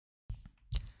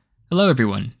Hello,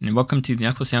 everyone, and welcome to the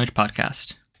Knuckle Sandwich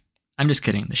Podcast. I'm just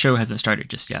kidding, the show hasn't started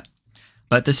just yet.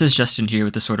 But this is Justin here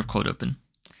with the sort of cold open.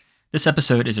 This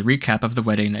episode is a recap of the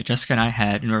wedding that Jessica and I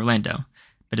had in Orlando,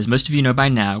 but as most of you know by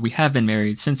now, we have been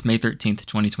married since May 13th,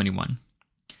 2021.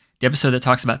 The episode that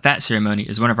talks about that ceremony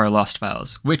is one of our lost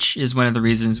files, which is one of the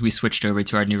reasons we switched over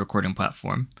to our new recording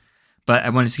platform. But I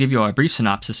wanted to give you all a brief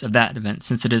synopsis of that event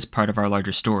since it is part of our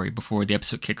larger story before the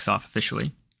episode kicks off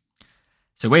officially.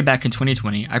 So way back in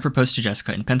 2020, I proposed to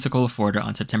Jessica in Pensacola, Florida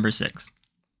on September 6th.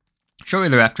 Shortly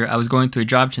thereafter, I was going through a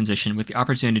job transition with the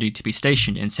opportunity to be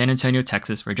stationed in San Antonio,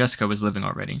 Texas, where Jessica was living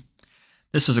already.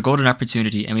 This was a golden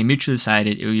opportunity, and we mutually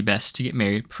decided it would be best to get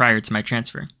married prior to my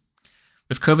transfer.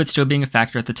 With COVID still being a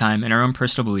factor at the time and our own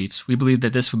personal beliefs, we believed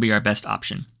that this would be our best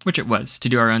option, which it was, to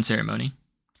do our own ceremony.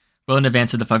 Well in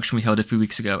advance of the function we held a few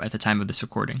weeks ago at the time of this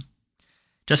recording.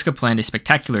 Jessica planned a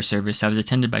spectacular service that was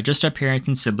attended by just our parents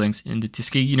and siblings in the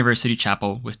Tuskegee University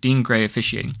Chapel with Dean Gray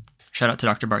officiating. Shout out to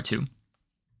Dr. Bartu.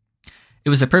 It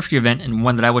was a perfect event and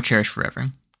one that I will cherish forever.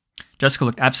 Jessica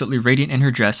looked absolutely radiant in her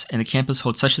dress, and the campus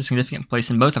holds such a significant place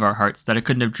in both of our hearts that I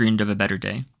couldn't have dreamed of a better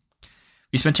day.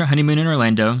 We spent our honeymoon in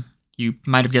Orlando. You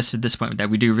might have guessed at this point that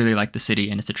we do really like the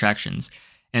city and its attractions,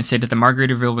 and stayed at the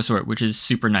Margaritaville Resort, which is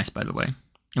super nice by the way.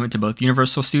 I went to both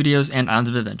Universal Studios and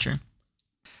Islands of Adventure.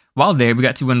 While there, we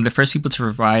got to be one of the first people to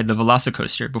ride the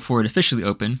Velocicoaster before it officially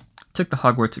opened, took the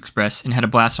Hogwarts Express, and had a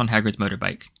blast on Hagrid's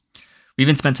motorbike. We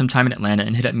even spent some time in Atlanta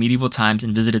and hit up medieval times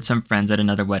and visited some friends at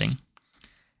another wedding.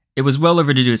 It was well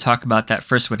overdue to talk about that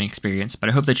first wedding experience, but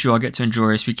I hope that you all get to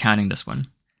enjoy us recounting this one.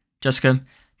 Jessica,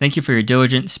 thank you for your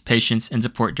diligence, patience, and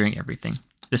support during everything.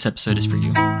 This episode is for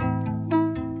you.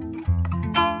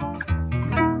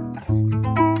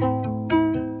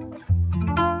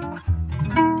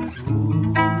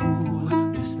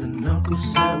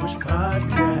 Sandwich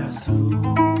Podcast.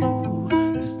 Ooh,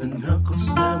 it's the Knuckle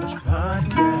Sandwich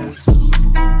Podcast.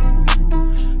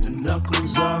 Ooh, the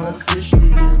knuckles are officially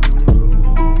in the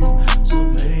room, so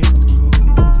make room.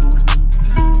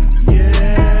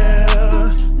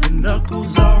 Yeah, the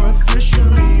knuckles are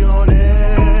officially on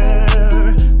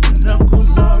air. The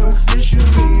knuckles are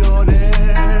officially on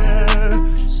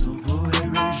air. So go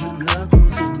ahead, raise your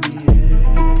knuckles in the air.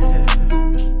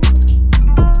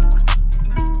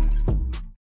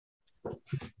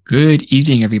 Good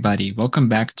evening, everybody. Welcome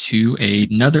back to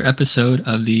another episode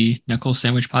of the Knuckle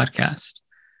Sandwich Podcast.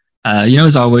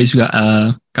 As always, we got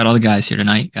all the guys here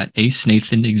tonight. Got Ace,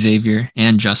 Nathan, Xavier,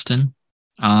 and Justin.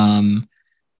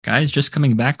 Guys, just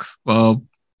coming back. Well,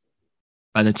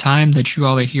 by the time that you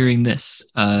all are hearing this,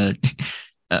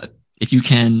 if you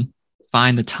can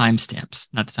find the timestamps,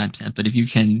 not the timestamp, but if you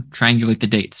can triangulate the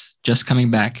dates, just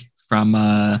coming back from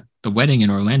the wedding in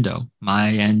Orlando, my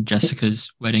and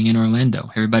Jessica's wedding in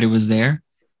Orlando. Everybody was there,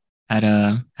 had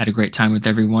a great time with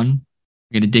everyone.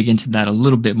 We're going to dig into that a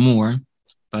little bit more,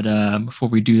 but before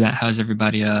we do that, how's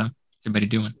everybody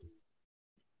doing?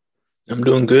 I'm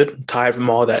doing good. Tired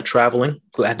from all that traveling.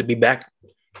 Glad to be back.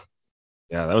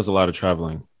 Yeah, that was a lot of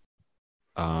traveling.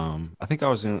 I think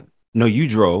you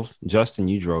drove. Justin,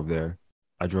 you drove there.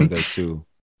 I drove there too.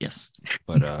 Yes.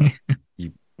 But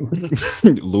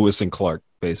Lewis and Clark,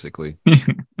 basically.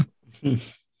 Yeah,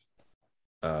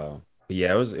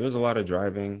 it was a lot of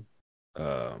driving.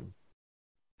 But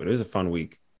it was a fun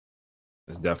week.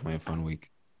 It was definitely a fun week.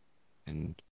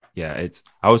 And yeah,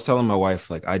 I was telling my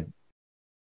wife, like,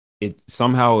 it's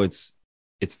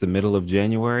the middle of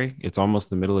January. It's almost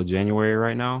the middle of January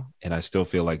right now, and I still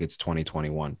feel like it's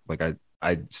 2021. Like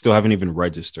I still haven't even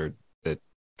registered that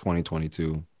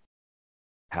 2022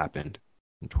 happened.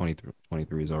 And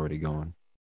 2023 is already gone.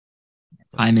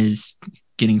 Time is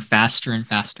getting faster and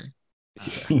faster.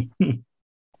 Yeah.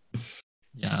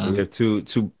 Yeah. We have two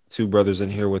brothers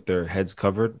in here with their heads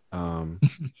covered. You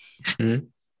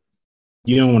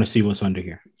don't want to see what's under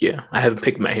here. Yeah, I haven't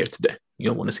picked my hair today. You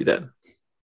don't want to see that.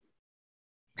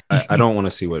 I don't want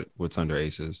to see what's under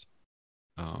Ace's.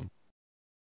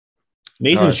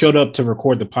 Nathan showed up to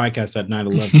record the podcast at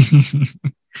 9/11.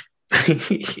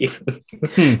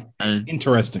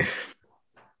 Interesting.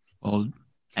 Well,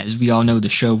 as we all know, the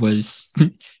show has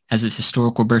its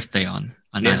historical birthday on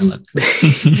 9/11.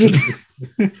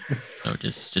 So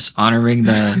just honoring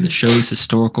the show's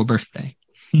historical birthday.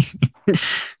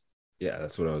 Yeah,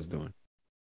 that's what I was doing.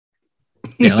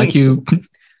 Yeah, like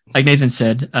Nathan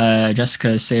said,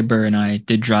 Jessica, Saber, and I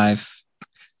did drive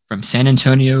from San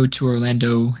Antonio to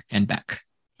Orlando and back.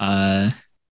 I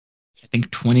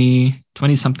think 20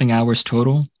 something hours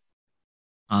total.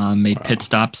 Made pit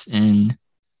stops in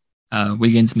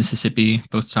Wiggins, Mississippi,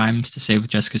 both times to stay with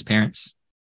Jessica's parents.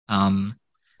 It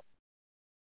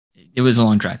was a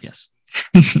long drive, yes.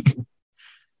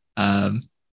 Um,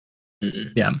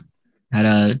 Mm-mm. yeah, had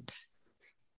a.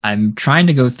 I'm trying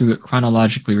to go through it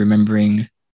chronologically, remembering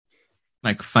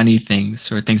like funny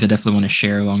things or things I definitely want to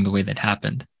share along the way that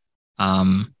happened.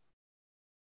 Um,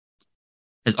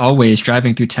 as always,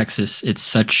 driving through Texas, it's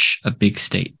such a big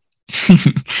state,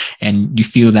 and you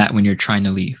feel that when you're trying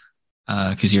to leave,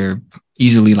 because you're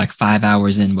easily like 5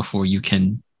 hours in before you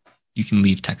can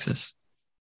leave Texas.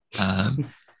 Uh,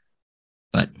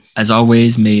 but as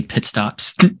always, made pit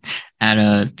stops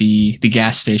at the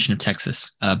gas station of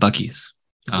Texas, Bucky's.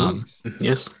 Um, Nice.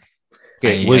 Yes.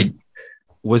 Okay, I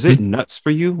was it nuts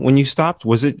for you when you stopped?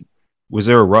 Was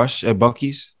there a rush at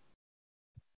Bucky's?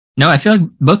 no, I feel like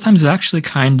both times have actually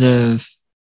kind of.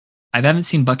 I haven't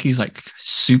seen Bucky's like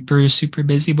super super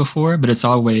busy before, but it's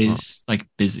always like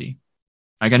busy.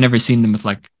 Like I've never seen them with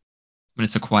like when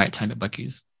it's a quiet time at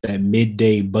Bucky's. That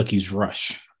midday Bucky's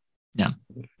rush. Yeah,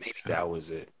 Maybe that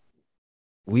was it.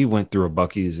 We went through a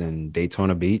Bucky's in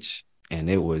Daytona Beach, and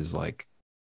it was like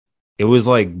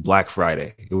Black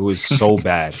Friday. It was so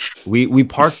bad. We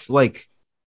parked like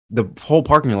the whole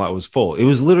parking lot was full. It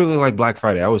was literally like Black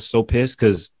Friday. I was so pissed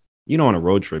because on a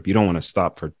road trip, you don't want to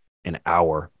stop for an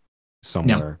hour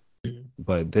somewhere.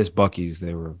 But this Bucky's,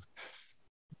 it was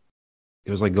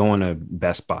like going to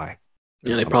Best Buy.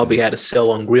 Yeah, they probably had a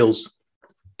sale on grills.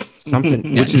 Something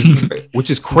Yeah. which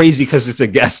is crazy because it's a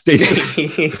gas station.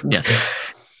 yeah.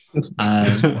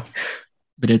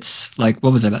 But it's like,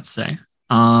 what was I about to say?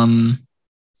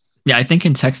 Yeah, I think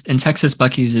in Texas,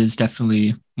 Bucky's is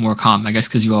definitely more calm. I guess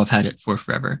because you all have had it for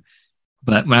forever.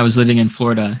 But when I was living in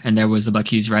Florida and there was a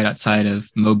Bucky's right outside of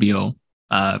Mobile,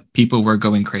 people were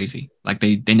going crazy. Like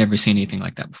they never seen anything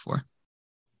like that before.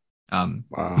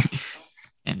 Wow.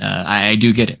 And I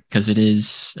do get it because it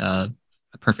is a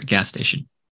perfect gas station.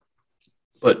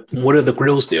 But what are the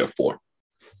grills there for?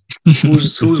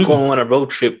 Who's going on a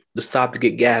road trip to stop to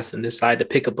get gas and decide to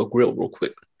pick up a grill real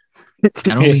quick?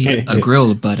 Not only a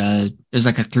grill, but there's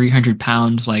like a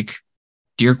 300-pound like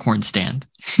deer corn stand.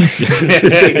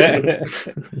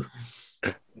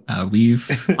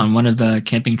 We've on one of the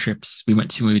camping trips we went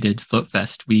to when we did Float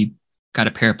Fest, we got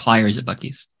a pair of pliers at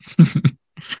Bucky's.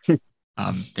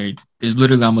 There's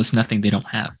literally almost nothing they don't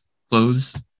have.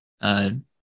 Clothes. I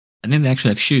think they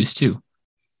actually have shoes too.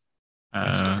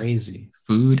 That's crazy.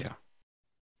 Food. Yeah.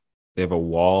 They have a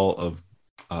wall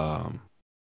of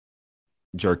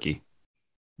jerky.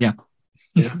 I'm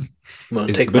gonna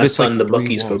It's- take but my it's son like to 3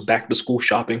 Bucky's for walls. back to school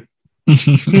shopping.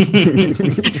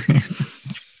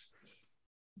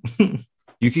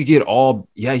 You could get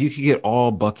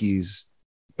all Bucky's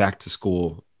back to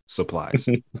school supplies.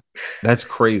 That's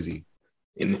crazy.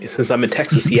 And since I'm in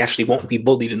Texas, he actually won't be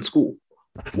bullied in school.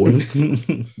 Kids will Would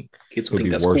think be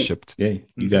that's worshipped. Yeah,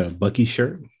 you got a Bucky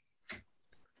shirt.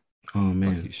 Oh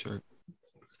man, Bucky shirt.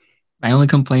 My only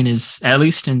complaint is, at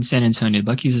least in San Antonio,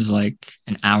 Bucky's is like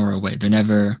an hour away. They're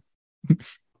never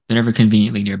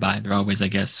conveniently nearby. They're always, I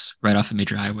guess, right off of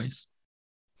major highways.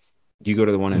 Do you go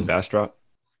to the one in Bastrop?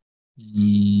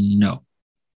 No,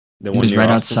 The it one was near right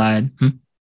Austin? outside.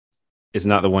 It's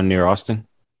not the one near Austin?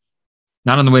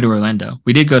 Not on the way to Orlando.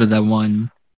 We did go to that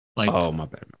one. Like Oh, my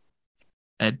bad.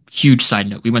 a huge side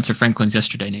note, we went to Franklin's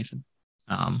yesterday, Nathan.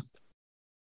 How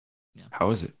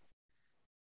is it?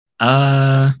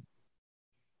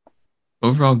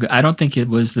 Overall, good. I don't think it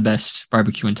was the best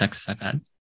barbecue in Texas I've had.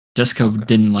 Jessica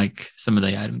didn't like some of the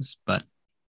items, but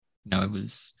it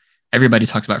was. Everybody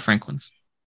talks about Franklin's.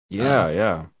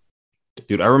 Yeah.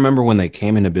 Dude, I remember when they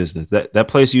came into business. That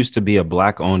place used to be a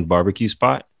black-owned barbecue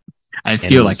spot. I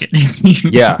feel like it.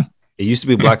 Yeah, it used to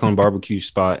be a black-owned barbecue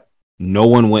spot. No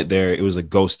one went there. It was a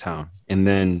ghost town. And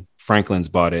then Franklin's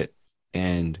bought it,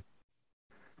 and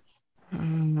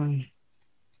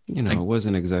it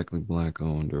wasn't exactly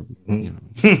black-owned or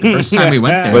The first time we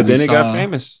went there, but we then it got saw-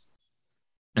 famous.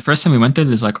 The first time we went there,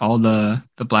 there's like all the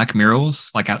black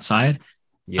murals like outside.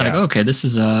 Yeah. I'm like, okay, this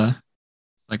is a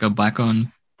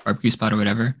black-owned barbecue spot or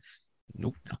whatever.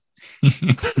 Nope.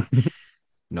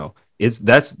 No,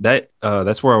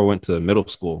 that's where I went to middle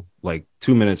school, like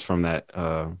 2 minutes from that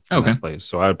Okay. that place.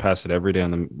 So I would pass it every day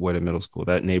on the way to middle school.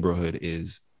 That neighborhood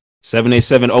is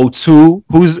 78702.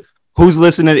 Who's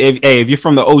listening? If you're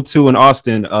from the 02 in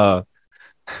Austin,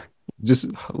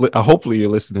 just hopefully you're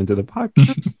listening to the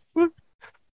podcast.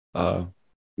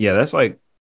 Yeah, that's like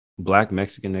Black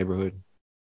Mexican neighborhood.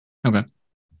 Okay.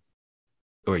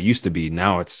 Or it used to be.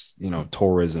 Now it's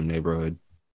tourism neighborhood.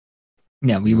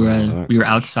 Yeah, we were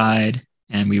outside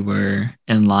and we were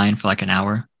in line for like an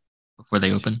hour before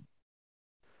they opened.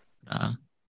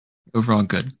 Overall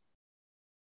good.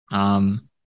 But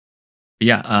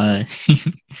yeah,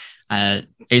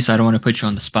 Ace, I don't want to put you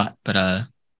on the spot, but I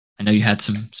I know you had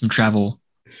some travel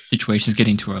situations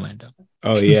getting to Orlando.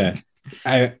 Oh yeah.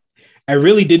 I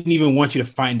really didn't even want you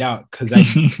to find out because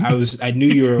I knew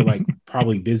you were like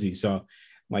probably busy. So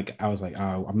like I was like,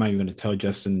 oh, I'm not even gonna tell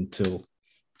Justin until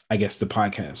I guess the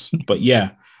podcast. But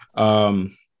yeah,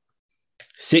 sitcom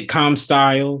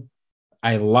style,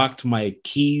 I locked my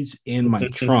keys in my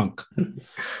trunk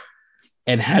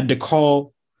and had to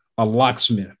call a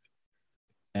locksmith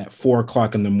at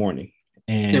 4:00 in the morning.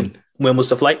 And When was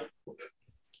the flight?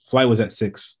 flight was at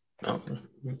 6. Oh.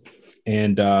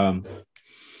 And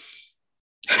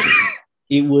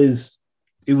it was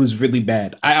really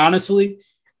bad. I honestly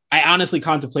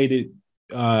contemplated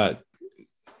back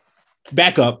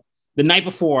up. The night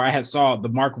before I had saw the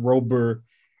Mark Rober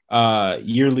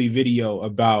yearly video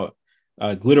about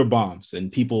glitter bombs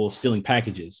and people stealing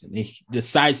packages, and the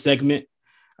side segment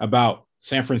about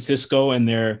San Francisco and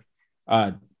their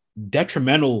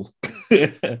detrimental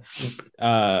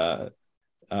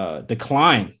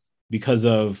decline because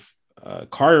of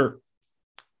car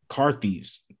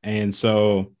thieves. And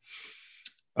so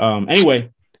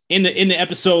anyway, in the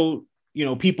episode, you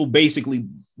know, people basically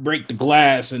break the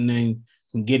glass and then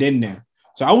can get in there.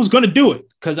 So I was going to do it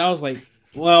because I was like,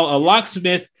 well, a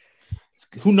locksmith,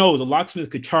 who knows? A locksmith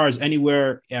could charge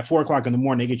anywhere at 4:00 in the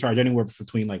morning. They could charge anywhere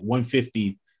between like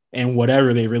 $150 and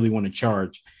whatever they really want to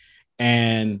charge.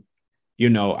 And, you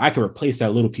know, I could replace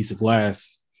that little piece of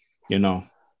glass, you know,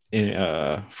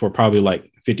 for probably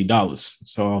like $50.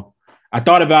 So I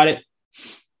thought about it.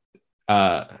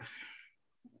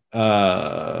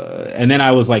 And then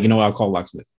I was like, you know what, I'll call a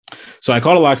locksmith. So I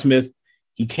called a locksmith.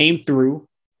 He came through.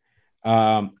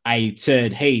 I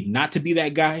said, hey, not to be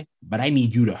that guy, but I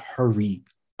need you to hurry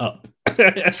up.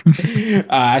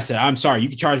 I said, I'm sorry, you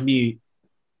can charge me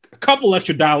a couple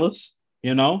extra dollars,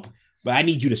 you know, but I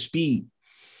need you to speed.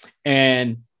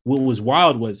 And what was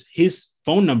wild was his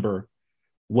phone number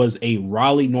was a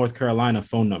Raleigh, North Carolina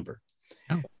phone number.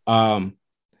 Oh.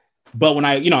 But when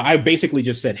I basically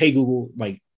just said, hey, Google,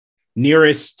 like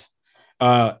nearest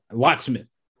locksmith,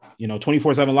 you know,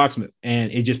 24/7 locksmith.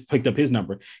 And it just picked up his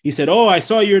number. He said, oh, I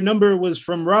saw your number was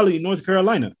from Raleigh, North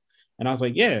Carolina. And I was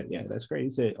like, yeah, that's great.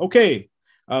 He said, okay,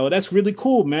 that's really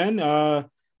cool, man.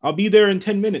 I'll be there in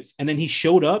 10 minutes. And then he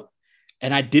showed up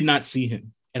and I did not see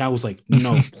him. And I was like,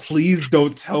 no, please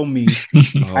don't tell me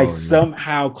I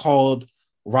somehow called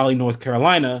Raleigh, North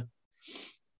Carolina.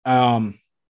 And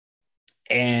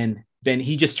then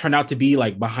he just turned out to be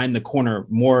like behind the corner,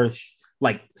 more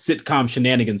like sitcom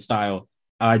shenanigans style,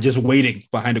 just waiting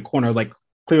behind a corner. Like,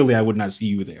 clearly I would not see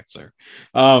you there, sir.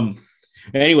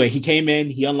 Anyway, he came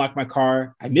in, he unlocked my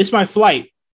car. I missed my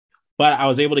flight, but I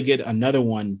was able to get another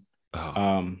one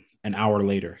an hour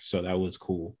later. So that was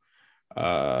cool.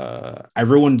 I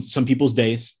ruined some people's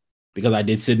days because I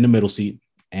did sit in the middle seat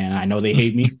and I know they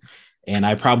hate me. And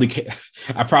I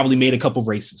probably made a couple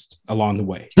racists along the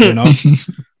way, you know?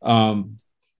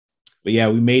 But yeah,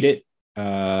 we made it.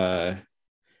 Had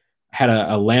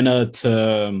a Atlanta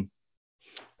to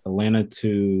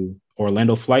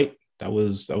Orlando flight. That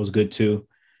was good too.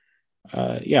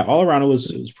 Yeah, all around it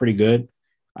was pretty good.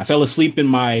 I fell asleep in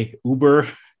my Uber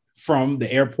from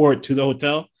the airport to the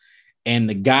hotel, and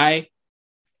the guy,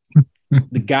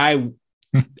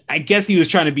 I guess he was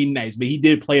trying to be nice, but he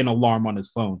did play an alarm on his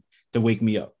phone to wake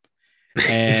me up.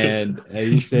 And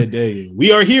he said, hey,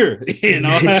 we are here, you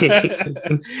know.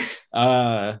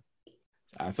 I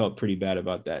felt pretty bad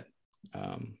about that.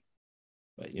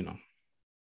 But you know,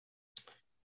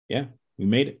 yeah, we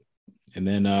made it. And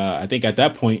then I think at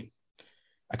that point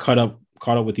I caught up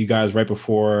with you guys right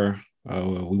before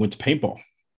we went to paintball.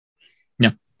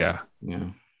 Yeah.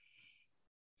 It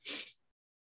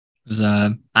was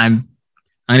I'm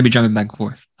going to be jumping back and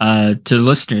forth. To the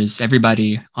listeners,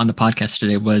 everybody on the podcast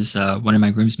today was one of my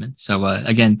groomsmen. So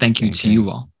again, thank you to you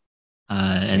all.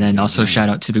 And then also shout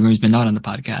out to the groomsmen not on the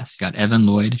podcast. You got Evan,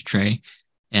 Lloyd, Trey,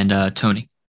 and Tony.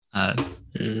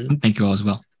 Thank you all as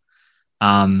well.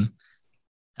 We're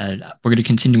going to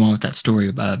continue on with that story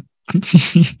about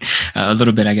a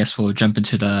little bit. I guess we'll jump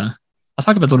into I'll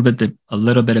talk about a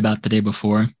little bit about the day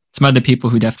before. Some other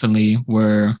people who definitely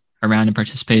were around and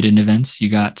participated in events. You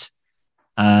got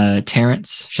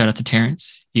Terrence. Shout out to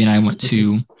Terrence. He and I went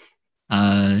to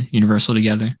Universal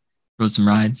together, rode some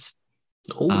rides.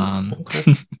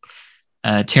 Okay.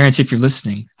 Terrence, if you're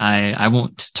listening, I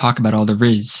won't talk about all the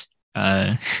Riz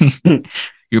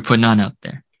you're putting on out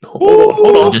there.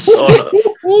 Hold on. Just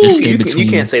stay between.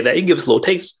 You can't say that. You give us a little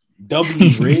taste. W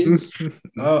Riz.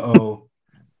 Uh-oh.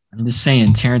 I'm just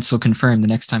saying, Terrence will confirm the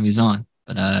next time he's on,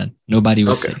 but nobody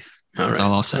was safe. That's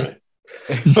all I'll say.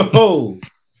 Oh.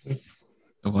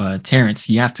 So, Terrence,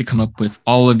 you have to come up with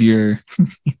all of your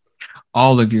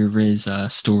all of your Riz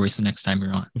stories the next time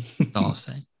you're on. That's all I'll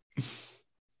say.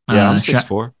 Yeah, I'm Shout-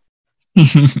 6'4".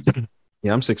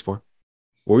 Yeah, I'm 6'4".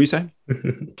 What were you saying?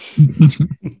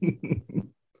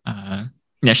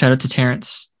 Yeah, shout out to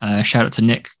Terrence. Shout out to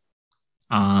Nick.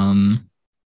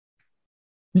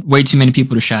 Way too many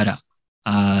people to shout out.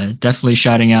 Definitely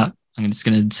shouting out. I'm just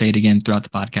going to say it again throughout the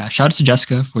podcast. Shout out to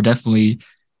Jessica for definitely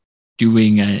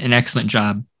doing an excellent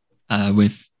job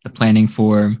with the planning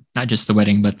for not just the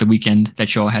wedding, but the weekend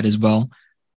that you all had as well.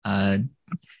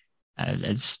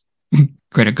 As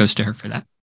credit goes to her for that.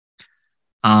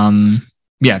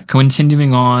 Yeah,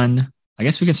 continuing on, I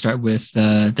guess we could start with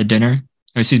the dinner,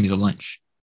 or excuse me, the lunch,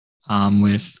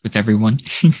 with everyone,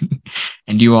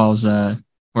 and you all's.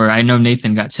 Where I know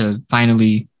Nathan got to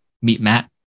finally meet Matt,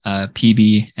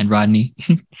 PB, and Rodney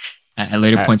at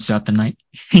later points throughout the night.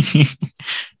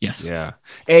 Yes. Yeah.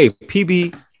 Hey,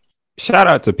 PB. Shout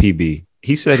out to PB.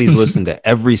 He said he's listened to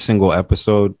every single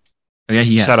episode. Oh, yeah,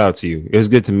 he has. Shout out to you. It was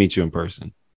good to meet you in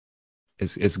person.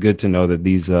 It's good to know that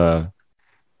these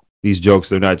jokes,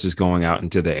 they're not just going out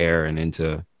into the air and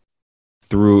into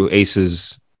through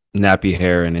Ace's nappy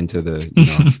hair and into the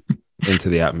into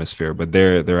the atmosphere, but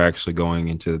they're actually going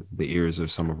into the ears of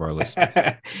some of our listeners.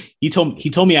 He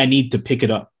told me I need to pick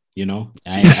it up.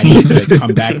 I need to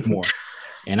come back more,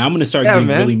 and I'm gonna start getting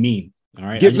really mean. All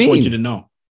right, I just want you to know.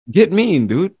 Get mean,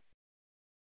 dude.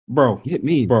 Bro. Get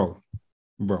mean, bro.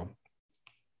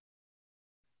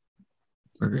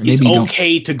 Maybe It's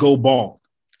okay to go bald.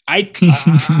 There's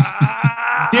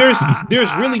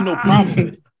really no problem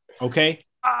with it. Okay.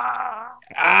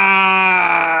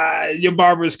 Your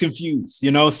barber is confused,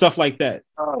 stuff like that.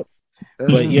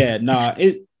 But yeah,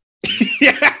 it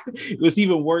it was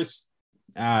even worse.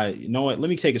 You know what? Let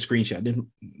me take a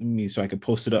screenshot. So I can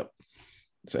post it up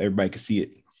so everybody can see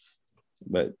it.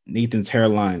 But Nathan's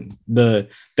hairline, the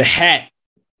hat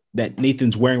that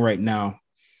Nathan's wearing right now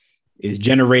is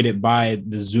generated by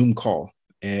the Zoom call,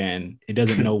 and it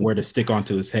doesn't know where to stick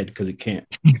onto his head because it can't.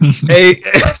 Hey,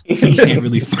 He can't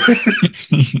really find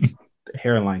the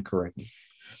hairline correctly.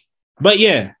 But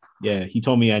yeah, he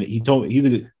told me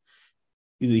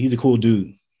he's a cool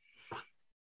dude.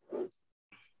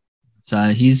 So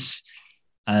he's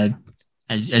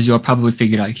as you all probably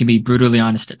figured out, he can be brutally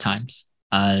honest at times.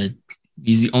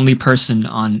 He's the only person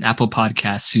on Apple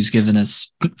Podcasts who's given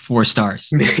us 4 stars.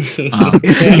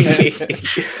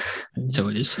 So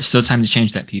it is still time to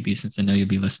change that, PB, since I know you'll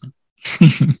be listening.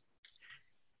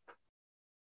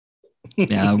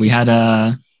 Yeah, we had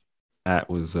Matt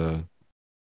was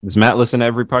does Matt listen to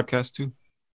every podcast too?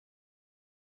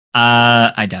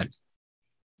 I doubt it.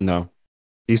 No,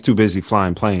 he's too busy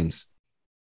flying planes.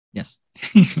 Yes.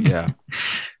 Yeah.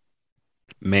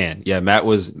 Man, yeah, Matt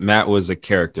was a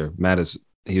character.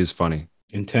 He was funny.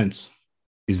 Intense.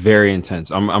 He's very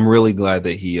intense. I'm really glad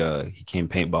that he came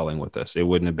paintballing with us. It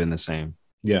wouldn't have been the same.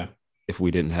 Yeah. If we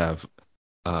didn't have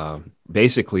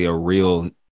basically a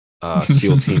real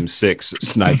SEAL Team 6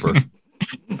 sniper.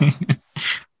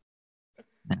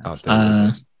 Out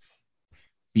there.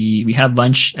 We had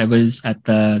lunch. It was at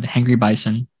the Hangry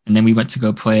Bison, and then we went to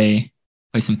go play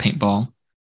some paintball.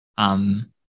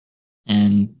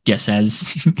 And yes,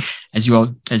 as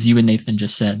you and Nathan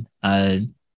just said,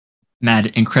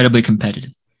 Matt, incredibly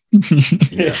competitive.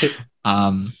 Yeah.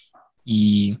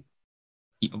 He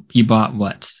bought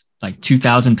what, like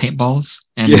 2,000 paintballs,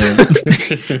 and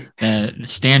the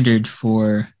standard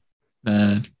for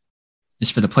the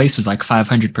place was like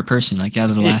 500 per person. Like out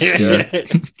of the last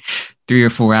 3 or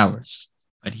 4 hours,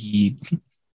 but he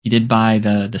did buy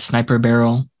the sniper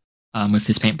barrel with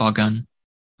his paintball gun.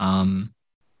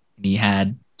 He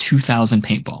had 2,000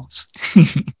 paintballs.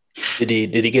 Did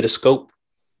he get a scope?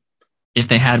 If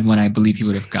they had one, I believe he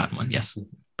would have gotten one. Yes,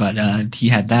 but he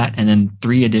had that, and then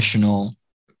 3 additional,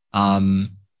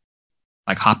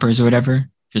 like hoppers or whatever,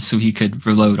 just so he could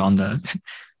reload on the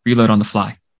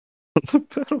fly.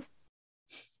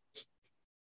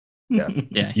 Yeah.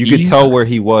 Yeah, You could tell where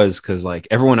he was because like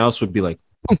everyone else would be like,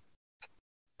 boom,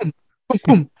 boom, boom,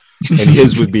 boom, and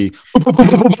his would be.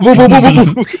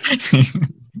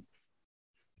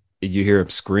 Did you hear him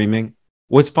screaming?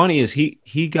 What's funny is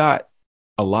he got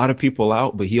a lot of people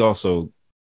out, but he also,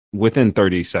 within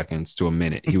 30 seconds to a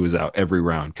minute, he was out every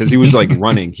round because he was like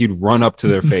running. He'd run up to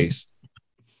their face,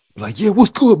 like, "Yeah, what's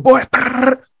good, boy?"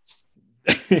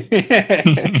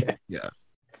 Yeah.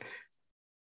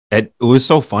 It was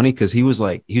so funny because he was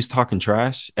talking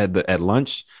trash at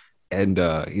lunch, and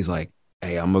he's like,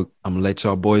 "Hey, I'm gonna let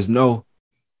y'all boys know.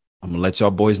 I'm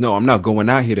not going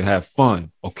out here to have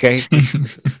fun, okay?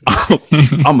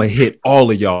 I'm gonna hit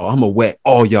all of y'all. I'm gonna wet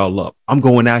all y'all up. I'm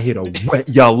going out here to wet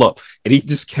y'all up." And he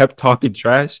just kept talking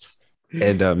trash.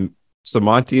 And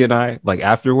Samanti and I, like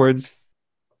afterwards,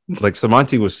 like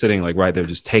Samanti was sitting like right there,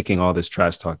 just taking all this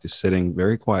trash talk, just sitting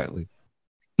very quietly.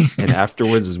 And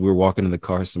afterwards, as we were walking in the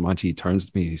car, Samanti turns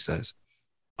to me and he says,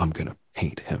 "I'm gonna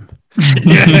paint him."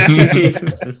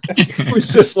 It was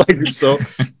just like so.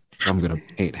 I'm gonna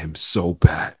paint him so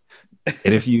bad.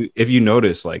 And if you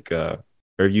notice, like, or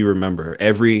if you remember,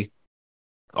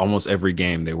 almost every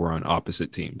game they were on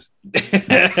opposite teams.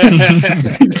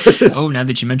 Oh, now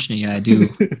that you mention it, yeah, I do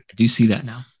see that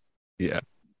now. Yeah.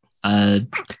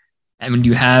 And when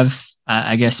you have,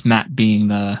 I guess Matt being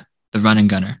the running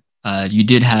gunner, you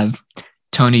did have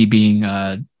Tony being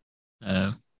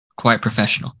quite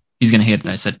professional. He's gonna hate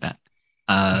that I said that.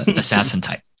 Assassin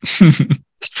type,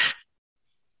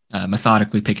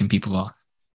 methodically picking people off.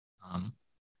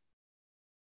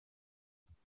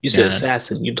 You said Yeah.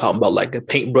 assassin. You talking about like a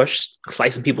paintbrush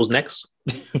slicing people's necks?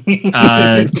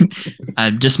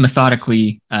 Just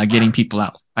methodically getting people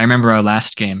out. I remember our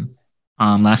last game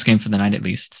for the night at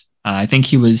least. I think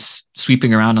he was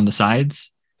sweeping around on the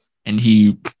sides, and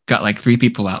he got like 3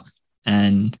 people out.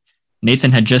 And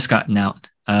Nathan had just gotten out,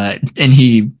 and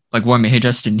he like warned me, "Hey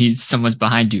Justin, someone's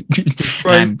behind you."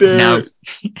 Right there.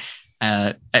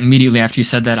 Now, immediately after you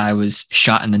said that, I was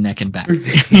shot in the neck and back.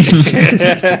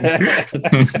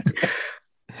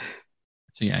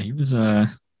 So yeah, he was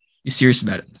he's serious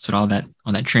about it. So all that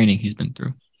training he's been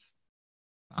through.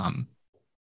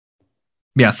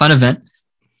 Yeah, fun event.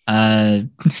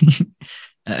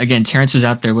 Again, Terrence was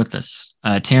out there with us.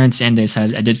 Terrence and Dace,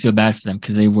 I did feel bad for them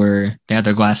because they had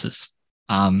their glasses.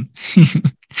 And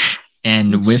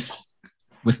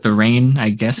with the rain, I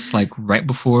guess like right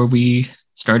before we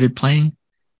started playing,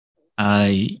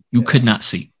 you could not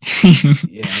see.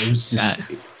 Yeah, it was just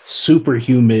super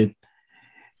humid.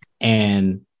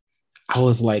 And I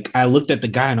looked at the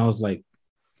guy and I was like,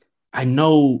 I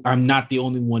know I'm not the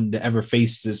only one to ever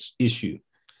face this issue.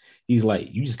 He's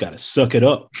like, you just got to suck it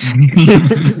up.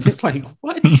 It's like,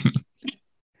 what?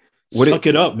 Suck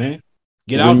it up, man.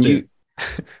 Get out there.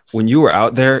 When you were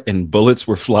out there and bullets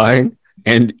were flying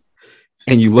and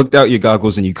you looked out your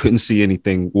goggles and you couldn't see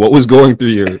anything, what was going through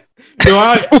your...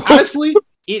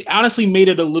 It honestly made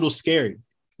it a little scary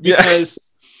because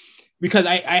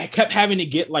I kept having to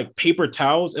get like paper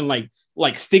towels and like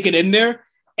stick it in there.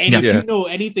 And if you know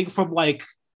anything from like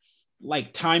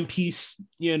timepiece,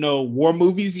 war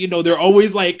movies, they're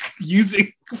always like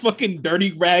using fucking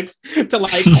dirty rags to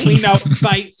like clean out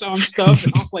sites on stuff.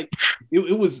 And I was like,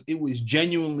 it was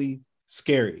genuinely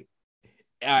scary.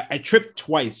 I tripped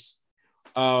twice.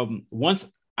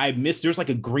 Once I missed, there's like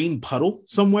a green puddle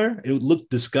somewhere. It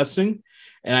looked disgusting.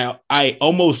 And I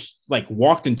almost like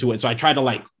walked into it. So I tried to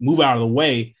like move out of the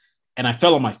way and I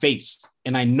fell on my face.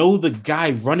 And I know the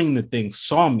guy running the thing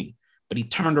saw me, but he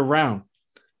turned around.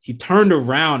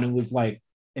 And was like,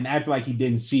 and acted like he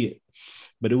didn't see it.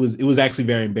 But it was actually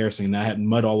very embarrassing. And I had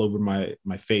mud all over my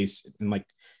face. And like,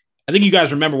 I think you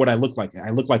guys remember what I looked like. I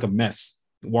looked like a mess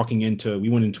we went into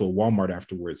a Walmart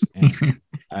afterwards. And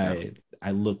I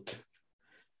looked,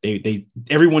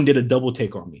 everyone did a double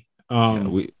take on me.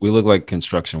 We look like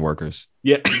construction workers.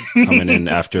 Yeah. Coming in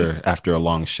after a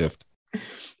long shift.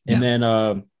 And then,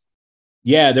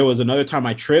 there was another time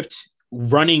I tripped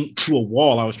running to a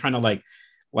wall. I was trying to like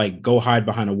go hide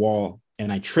behind a wall,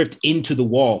 and I tripped into the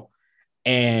wall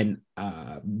and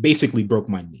basically broke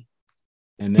my knee.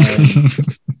 And then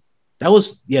that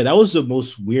was the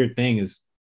most weird thing is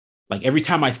like every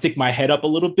time I stick my head up a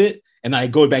little bit and I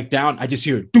go back down, I just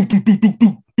hear doo, doo, doo, doo,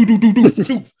 doo, doo, doo, doo, doo,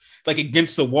 doo, like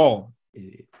against the wall.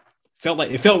 It felt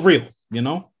real, It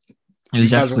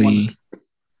was definitely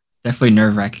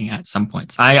nerve-wracking at some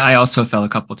points. I also fell a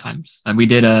couple times. We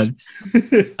did a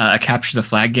capture the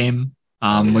flag game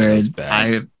where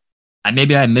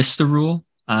I missed the rule,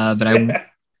 but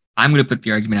I'm going to put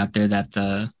the argument out there that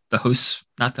the hosts,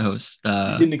 not the hosts,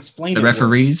 didn't explain the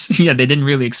referees, they didn't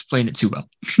really explain it too well.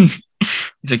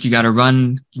 It's like you got to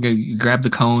run, you grab the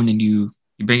cone and you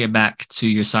bring it back to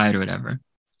your side or whatever,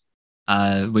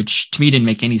 which to me didn't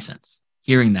make any sense.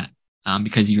 Hearing that,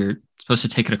 because you're supposed to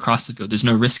take it across the field. There's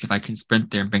no risk if I can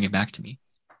sprint there and bring it back to me.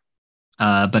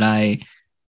 But I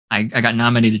got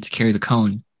nominated to carry the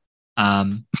cone,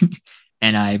 and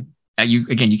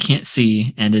you can't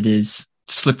see, and it is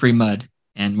slippery mud.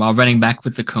 And while running back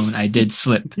with the cone, I did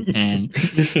slip, and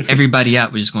everybody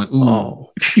out was just going, "Ooh!"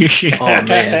 Oh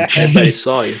man, everybody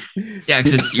saw you. Yeah,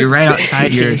 because you're right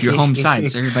outside your home side,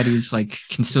 so everybody's like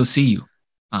can still see you.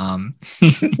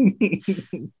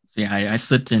 So yeah, I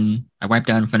slipped and I wiped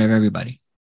out in front of everybody.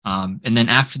 And then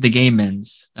after the game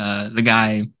ends,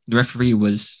 the referee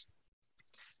was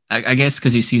I guess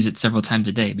because he sees it several times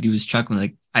a day, but he was chuckling.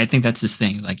 Like, I think that's his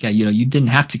thing. Like, yeah, you didn't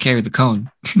have to carry the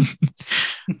cone.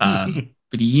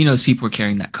 But he knows people are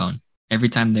carrying that cone every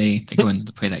time they go in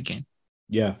to play that game.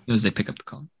 Yeah. He knows they pick up the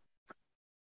cone.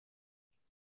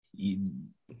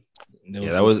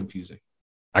 That was confusing.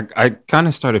 I kind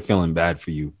of started feeling bad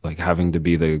for you, like having to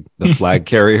be the flag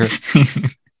carrier.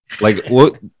 Like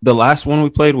what the last one we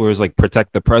played where it was like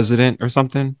protect the president or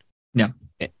something. Yeah.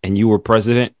 And you were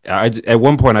president. At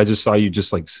one point I just saw you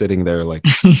just like sitting there like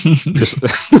just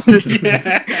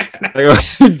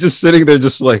just sitting there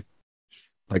just like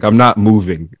I'm not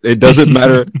moving. It doesn't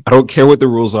matter. I don't care what the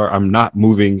rules are. I'm not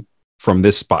moving from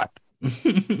this spot.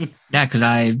 Yeah, because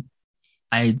I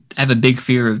have a big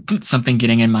fear of something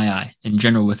getting in my eye in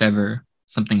general with ever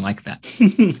something like that.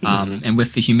 And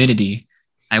with the humidity,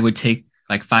 I would take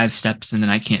like 5 steps and then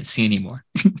I can't see anymore.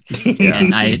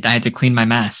 And I had to clean my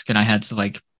mask and I had to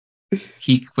like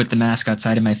peek with the mask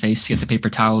outside of my face to get the paper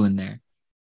towel in there.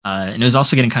 And it was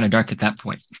also getting kind of dark at that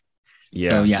point. Yeah.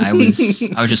 So yeah, I was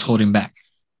just holding back.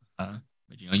 But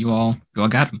you all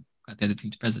got him. Got the other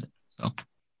team's president. So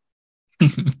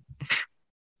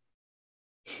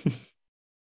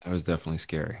That was definitely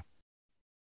scary.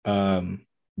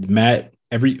 Matt,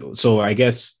 I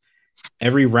guess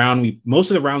every round most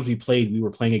of the rounds we played, we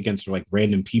were playing against like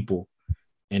random people,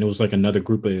 and it was like another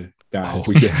group of guys.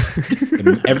 Oh yeah.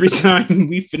 And every time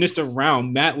we finished a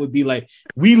round, Matt would be like,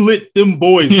 "We lit them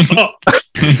boys up."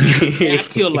 I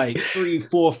killed like 3,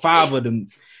 4, 5 of them,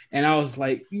 and I was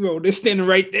like, they're standing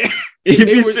right there.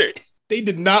 They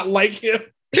did not like him.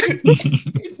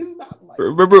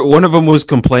 Remember, one of them was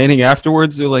complaining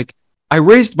afterwards. They're like, "I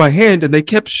raised my hand and they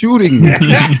kept shooting me."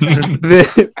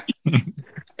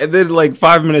 And then, like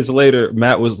 5 minutes later,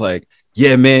 Matt was like,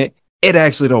 "Yeah, man, it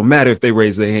actually don't matter if they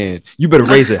raise their hand. You better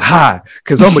raise it high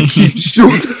because I'm gonna keep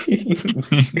shooting."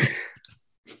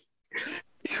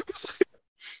 He was like,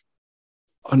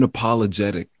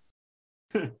 unapologetic.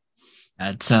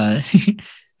 That's that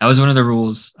was one of the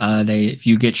rules. If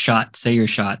you get shot, say you're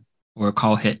shot, or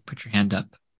call hit, put your hand up.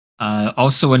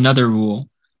 Also another rule,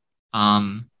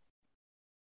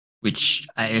 which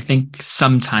I think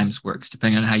sometimes works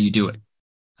depending on how you do it,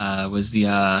 was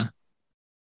the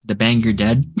bang you're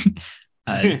dead.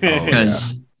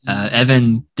 Because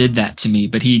Evan did that to me,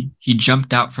 but he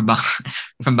jumped out from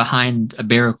behind a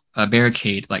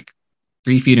barricade like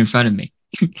 3 feet in front of me,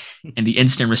 and the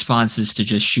instant response is to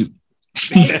just shoot.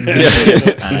 So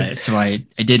I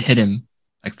did hit him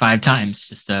like 5 times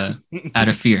just out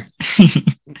of fear.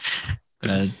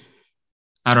 But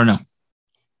I don't know.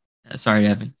 Sorry,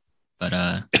 Evan,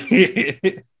 but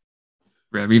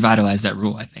revitalize that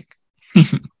rule, I think.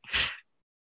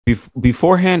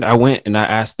 Beforehand, I went and I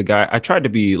asked the guy. I tried to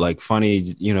be like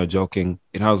funny, joking,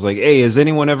 and I was like, "Hey, has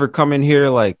anyone ever come in here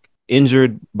like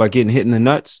injured by getting hit in the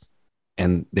nuts?"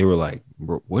 And they were like,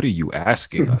 "What are you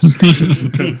asking us?"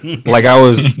 Like I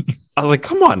was like,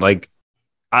 "Come on," like,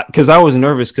 because I was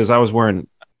nervous because I was wearing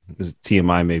this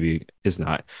TMI. Maybe it's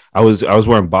not. I was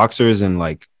wearing boxers and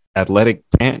like athletic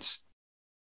pants,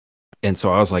 and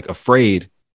so I was like afraid. I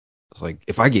was like,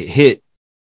 if I get hit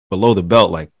below the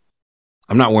belt, like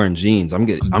I'm not wearing jeans. I'm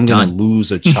gonna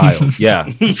lose a child. Yeah.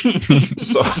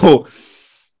 So,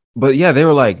 but yeah, they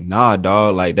were like, "Nah,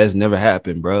 dog. Like that's never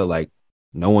happened, bro. Like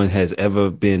no one has ever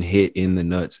been hit in the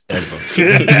nuts ever."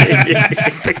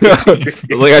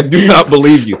 Like I do not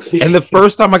believe you. And the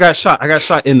first time I got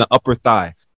shot in the upper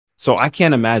thigh. So I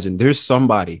can't imagine there's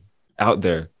somebody out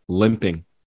there limping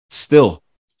still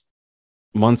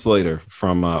months later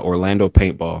from Orlando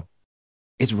paintball.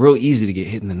 It's real easy to get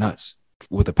hit in the nuts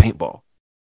with a paintball.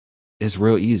 It's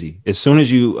real easy. As soon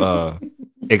as you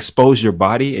expose your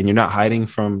body and you're not hiding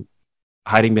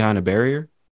behind a barrier,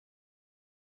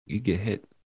 you get hit.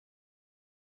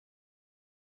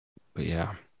 But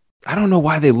yeah, I don't know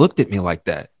why they looked at me like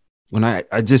that when I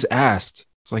just asked.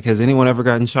 It's like, has anyone ever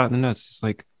gotten shot in the nuts? It's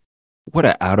like, what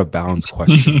an out of bounds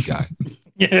question, guy.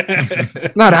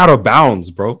 Not out of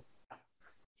bounds, bro.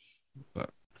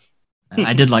 But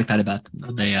I did like that about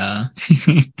them.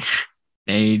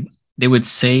 They would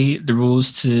say the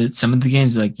rules to some of the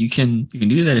games, like you can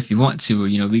do that if you want to, or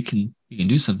we can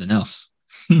do something else.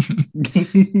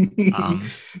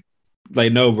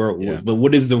 Like, no, bro. Yeah. But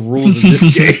what is the rules of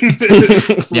this game?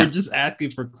 We're just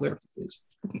asking for clarification.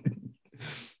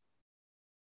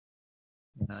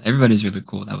 Everybody's really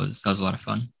cool. That was a lot of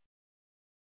fun.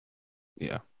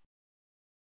 yeah.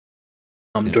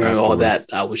 During all that,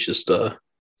 I was just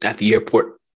at the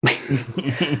airport. I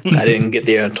didn't get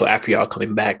there until after y'all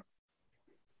coming back.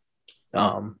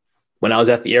 When I was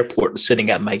at the airport, sitting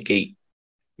at my gate,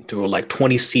 there were like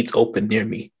 20 seats open near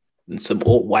me. and some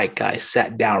old white guy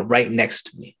sat down right next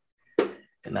to me.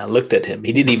 And I looked at him.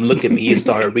 He didn't even look at me. He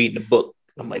started reading the book.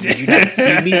 I'm like, did you not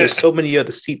see me? There's so many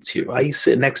other seats here. Why are you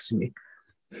sitting next to me?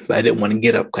 But I didn't want to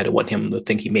get up. I didn't want him to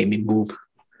think he made me move.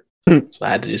 So I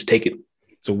had to just take it.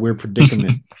 It's a weird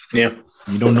predicament. Yeah.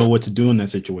 You don't know what to do in that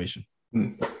situation.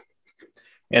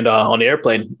 And on the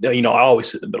airplane, I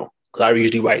always sit in the middle because I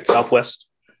usually ride Southwest.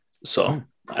 So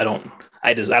I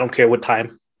don't care what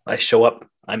time I show up.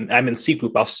 I'm in C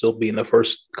group. I'll still be in the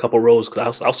first couple rows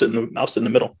because I'll sit in the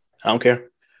middle. I don't care.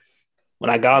 When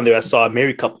I got on there, I saw a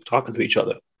married couple talking to each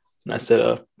other, and I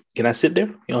said, "Can I sit there?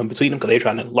 In between them?" Because they're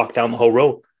trying to lock down the whole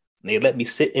row, and they let me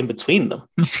sit in between them.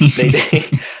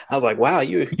 I was like, "Wow,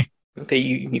 you okay?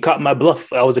 You caught my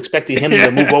bluff." I was expecting him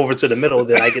to move over to the middle,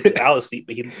 then I get the aisle seat,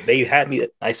 but they had me.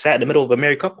 I sat in the middle of a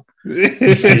married couple. I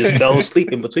just fell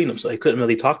asleep in between them, so they couldn't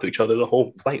really talk to each other the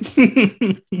whole flight.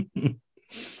 It's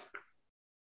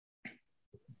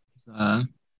a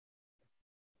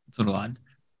little odd.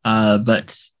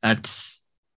 But that's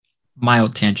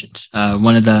mild tangent.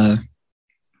 One of the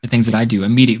things that I do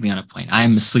immediately on a plane, I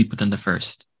am asleep within the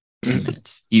first 10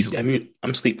 minutes easily. Yeah, I'm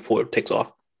asleep before it takes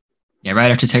off. Yeah,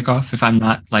 right after takeoff, if I'm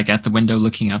not like at the window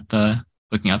looking out the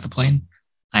plane,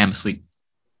 I am asleep.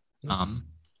 Yeah,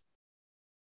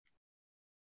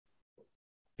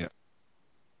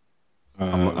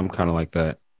 I'm kind of like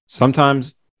that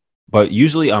sometimes, but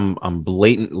usually I'm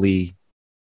blatantly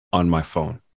on my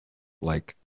phone.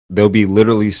 Like they'll be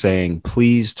literally saying,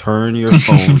 "Please turn your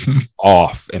phone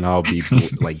off," and I'll be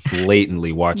like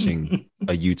blatantly watching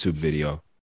a YouTube video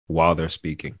while they're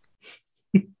speaking.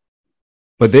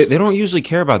 But they don't usually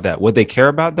care about that. What they care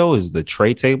about though is the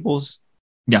tray tables,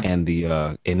 and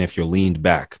and if you're leaned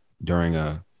back during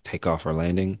a takeoff or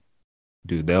landing,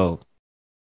 dude, they'll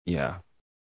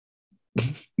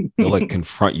like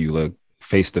confront you like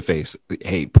face to face.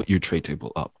 Hey, put your tray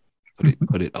table up.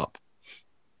 Put it up.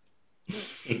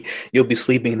 You'll be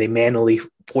sleeping and they manually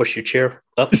force your chair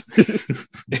up.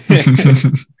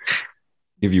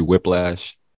 Give you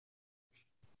whiplash.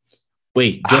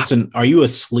 Wait, Justin, are you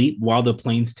asleep while the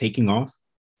plane's taking off?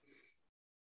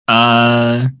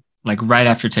 Like right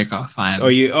after takeoff. I'm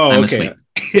okay. asleep.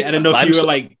 I don't know if you were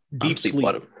like deep sleep.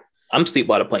 sleep. I'm asleep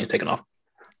while the plane's taking off.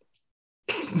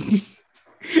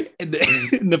 and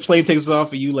the plane takes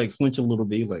off and you like flinch a little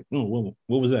bit. You're like, oh,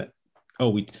 what was that? Oh,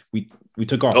 we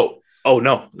took off. Oh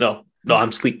no, I'm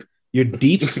asleep. You're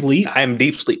deep sleep? I am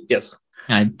deep sleep, yes.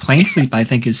 Plane sleep, I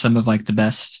think, is some of like the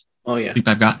best sleep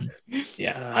I've gotten.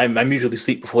 Yeah, I'm usually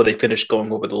asleep before they finish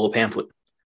going over the little pamphlet.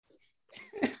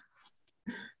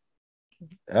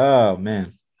 Oh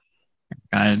man.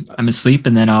 I'm asleep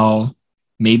and then I'll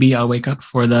wake up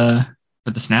for the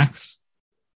snacks.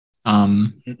 Oh.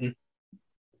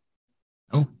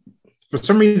 For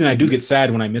some reason I do get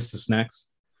sad when I miss the snacks.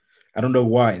 I don't know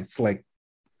why. It's like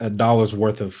 $1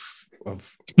 worth of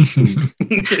food.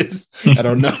 I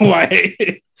don't know why.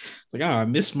 It's like, I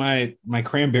miss my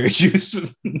cranberry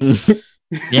juice.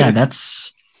 Yeah,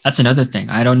 that's another thing.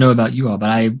 I don't know about you all,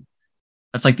 but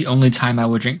that's like the only time I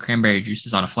would drink cranberry juice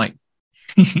is on a flight.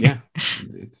 Yeah.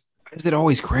 Why is it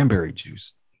always cranberry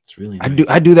juice? It's really nice.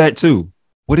 I do that too.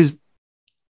 What is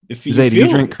Zay, do you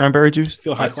drink cranberry juice?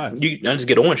 Feel high class. I just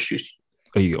get orange juice.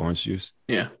 Oh, you get orange juice?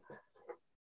 Yeah.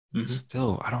 Mm-hmm.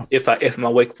 Still, I don't. If I'm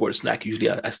awake for a snack, usually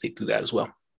I sleep through that as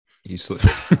well. You sleep,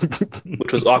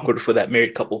 which was awkward for that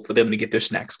married couple for them to get their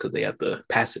snacks because they had to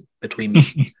pass it between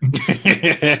me.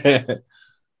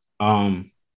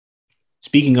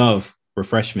 Speaking of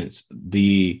refreshments,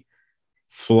 the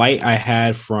flight I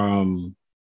had from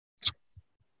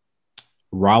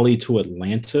Raleigh to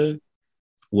Atlanta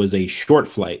was a short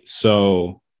flight,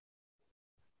 so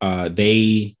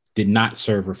they did not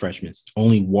serve refreshments,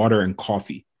 only water and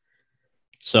coffee.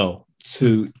 So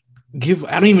to give,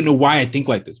 I don't even know why I think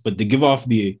like this, but to give off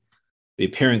the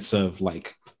appearance of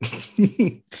like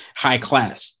high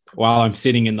class while I'm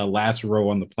sitting in the last row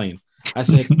on the plane, I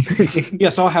said,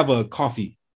 yes, I'll have a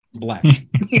coffee black.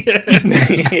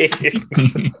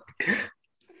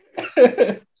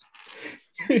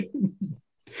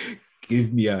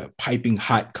 Give me a piping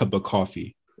hot cup of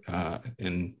coffee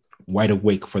and wide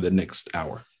awake for the next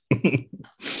hour.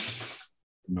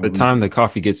 The time the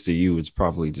coffee gets to you is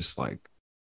probably just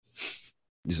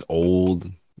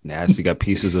old, nasty, got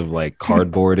pieces of like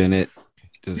cardboard in it.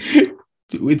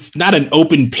 It's not an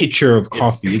open pitcher of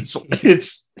coffee.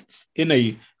 It's in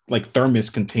a like thermos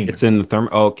container. It's in the thermos.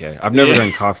 Oh, okay, I've never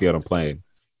done coffee on a plane.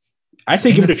 I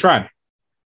say give it a try.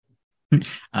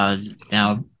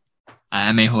 Now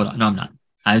I may hold on. No, I'm not.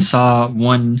 I saw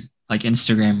one like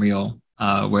Instagram reel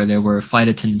where there were flight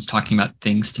attendants talking about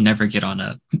things to never get on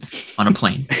a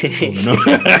plane. Oh, no.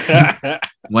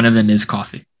 One of them is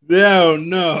coffee.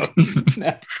 No.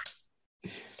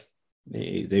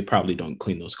 They probably don't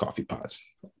clean those coffee pots,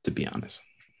 to be honest.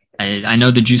 I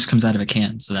know the juice comes out of a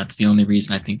can, so that's the only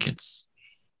reason I think it's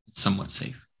somewhat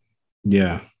safe.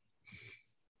 Yeah.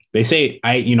 They say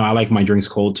I like my drinks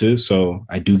cold too, so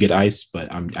I do get ice,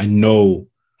 but I know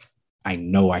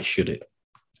I shouldn't.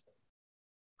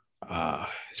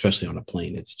 Especially on a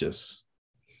plane, it's just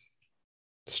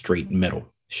straight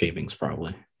metal shavings,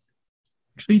 probably.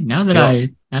 Actually, now that I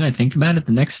think about it,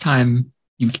 the next time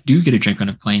you do get a drink on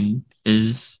a plane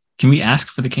can we ask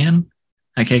for the can?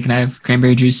 Like, hey, can I have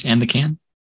cranberry juice and the can?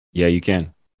 Yeah, you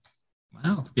can.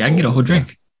 Wow. Yeah, I can get a whole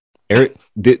drink.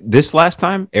 This last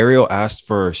time, Ariel asked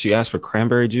for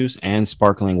cranberry juice and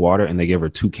sparkling water, and they gave her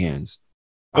 2 cans.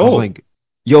 I was like,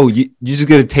 yo, you just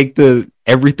gonna take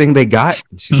everything they got?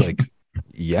 And she's like,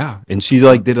 yeah. And she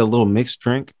like did a little mixed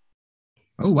drink.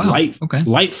 Oh, wow.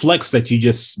 Light flex that you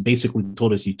just basically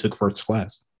told us you took first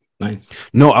class. Nice.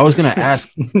 No, I was gonna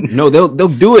ask. No, they'll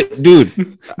do it, dude.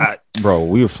 Bro,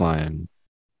 we were flying.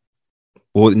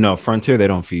 Well, no, Frontier, they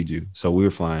don't feed you. So we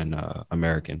were flying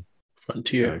American.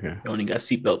 Frontier. Okay. You only got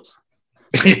seatbelts.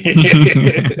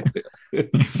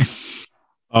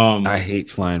 I hate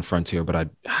flying Frontier, but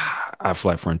I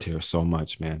fly Frontier so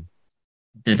much, man.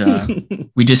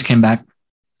 We just came back,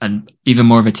 and even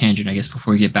more of a tangent, I guess,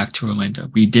 before we get back to Orlando.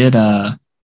 We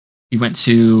went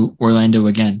to Orlando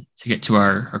again to get to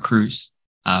our cruise.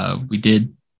 We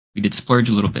did splurge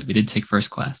a little bit. We did take first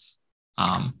class.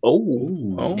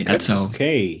 Okay. That's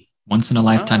okay. Once in a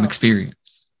lifetime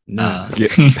experience. No.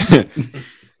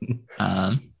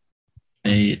 I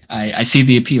see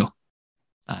the appeal.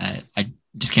 I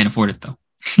just can't afford it though.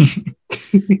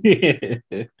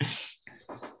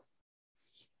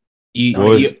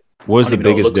 What was the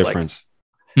biggest difference?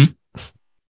 Like.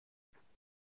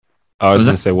 I was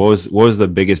gonna say, what was the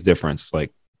biggest difference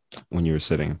like when you were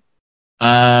sitting?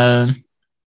 You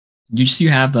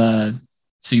have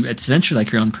it's essentially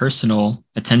like your own personal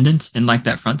attendant in like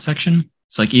that front section.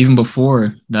 It's like even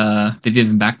before they've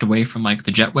even backed away from like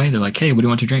the jetway, they're like, hey, what do you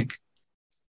want to drink?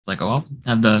 Like, oh, I'll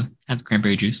have the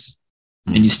cranberry juice.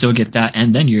 And you still get that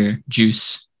and then your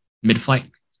juice mid-flight.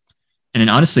 And then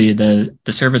honestly, the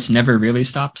service never really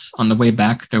stops. On the way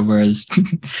back, there was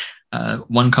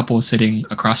one couple sitting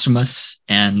across from us,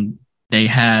 and they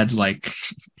had like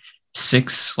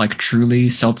 6 like truly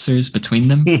seltzers between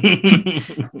them.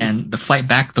 And the flight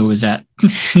back though was at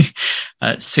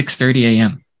 6:30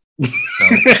 a.m.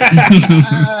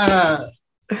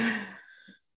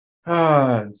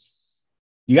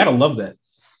 You gotta love that.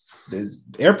 The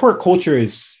airport culture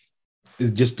is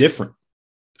just different.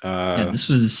 This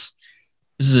is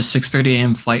a 6:30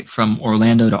 a.m. flight from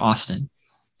Orlando to Austin,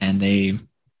 and they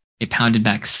pounded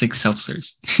back 6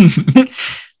 seltzers.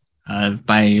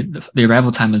 By the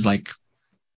arrival time is like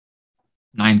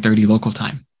 9:30 local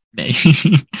time.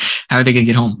 How are they gonna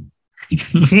get home?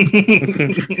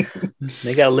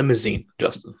 They got a limousine,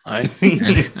 Justin. All right.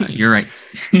 You're right.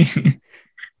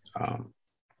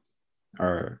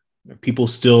 Are people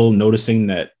still noticing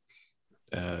that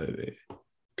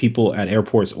people at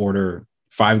airports order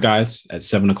Five Guys at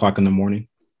 7 o'clock in the morning?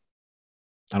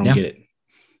 I don't get it.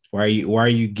 Why are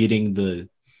you getting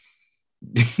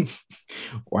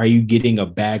why are you getting a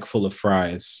bag full of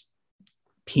fries,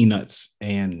 peanuts,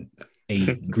 and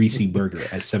a greasy burger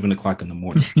at 7 o'clock in the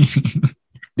morning?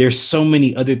 There's so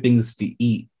many other things to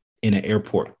eat in an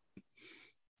airport.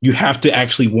 You have to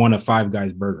actually want a Five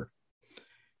Guys burger.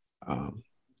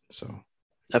 So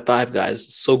that Five Guys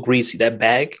is so greasy. That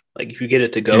bag, like if you get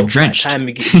it to go, you're drenched. By the time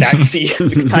you get back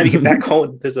time you get back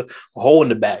home, there's a hole in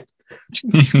the bag.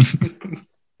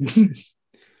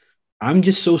 I'm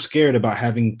just so scared about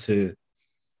having to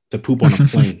poop on a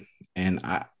plane, and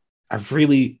I've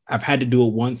had to do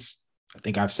it once. I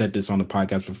think I've said this on the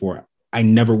podcast before. I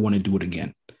never want to do it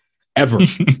again, ever.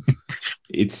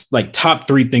 It's like top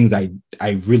 3 things I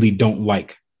really don't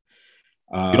like.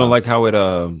 You don't like how it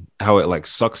like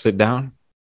sucks it down,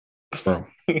 bro.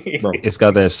 It's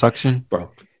got that suction,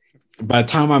 bro. By the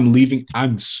time I'm leaving,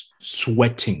 I'm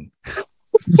sweating.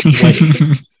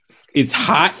 It's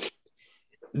hot.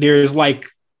 There's like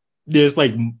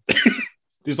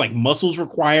muscles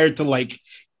required to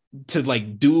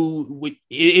do what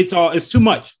it's too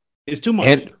much. It's too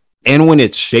much. And when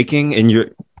it's shaking and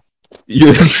you're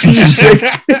you're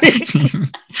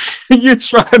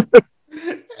trying to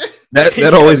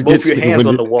that always both gets your me hands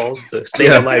on you- the walls to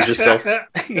stabilize yourself. And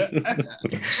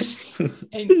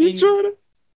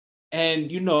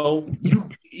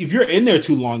if you're in there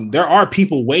too long, there are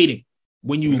people waiting.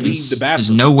 when you leave the There's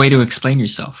bathroom. no way to explain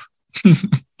yourself.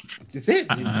 That's it.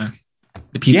 The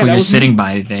people that you're was sitting me.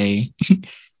 by, they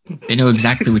know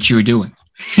exactly what you were doing.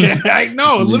 I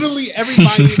know. It was- Literally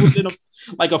everybody within a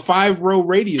 5-row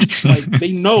radius, like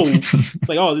they know,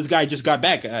 like, oh, this guy just got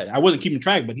back. I wasn't keeping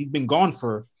track, but he's been gone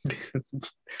for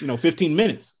 15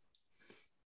 minutes.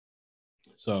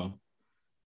 So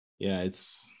yeah,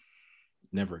 it's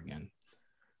never again.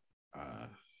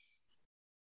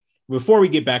 Before we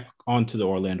get back onto the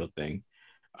Orlando thing,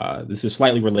 this is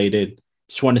slightly related.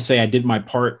 Just want to say I did my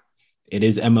part. It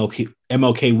is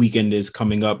MLK weekend is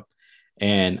coming up,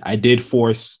 and I did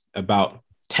force about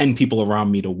 10 people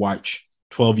around me to watch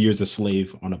 12 Years a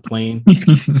Slave on a plane.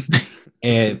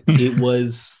 And it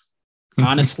was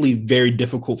honestly very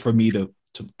difficult for me to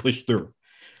push through.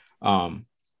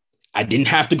 I didn't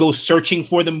have to go searching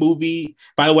for the movie.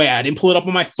 By the way, I didn't pull it up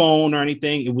on my phone or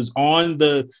anything. It was on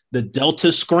the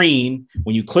Delta screen.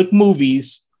 When you click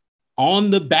movies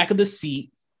on the back of the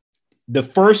seat, the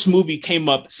first movie came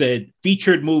up, said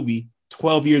featured movie,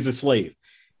 12 Years a Slave.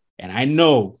 And I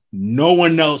know no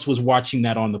one else was watching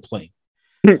that on the plane.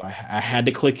 So I had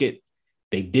to click it.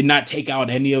 They did not take out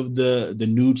any of the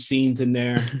nude scenes in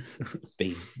there.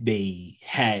 They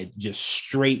had just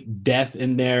straight death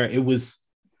in there. It was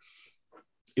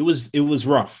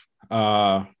rough.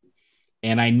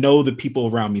 And I know the people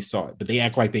around me saw it, but they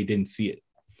act like they didn't see it.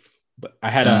 But I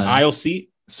had an aisle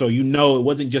seat, so it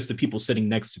wasn't just the people sitting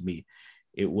next to me.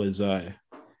 It was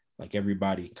like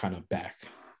everybody kind of back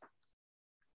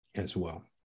as well.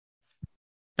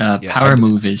 Power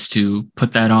move is to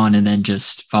put that on and then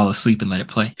just fall asleep and let it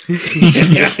play.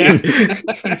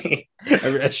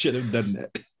 I should have done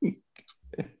that.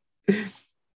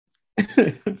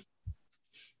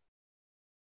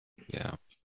 Yeah.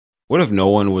 What if no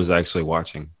one was actually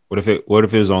watching? What if it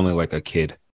was only like a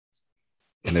kid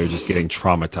and they were just getting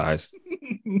traumatized?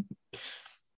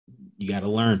 You got to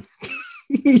learn.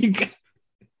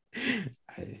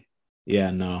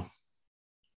 No.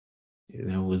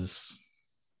 That was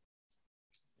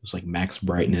like max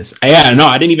brightness. I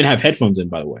didn't even have headphones in,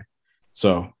 by the way.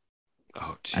 So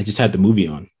I just had the movie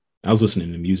on. I was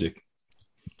listening to music.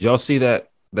 Did y'all see that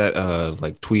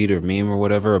like tweet or meme or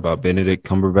whatever about Benedict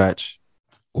Cumberbatch?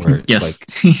 Where Yes. like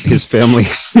his family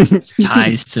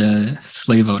Ties to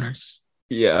slave owners.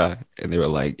 Yeah. And they were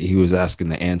like, he was asking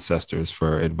the ancestors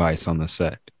for advice on the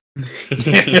set.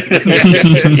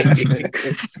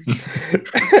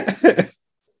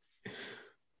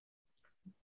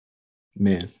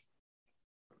 Man.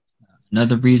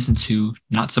 Another reason to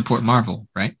not support Marvel,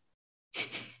 right?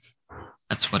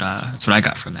 That's what I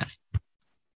got from that.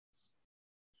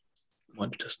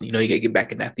 Just you gotta get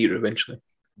back in that theater eventually.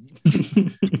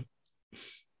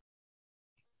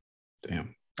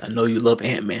 Damn. I know you love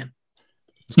Ant-Man.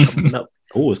 It's coming up.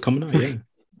 Oh, it's coming out, yeah.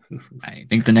 I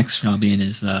think the next one I'll be in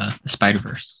is the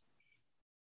Spider-Verse.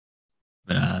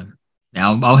 But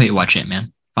I'll hate watch it,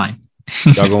 man. Fine.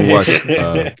 Y'all gonna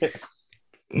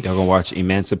watch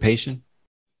Emancipation?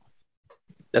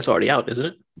 That's already out, isn't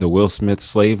it? The Will Smith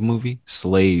slave movie?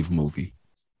 Slave movie.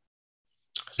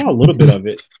 I saw a little bit of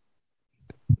it.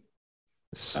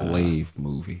 Slave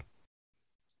movie.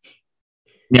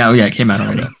 Yeah, it came out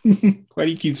already. Why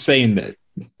do you keep saying that?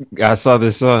 I saw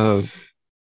this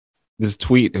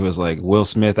tweet. It was like Will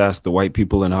Smith asked the white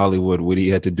people in Hollywood what he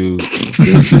had to do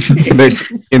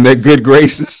in their good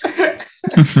graces.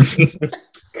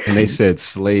 And they said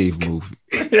slave movie.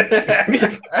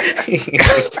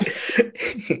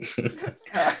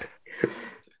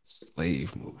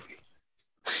 Slave movie.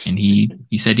 And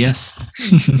he said yes.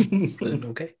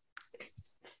 Okay.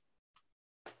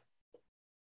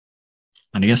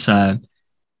 And I guess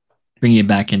bringing it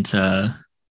back into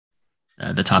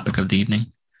the topic of the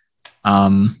evening.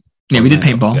 We did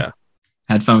paintball. Yeah.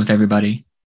 Had fun with everybody.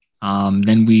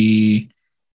 Then we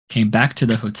came back to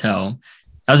the hotel.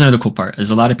 That was another cool part.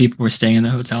 There's a lot of people were staying in the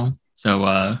hotel. So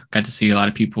got to see a lot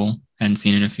of people. Hadn't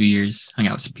seen in a few years. Hung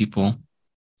out with some people.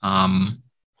 Came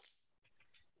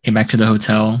back to the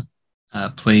hotel.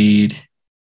 Played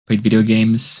video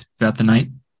games throughout the night.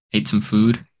 Ate some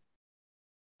food.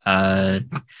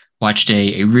 Watched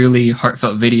a really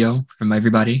heartfelt video from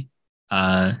everybody.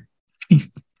 That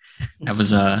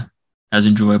was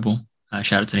enjoyable.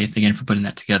 Shout out to Nathan again for putting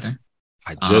that together.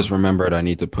 I just remembered I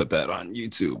need to put that on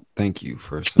YouTube. Thank you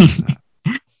for saying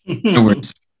that. No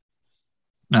worries.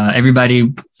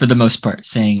 Everybody, for the most part,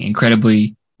 saying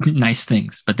incredibly nice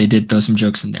things, but they did throw some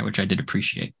jokes in there, which I did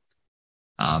appreciate.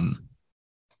 And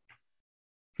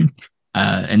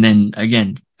then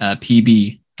again,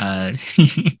 PB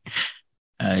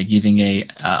giving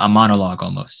a monologue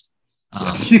almost.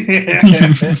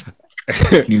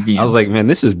 I was like, man,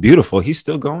 this is beautiful. He's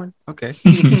still going. Okay,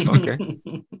 okay,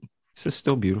 this is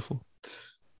still beautiful.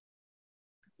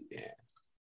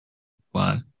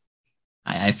 Well,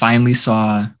 I finally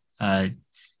saw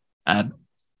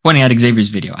pointing out Xavier's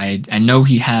video. I know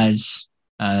he has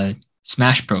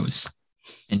Smash Bros.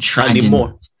 Not enshrined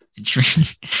anymore.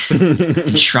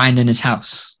 enshrined in his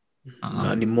house.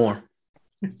 Not anymore.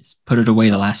 Put it away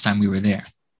the last time we were there.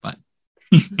 But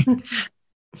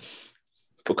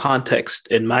For context,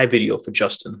 in my video for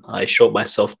Justin, I showed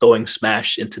myself throwing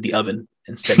Smash into the oven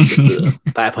and setting it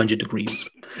to 500 degrees.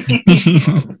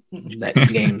 That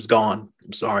game's gone.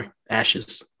 I'm sorry,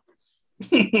 ashes.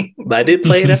 But I did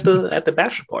play it at the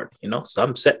bachelor party, so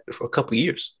I'm set for a couple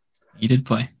years. he did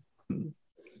play.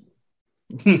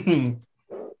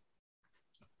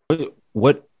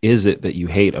 What is it that you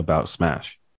hate about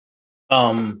Smash?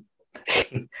 I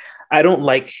don't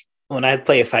like when I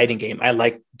play a fighting game. I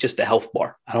like just the health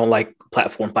bar. I don't like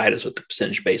platform fighters with the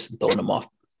percentage base and throwing them off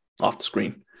the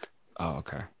screen. Oh,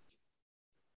 okay.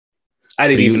 I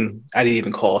didn't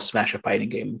even call Smash a fighting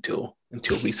game until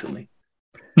recently.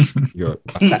 You're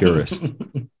a purist.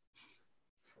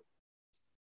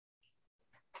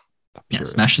 Yeah,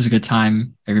 Smash is a good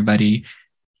time. Everybody,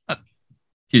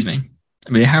 excuse me. I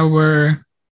mean, there were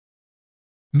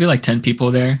maybe like 10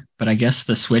 people there, but I guess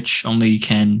the Switch only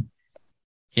can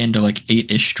handle like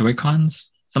 8-ish Joy-Cons,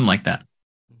 something like that.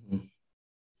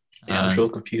 Yeah, I'm real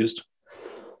confused.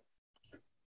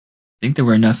 I think there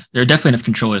were definitely enough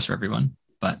controllers for everyone,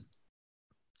 but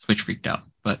Switch freaked out.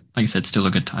 But like I said, still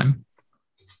a good time.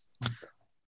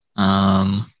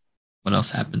 What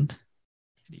else happened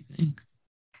that evening?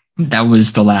 That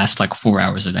was the last like 4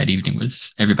 hours of that evening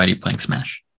was everybody playing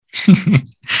Smash.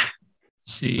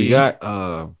 See,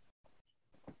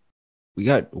 We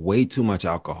got way too much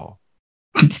alcohol.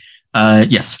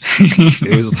 yes.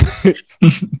 It was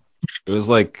it was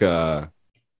like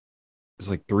it's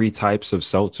like 3 types of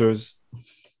seltzers,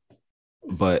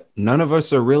 but none of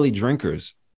us are really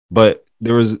drinkers. But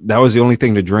that was the only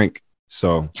thing to drink.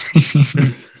 So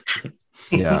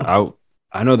yeah,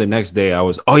 I know the next day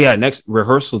next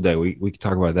rehearsal day we can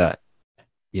talk about that.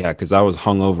 Yeah, because I was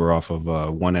hungover off of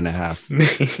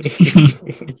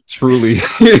 1.5. Truly,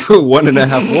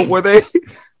 1.5. What were they?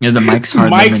 Yeah, the Mike's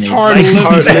Hard Mike's Lemonade.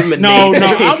 Hard Lemonade. No,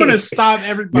 I'm gonna stop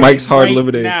everybody. Mike's Hard right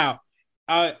Lemonade. now.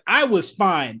 I was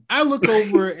fine. I look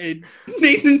over and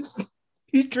Nathan's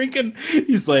he's drinking.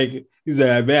 He's like,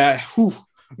 man, whew,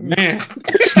 man.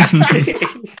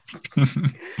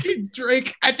 He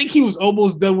drank. I think he was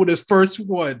almost done with his first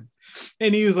one,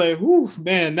 and he was like, "Whew,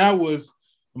 man, that was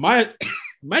my."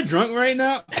 Am I drunk right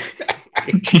now?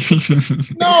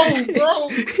 No,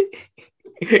 bro.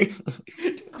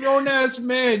 Grown ass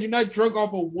man, you're not drunk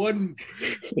off of one.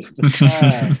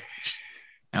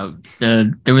 Now,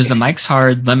 there was the Mike's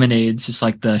Hard Lemonades, just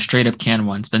like the straight up can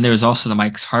ones. But there was also the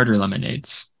Mike's Harder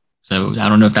Lemonades. So I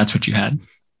don't know if that's what you had.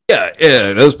 Yeah,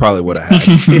 that was probably what I had.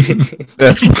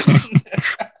 That's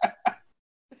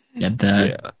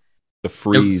The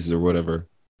freeze or whatever.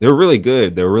 They were really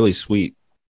good. They were really sweet.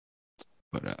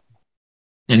 But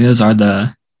and those are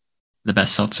the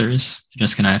best seltzers.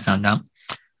 Jessica and I found out.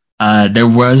 There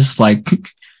was like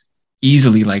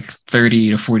easily like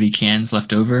 30 to 40 cans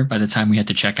left over by the time we had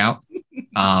to check out.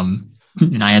 And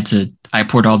I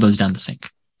poured all those down the sink.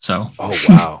 So oh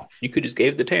wow. You could just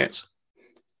gave the Terrence.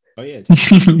 Oh yeah.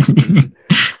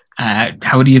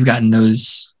 How would you have gotten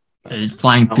those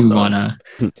flying through on a?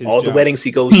 All the weddings he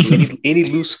goes to, any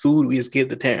loose food, we just give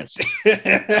the Terrence.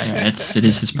 It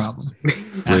is his problem.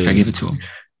 After I gave it to him,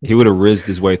 he would have rizzed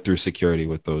his way through security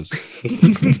with those.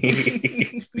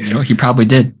 He probably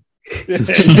did.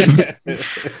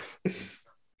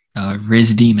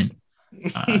 Riz Demon.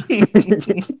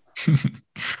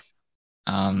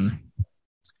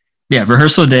 Yeah,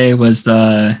 rehearsal day was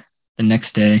the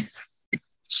next day.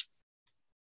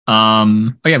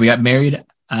 We got married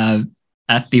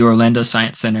at the Orlando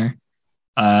Science Center.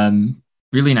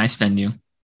 Really nice venue.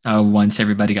 Once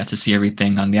everybody got to see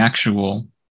everything on the actual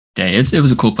day, it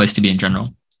was a cool place to be in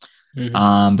general.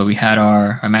 Mm-hmm. But we had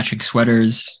our matching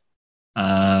sweaters. We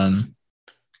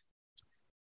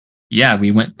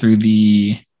went through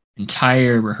the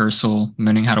entire rehearsal,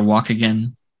 learning how to walk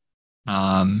again,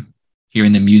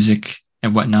 hearing the music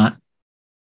and whatnot.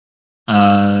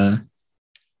 I'm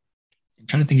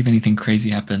trying to think if anything crazy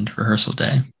happened rehearsal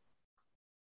day.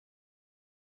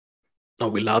 Are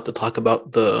we allowed to talk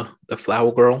about the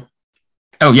flower girl?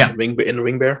 Oh yeah, in the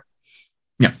ring bear.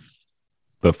 Yeah,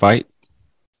 the fight.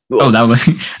 Well, that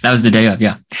was the day of.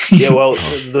 Yeah. Yeah. Well,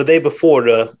 the day before,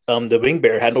 the ring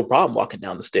bear had no problem walking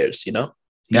down the stairs. He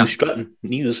was strutting.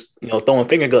 He was throwing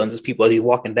finger guns at people as he was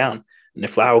walking down. and the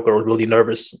flower girl was really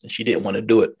nervous and she didn't want to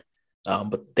do it.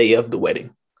 But the day of the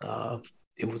wedding,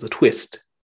 it was a twist,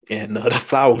 and the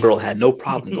flower girl had no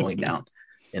problem going down,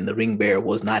 and the ring bearer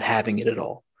was not having it at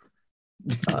all.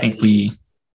 I think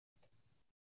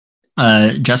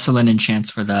Jesselyn and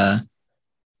Chance were the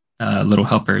little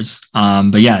helpers.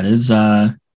 But yeah,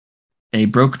 they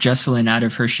broke Jesselyn out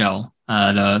of her shell.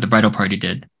 The bridal party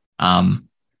did. And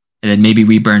then maybe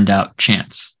we burned out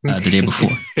Chance the day before.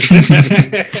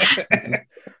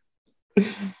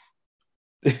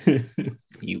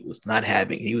 He was not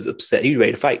having. He was upset. He was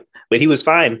ready to fight, but he was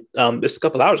fine. Just a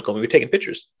couple hours ago, we were taking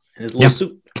pictures in his little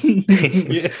suit.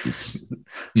 He's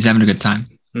having a good time.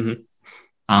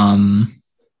 Mm-hmm.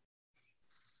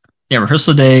 Yeah,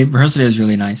 rehearsal day was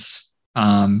really nice.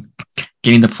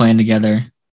 Getting the plan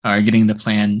together, or getting the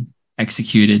plan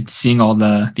executed, seeing all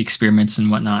the experiments and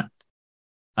whatnot.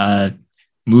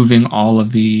 Moving all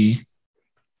of the,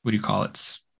 what do you call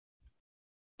it?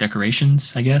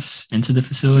 Decorations, I guess, into the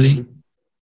facility.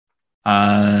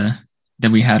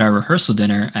 Then we had our rehearsal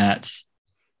dinner at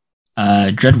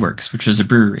Dreadworks, which was a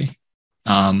brewery.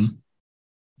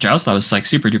 Giles thought was like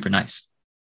super duper nice.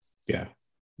 Yeah.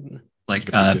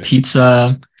 Like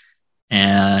pizza,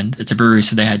 and it's a brewery,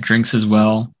 so they had drinks as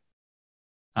well.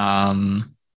 Yeah,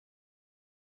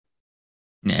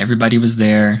 everybody was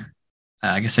there.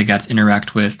 I guess I got to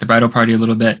interact with the bridal party a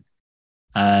little bit.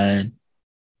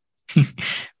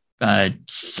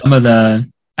 Some of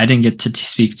I didn't get to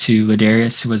speak to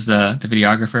Ladarius, who was the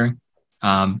videographer,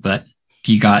 but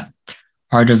he got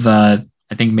part of I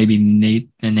think maybe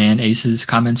Nathan and Ace's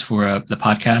comments for the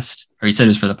podcast, or he said it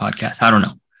was for the podcast. I don't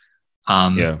know.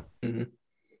 Yeah.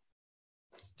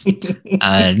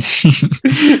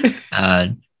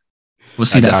 We'll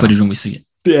see that footage when we see it.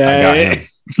 Yeah.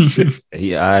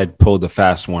 I pulled the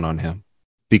fast one on him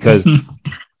because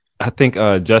I think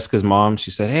Jessica's mom,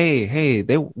 she said, hey,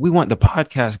 we want the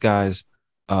podcast guys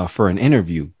for an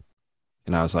interview.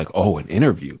 And I was like, oh, an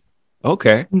interview.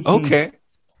 Okay.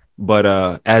 But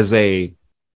as a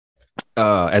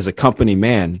company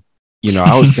man,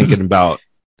 I was thinking about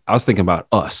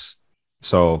us.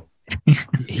 So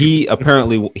he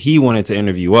wanted to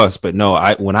interview us, but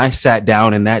no, when I sat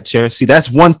down in that chair, see, that's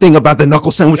one thing about the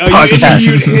Knuckle Sandwich podcast.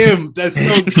 You interviewed him. That's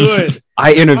so good.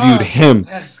 I interviewed him.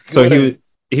 So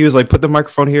he was like, put the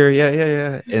microphone here.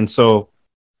 Yeah. And so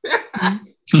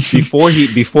before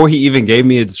he even gave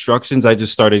me instructions, I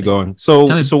just started going, so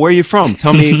where are you from?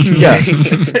 Tell me,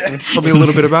 tell me a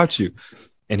little bit about you.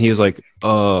 And he was like,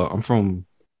 I'm from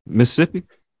Mississippi.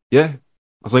 Yeah.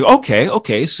 I was like,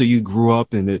 okay. So you grew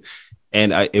up in it.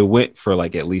 And it went for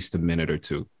like at least a minute or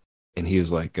two. And he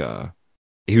was like,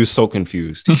 he was so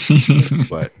confused,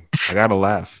 but I gotta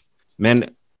laugh,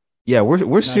 man. Yeah,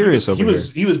 we're serious over here.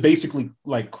 He was basically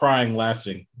like crying,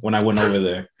 laughing when I went over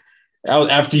there. I was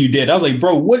after you did. I was like,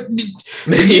 bro, what did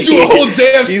you do a whole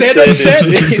damn stand-up set?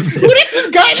 What is this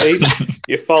guy?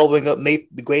 You're following up Nate,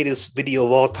 the greatest video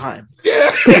of all time. Yeah,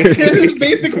 this is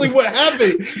basically what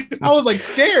happened. I was like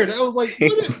scared. I was like,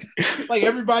 like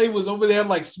everybody was over there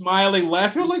like smiling,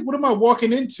 laughing. I'm like, what am I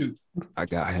walking into? I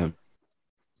got him.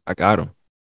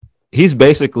 He's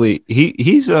basically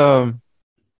he's I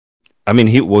mean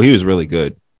he was really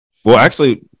good. Well,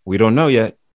 actually, we don't know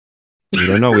yet. We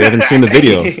don't know. We haven't seen the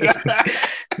video.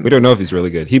 We don't know if he's really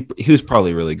good. He was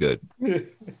probably really good. I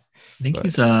think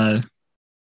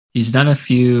he's done a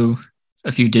few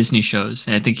Disney shows,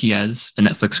 and I think he has a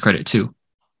Netflix credit too.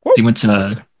 He went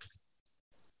to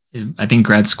I think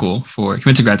grad school for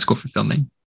filming.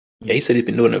 Yeah, he said he's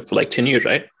been doing it for like 10 years,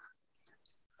 right?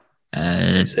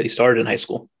 He said he started in high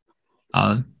school.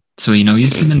 So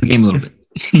he's in the game a little bit.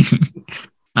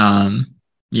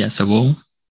 Yeah, so we'll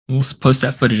post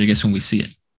that footage, I guess, when we see it.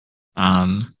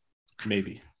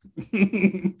 Maybe.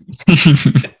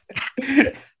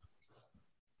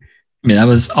 Yeah,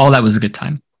 that was a good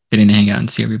time, getting to hang out and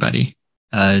see everybody.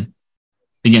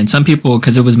 Again, some people,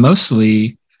 because it was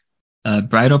mostly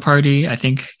bridal party, I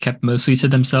think, kept mostly to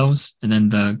themselves, and then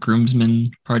the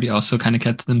groomsmen party also kind of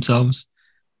kept to themselves,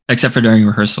 except for during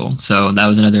rehearsal. So that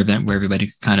was another event where everybody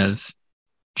could kind of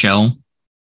gel.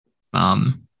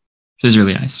 It was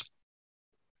really nice.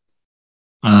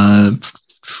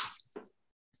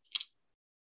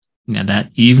 Yeah, that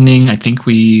evening, I think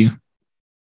we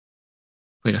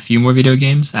played a few more video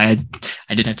games. I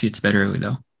did have to get to bed early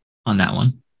though on that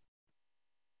one,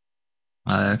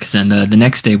 because then the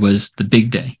next day was the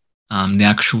big day, the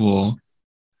actual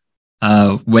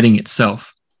wedding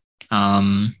itself.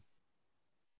 Yeah,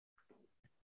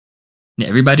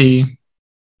 everybody.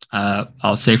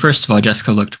 I'll say first of all,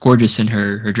 Jessica looked gorgeous in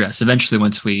her dress.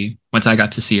 Eventually, once I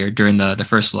got to see her during the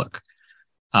first look,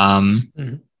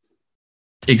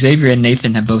 Xavier and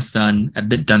Nathan have both done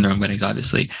their own weddings.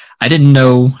 Obviously, I didn't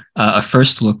know a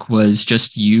first look was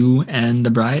just you and the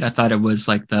bride. I thought it was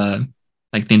like the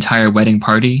entire wedding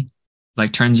party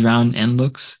like turns around and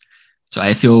looks. So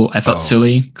I felt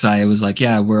silly because I was like,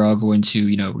 yeah, we're all going to,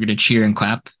 we're going to cheer and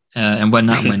clap and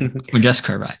whatnot when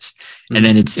Jessica arrives. And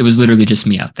then it was literally just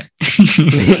me out there.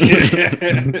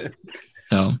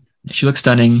 So she looks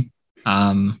stunning,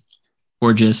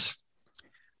 gorgeous,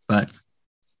 but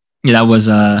yeah, that was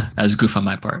a goof on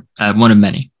my part. One of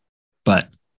many, but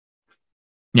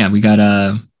yeah, we got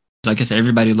like I said,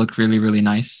 everybody looked really, really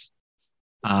nice,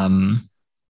 in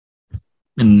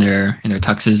their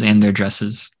tuxes and their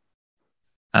dresses.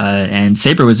 And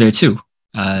Saber was there too.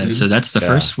 So that's the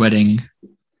first wedding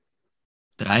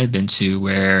that I have been to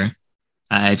where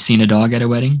I've seen a dog at a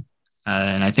wedding.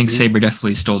 And I think Saber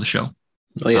definitely stole the show.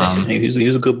 Oh yeah, he was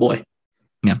a good boy.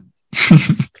 Yeah.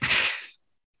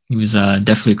 He was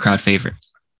definitely a crowd favorite.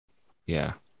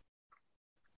 Yeah.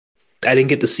 I didn't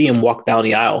get to see him walk down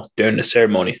the aisle during the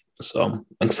ceremony, so I'm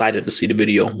excited to see the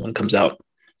video when it comes out.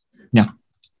 Yeah.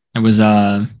 It was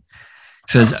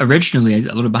says originally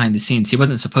a little behind the scenes, he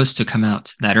wasn't supposed to come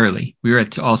out that early. We were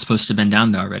all supposed to have been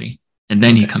down there already, and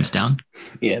then he comes down.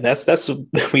 Yeah, that's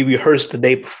we rehearsed the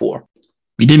day before.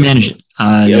 We did manage it.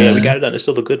 Yeah, we got it done. It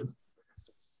still looked good.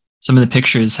 Some of the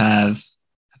pictures have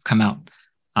come out,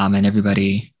 and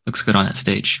everybody looks good on that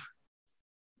stage.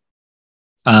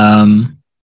 Yeah.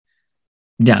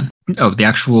 Oh, the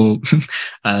actual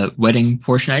wedding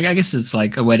portion. I guess it's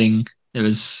like a wedding. It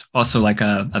was also like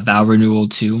a vow renewal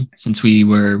too, since we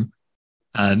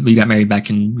got married back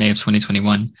in May of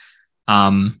 2021.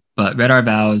 But read our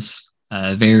vows,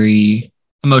 very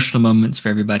emotional moments for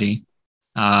everybody.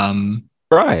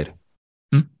 Cried.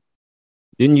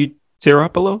 Didn't you tear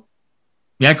up a little?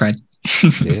 Yeah, I cried.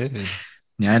 Yeah.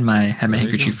 Yeah, I had my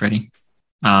handkerchief ready.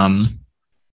 Yeah,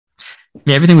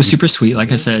 everything was super sweet.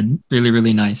 Like I said, really,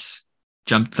 really nice.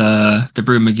 Jumped the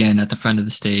broom again at the front of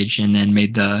the stage and then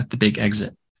made the big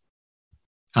exit.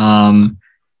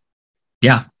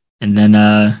 Yeah. And then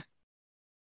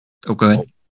go ahead.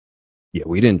 Yeah,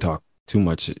 we didn't talk too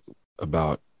much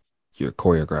about your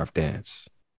choreographed dance.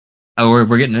 Oh,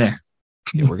 we're getting there.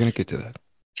 Yeah, we're gonna get to that.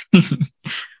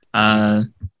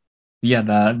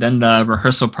 Yeah, then the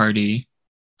rehearsal.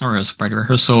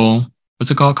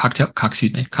 What's it called? Cocktail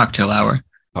hour.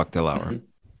 Cocktail hour.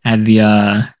 Had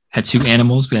two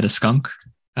animals. We had a skunk.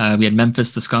 We had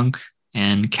Memphis the skunk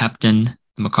and Captain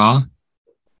the macaw.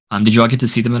 Did you all get to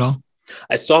see them at all?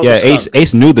 I saw. Yeah,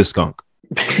 Ace knew the skunk.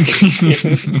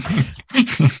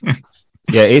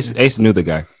 Yeah, Ace knew the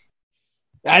guy.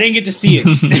 I didn't get to see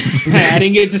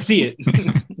it.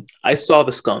 I saw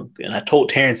the skunk, and I told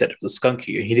Terrence that it was a skunk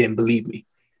here. He didn't believe me,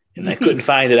 and I couldn't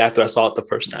find it after I saw it the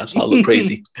first time, so I looked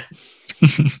crazy.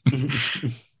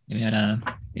 We had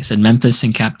you said Memphis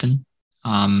and Captain,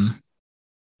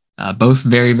 both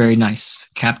very, very nice.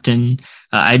 Captain,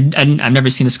 I've never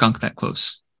seen a skunk that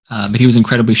close, but he was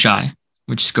incredibly shy,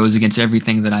 which goes against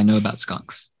everything that I know about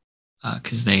skunks,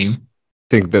 because they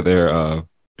think that they're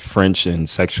French and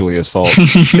sexually assault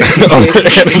other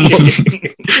animals.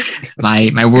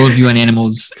 My worldview on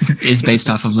animals is based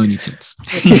off of Looney Tunes.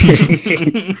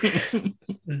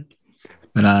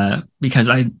 But because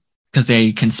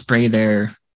they can spray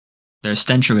their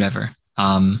stench or whatever,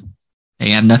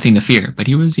 they have nothing to fear. But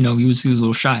he was a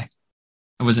little shy.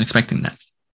 I wasn't expecting that.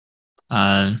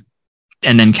 And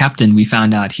then Captain, we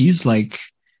found out he's like,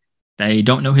 they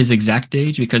don't know his exact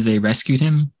age because they rescued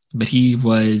him, but he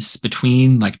was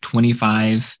between like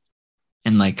 25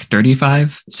 and like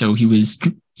 35. So he was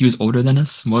older than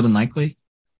us, more than likely.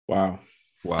 Wow.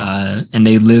 And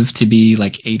they lived to be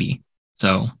like 80.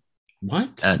 So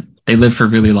what? They lived for a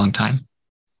really long time.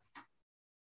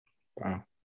 Wow.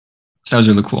 So that was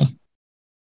really cool.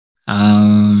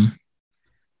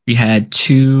 We had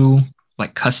 2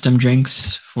 like custom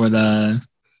drinks for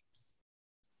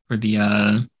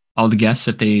all the guests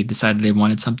if they decided they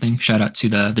wanted something. Shout out to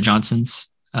the Johnsons,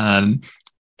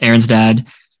 Aaron's dad,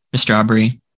 Mr.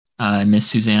 Aubrey, and Miss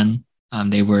Suzanne.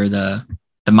 They were the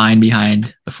mind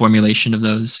behind the formulation of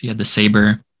those. You had the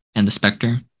Saber and the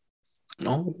Spectre.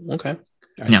 Oh, okay.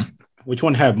 Yeah. Which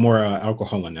one had more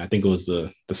alcohol in it? I think it was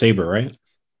the Saber, right?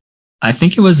 I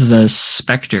think it was the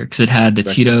Spectre because it had the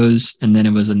Tito's and then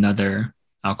it was another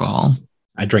alcohol.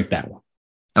 I drank that one.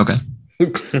 Okay. I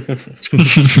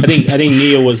think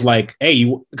Nia was like, "Hey,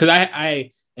 because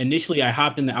I initially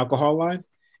hopped in the alcohol line,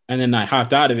 and then I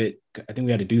hopped out of it. I think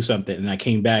we had to do something, and I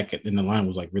came back, and the line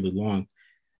was like really long.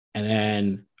 And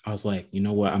then I was like, you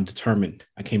know what? I'm determined.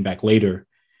 I came back later,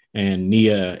 and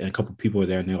Nia and a couple of people were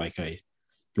there, and they're like, "Hey,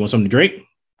 you want something to drink?"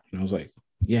 And I was like,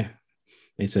 "Yeah."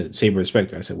 They said Saber or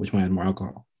Spectre. I said, which one has more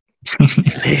alcohol?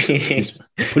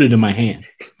 Put it in my hand.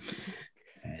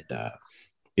 And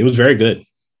it was very good.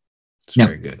 It's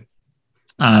very good.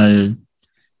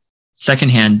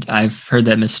 Secondhand, I've heard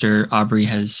that Mr. Aubrey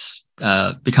has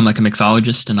become like a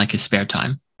mixologist in like his spare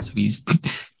time. So he's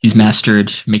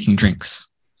mastered making drinks.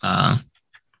 So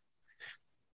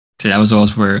that was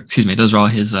those were all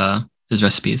his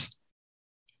recipes.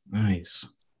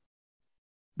 Nice.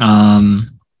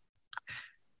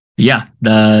 Yeah,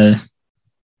 the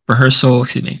rehearsal,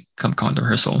 calling the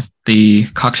rehearsal. The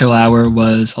cocktail hour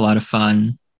was a lot of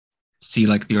fun. See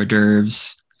like the hors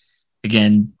d'oeuvres.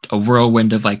 Again, a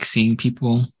whirlwind of like seeing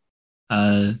people.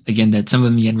 Again, that some of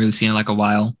them you hadn't really seen in like a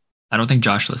while. I don't think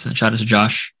Josh listened. Shout out to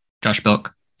Josh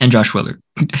Belk, and Josh Willard.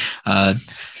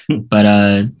 But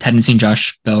hadn't seen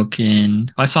Josh Belk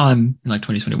I saw him in like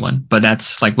 2021, but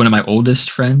that's like one of my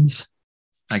oldest friends.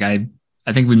 Like I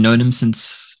think I've known him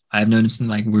since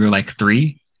like we were like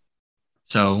 3.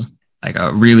 So like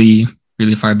really,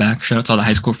 really far back. Shout out to all the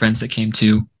high school friends that came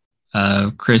too.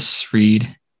 Chris,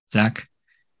 Reed, Zach.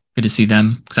 Good to see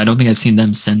them because I don't think I've seen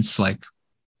them since like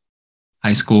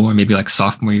high school or maybe like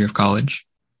sophomore year of college.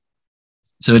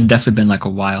 So it definitely been like a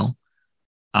while.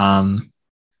 But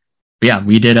yeah,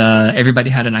 we did. Everybody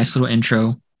had a nice little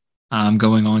intro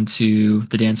going on to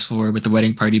the dance floor with the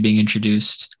wedding party being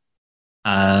introduced.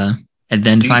 And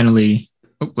then finally,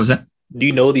 what was that? Do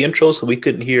you know the intros? We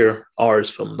couldn't hear ours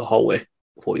from the hallway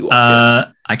before we walked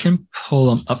in. I can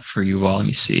pull them up for you all. Let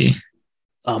me see.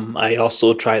 I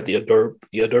also tried the hors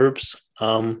d'oeuvres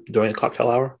during the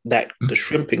cocktail hour. The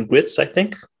shrimp and grits, I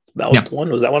think that was the one.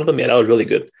 Was that one of them? Yeah, that was really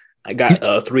good. I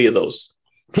got 3 of those.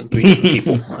 3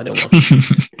 people. I don't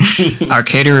know. Our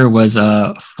caterer was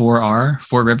 4R,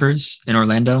 Four Rivers in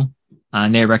Orlando,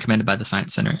 and they are recommended by the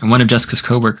Science Center. And one of Jessica's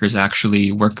coworkers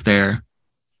actually worked there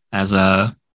as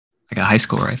a high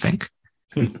schooler, I think.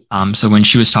 So when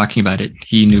she was talking about it,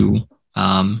 he knew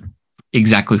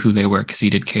exactly who they were because he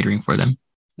did catering for them.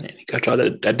 And he got you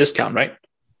that discount, right?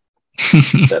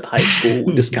 That high school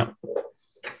discount.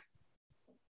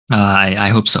 I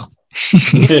hope so.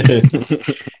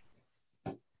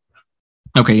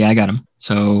 Okay, yeah, I got him.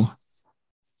 So,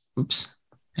 oops,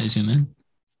 I zoom in.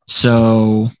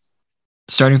 So,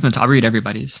 starting from the top, I'll read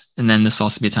everybody's, and then this will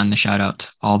also be a time to shout out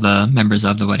all the members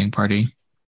of the wedding party.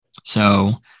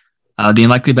 So, the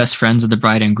unlikely best friends of the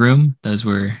bride and groom, those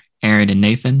were Aaron and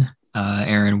Nathan.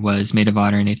 Aaron was maid of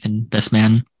honor, Nathan best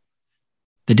man.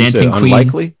 The dancing queen.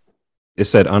 Unlikely? It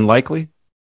said unlikely?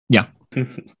 Yeah.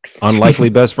 Unlikely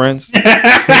best friends?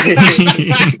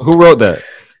 Who wrote that?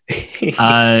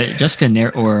 Jessica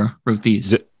wrote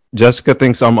these. Jessica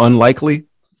thinks I'm unlikely.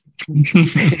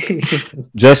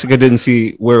 Jessica didn't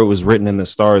see where it was written in the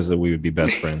stars that we would be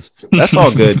best friends. That's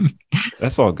all good.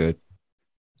 That's all good.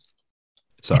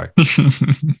 Sorry.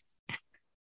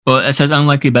 Well, it says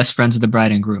unlikely best friends of the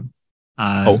bride and groom.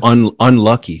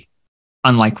 Unlucky.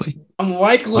 Unlikely.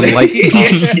 Unlikely.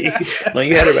 No,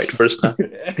 you had it right the first time.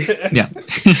 Yeah.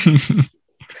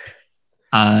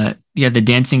 Yeah, the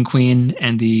dancing queen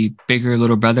and the bigger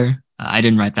little brother. I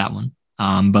didn't write that one.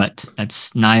 But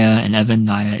that's Naya and Evan.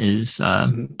 Naya is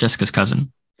Jessica's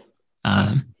cousin.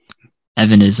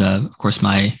 Evan is, of course,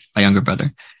 my younger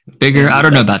brother. Bigger, I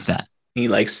don't know about that. He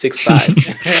like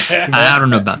 6'5". I don't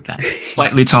know about that.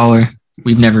 Slightly taller.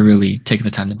 We've never really taken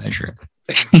the time to measure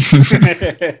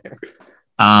it.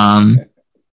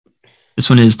 This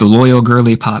one is the loyal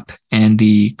girly pop and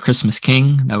the Christmas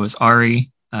king. That was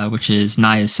Ari, which is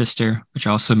Naya's sister, which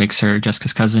also makes her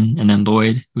Jessica's cousin, and then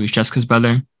Lloyd, who is Jessica's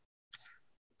brother.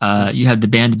 You had the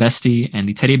band bestie and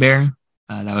the teddy bear.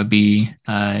 That would be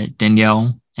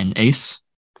Danielle and Ace.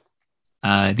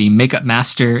 The makeup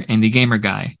master and the gamer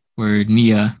guy were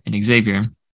Nia and Xavier.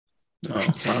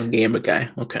 Oh, well, gamer guy.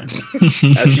 Okay.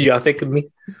 That's y'all think of me.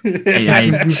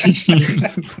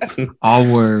 All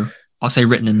were, I'll say,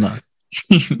 written in love.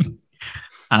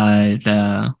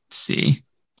 Let's see.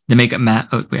 The makeup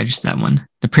just that one.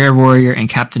 The prayer warrior and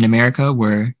Captain America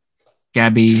were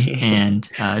Gabby and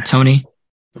Tony.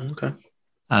 Okay.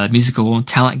 Musical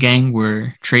talent gang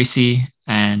were Tracy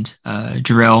and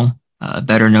Jarrell,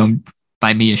 better known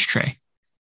by me as Trey.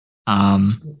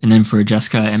 And then for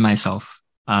Jessica and myself,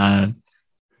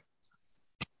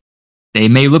 they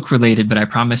may look related, but I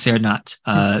promise they're not.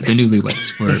 The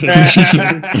newlyweds were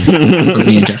for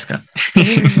me and Jessica.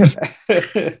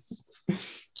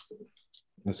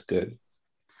 That's good.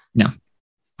 No.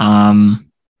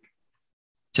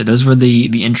 So those were the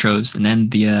intros, and then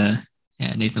the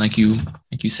Nathan, like you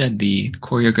said, the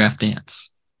choreographed dance.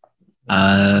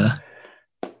 I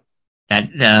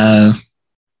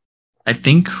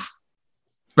think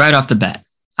right off the bat,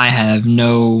 I have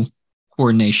no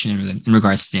coordination in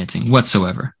regards to dancing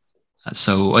whatsoever.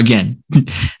 So again,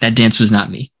 that dance was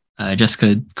not me.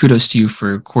 Jessica, kudos to you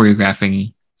for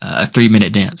choreographing a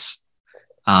 3-minute dance.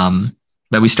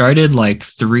 But we started like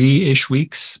 3-ish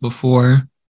weeks before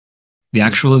the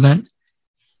actual event,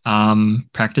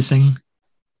 practicing.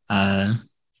 And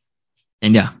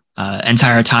yeah,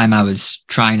 entire time I was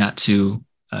trying not to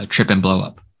trip and blow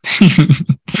up. You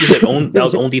said that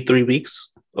was only 3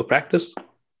 weeks of practice?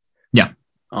 Yeah.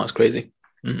 Oh, it's crazy.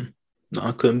 No,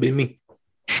 it couldn't be me.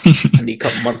 I need a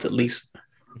couple months at least.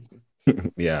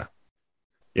 Yeah,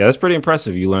 that's pretty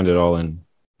impressive. You learned it all in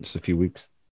just a few weeks.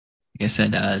 Like I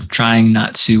said, trying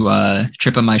not to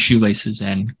trip on my shoelaces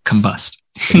and combust.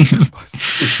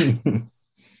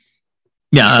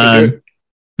 Yeah.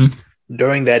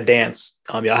 During that dance,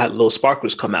 y'all had little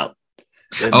sparklers come out.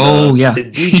 And, yeah. The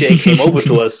DJ came over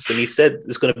to us and he said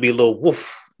it's going to be a little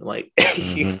woof. Like,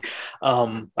 I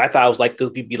thought it was like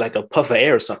this could be like a puff of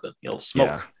air or something, smoke.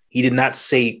 Yeah. He did not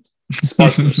say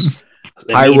sparklers.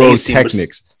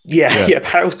 Pyrotechnics.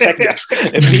 Pyrotechnics.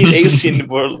 And me and Asian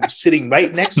were sitting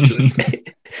right next to him.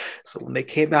 So when they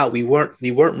came out, we weren't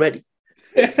ready.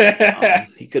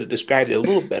 He could have described it a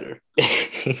little better.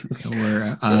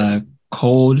 There were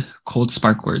cold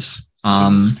sparklers.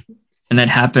 And that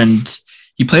happened.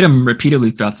 He played them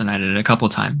repeatedly throughout the night, a couple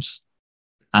times.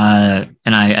 And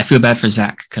I feel bad for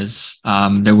Zach because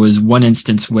there was one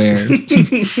instance where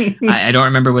I don't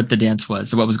remember what the dance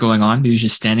was or what was going on. He was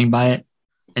just standing by it,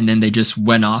 and then they just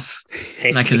went off,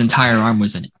 like his entire arm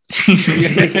was in it.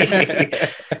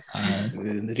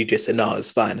 And the DJ said, "No,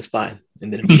 it's fine. And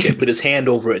then the DJ put his hand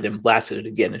over it and blasted it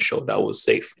again and showed that it was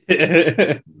safe.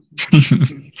 That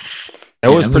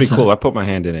was pretty cool. I put my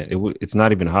hand in it. It's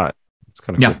not even hot. It's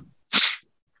kind of cool.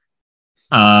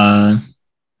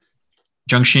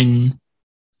 Junction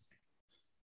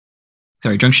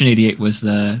 88 was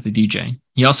the DJ.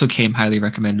 He also came highly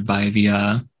recommended by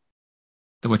the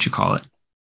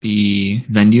the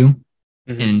venue.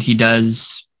 And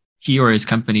he or his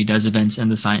company does events in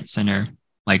the Science Center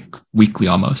like weekly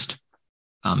almost.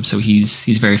 So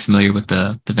he's very familiar with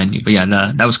the venue. But yeah,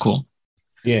 that was cool.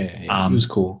 Yeah, it was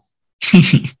cool.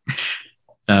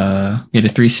 The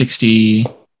 360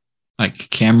 like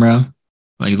camera,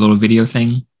 like little video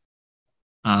thing.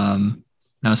 That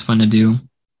was fun to do.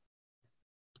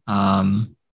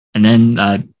 And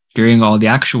then during all the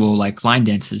actual like line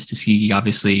dances, Tuskegee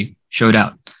obviously showed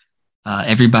out.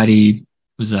 Everybody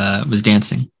was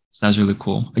dancing, so that was really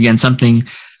cool. Again, something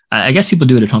I guess people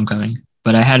do it at homecoming,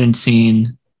 but I hadn't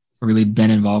seen or really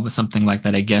been involved with something like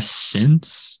that. I guess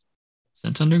since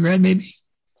undergrad, maybe.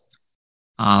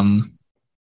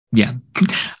 Yeah.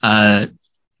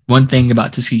 One thing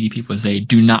about Tuskegee people is they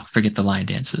do not forget the line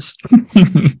dances.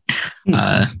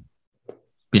 Yeah,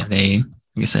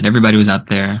 like I said, everybody was out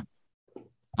there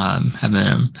having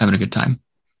a good time.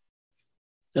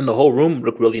 And the whole room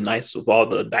looked really nice with all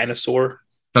the dinosaur.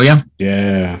 Oh yeah,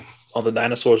 yeah, all the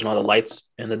dinosaurs and all the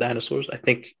lights and the dinosaurs. I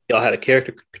think y'all had a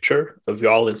caricature of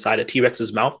y'all inside a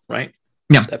T-Rex's mouth, right?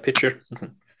 Yeah, that picture.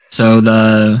 So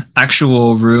the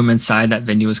actual room inside that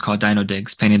venue was called Dino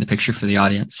Digs, painting the picture for the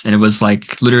audience. And it was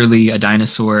like literally a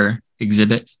dinosaur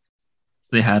exhibit. So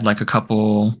they had like a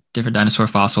couple different dinosaur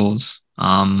fossils.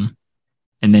 And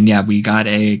then, yeah, we got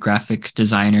a graphic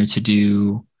designer to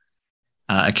do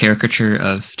a caricature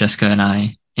of Jessica and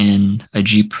I in a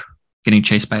Jeep getting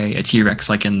chased by a T-Rex,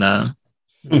 like in that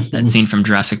scene from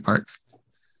Jurassic Park.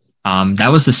 That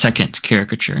was the second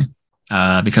caricature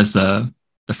because the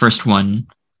first one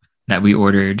that we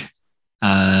ordered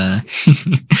it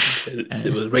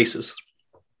was racist.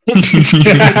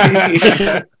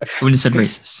 I wouldn't have said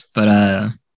racist, but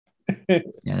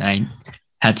yeah, I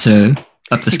had to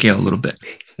up the scale a little bit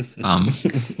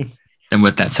than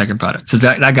with that second product. So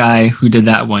that guy who did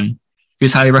that one, he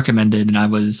was highly recommended, and I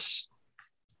was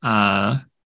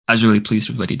really pleased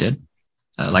with what he did.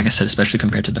 Like I said, especially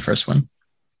compared to the first one.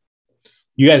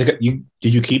 You guys, did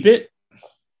you keep it?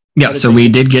 Yeah, so we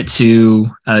did get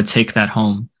to take that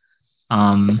home.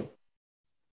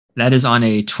 That is on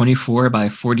a 24 by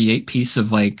 48 piece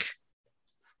of like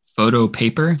photo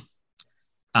paper.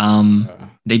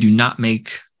 They do not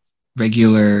make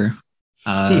regular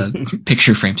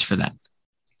picture frames for that.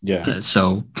 Yeah.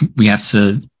 So we have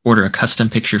to order a custom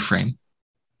picture frame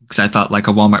because I thought like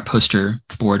a Walmart poster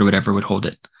board or whatever would hold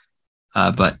it.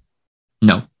 But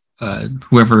no,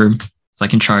 whoever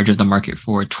like in charge of the market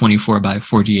for 24 by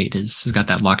 48 has got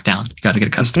that locked down. You got to get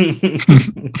a custom.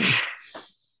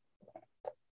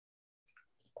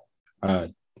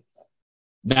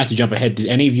 Not to jump ahead, did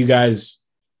you guys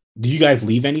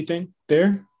leave anything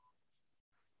there?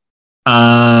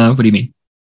 What do you mean?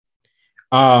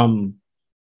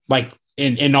 Like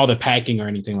in all the packing or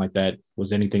anything like that,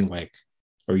 was anything like,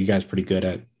 or are you guys pretty good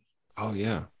at? Oh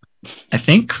yeah. I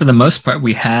think for the most part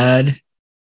we had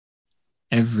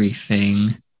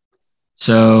everything.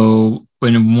 So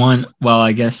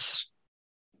I guess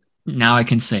now I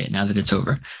can say it now that it's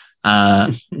over.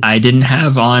 I didn't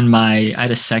have on I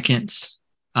had a second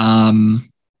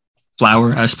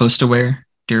flower I was supposed to wear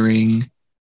during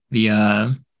the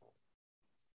what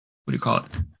do you call it?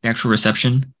 The actual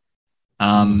reception.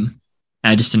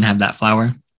 I just didn't have that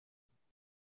flower.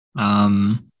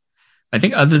 I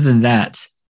think other than that,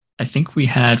 I think we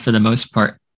had for the most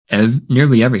part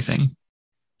nearly everything.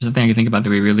 There's nothing I can think about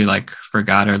that we really like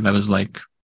forgot or that was like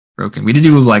broken. We did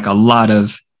do like a lot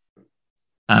of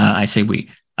I say we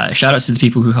shout outs to the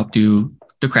people who helped do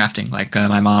the crafting, like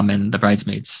my mom and the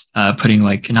bridesmaids, putting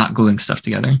like not gluing stuff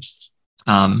together.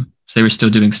 So they were still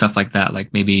doing stuff like that,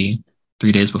 like maybe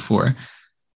 3 days before.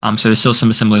 So there's still some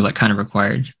assembly like kind of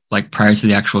required, like prior to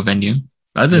the actual venue.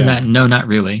 But other than that, no, not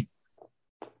really.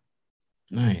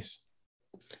 Nice.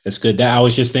 That's good. That I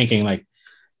was just thinking like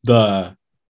the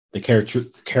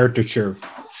caricature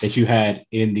that you had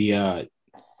in the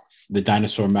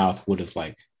dinosaur mouth would have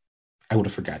like, I would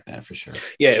have forgot that for sure.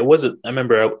 Yeah, it wasn't. I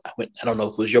remember I went. I don't know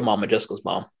if it was your mom or Jessica's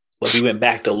mom, but we went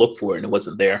back to look for it and it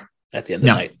wasn't there at the end of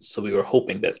the night. So we were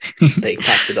hoping that they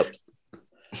packed it up.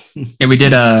 Yeah, we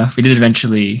did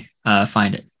eventually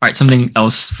find it. All right, something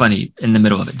else funny in the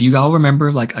middle of it. Do you all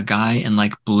remember like a guy in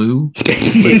like blue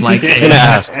with like I was gonna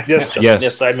ask.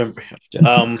 Yes, I remember him.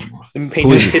 Let me paint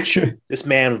this picture. This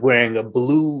man was wearing a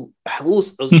blue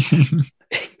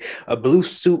a blue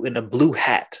suit and a blue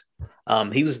hat.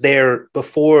 He was there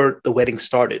before the wedding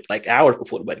started, like hours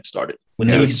before the wedding started. When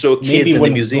there were still kids in the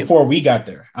museum. Before we got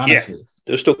there, honestly. Yeah,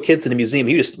 there were still kids in the museum.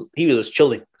 He was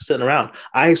chilling, sitting around.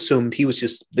 I assumed he was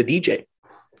just the DJ.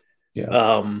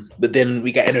 Yeah. But then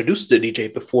we got introduced to the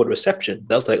DJ before the reception.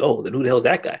 I was like, oh, then who the hell is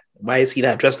that guy? Why is he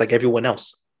not dressed like everyone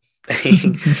else?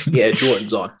 He had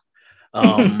Jordans on.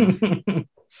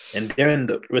 And during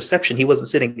the reception, he wasn't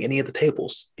sitting at any of the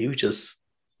tables. He was just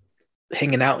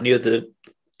hanging out near the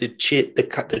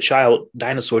child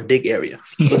dinosaur dig area,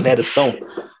 looking at his phone.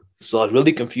 So I was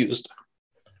really confused.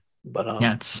 But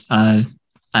yeah, it's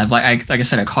like I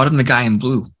said, I called him the guy in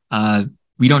blue.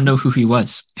 We don't know who he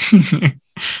was.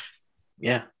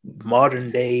 Yeah,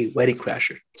 modern day wedding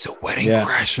crasher. It's a wedding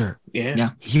crasher.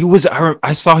 Yeah. He was.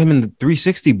 I saw him in the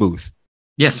 360 booth.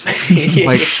 Yes,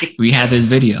 like we have his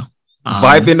video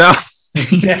vibing out.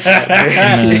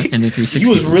 in the 360. He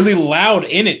was really loud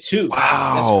in it too.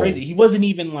 Wow, that's crazy. He wasn't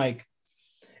even like.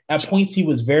 At points, he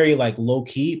was very like low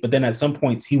key, but then at some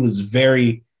points, he was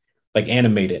very like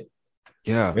animated.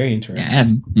 Yeah, very interesting. Yeah, I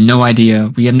have no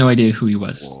idea. We have no idea who he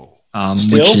was. Still,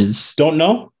 which is don't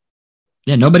know.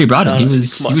 Yeah, nobody brought him. He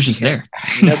was just there.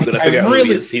 You're never gonna figure out who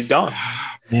he is. He's gone.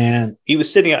 Man, he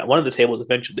was sitting at one of the tables.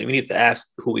 Eventually, we need to ask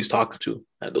who he's talking to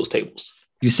at those tables.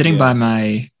 He was sitting by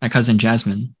my cousin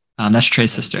Jasmine. That's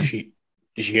Trey's sister. Did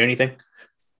she hear anything?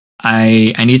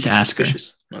 I need to ask her. Okay.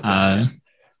 I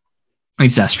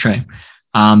need to ask Trey.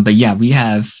 But yeah, we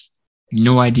have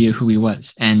no idea who he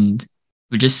was, and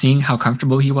we're just seeing how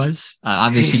comfortable he was.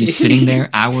 Obviously, just sitting there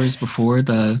hours before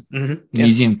the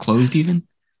museum closed. Even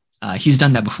he's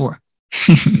done that before.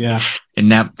 Yeah,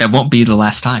 and that won't be the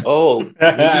last time. Oh,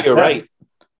 maybe you're right.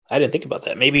 I didn't think about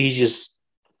that. Maybe he's just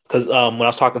because when I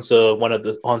was talking to one of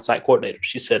the on-site coordinators,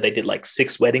 she said they did like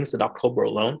 6 weddings in October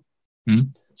alone. Mm-hmm.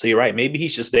 So you're right. Maybe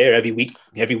he's just there every week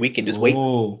and just wait.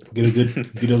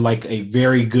 Get a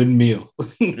very good meal.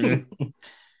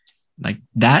 Like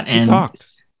that, and he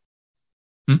talked.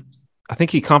 I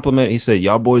think he complimented. He said,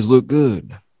 "Y'all boys look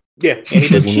good." Yeah, he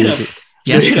did.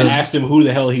 Yes, should have asked him who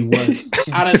the hell he was.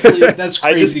 Honestly, that's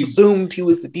crazy. I just assumed he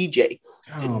was the DJ.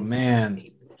 Oh man,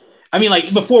 I mean,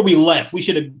 like before we left, we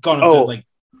should have gone. Like,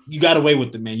 you got away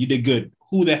with it, man. You did good.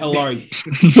 Who the hell are you?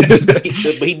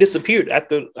 But he disappeared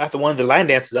after one of the line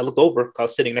dances. I looked over because I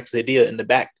was sitting next to Hadia in the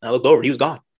back. I looked over. He was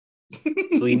gone.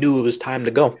 So he knew it was time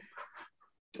to go.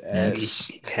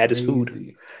 He had his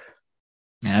food.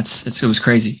 Yeah, it was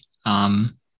crazy.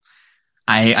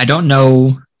 I don't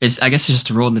know. I guess it's just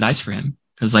to roll the dice for him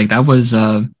because like that was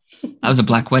a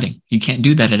black wedding. You can't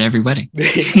do that at every wedding.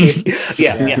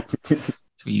 yeah.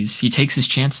 So he takes his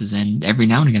chances, and every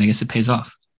now and again, I guess it pays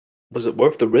off. Was it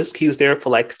worth the risk? He was there for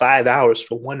like 5 hours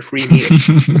for one free meal.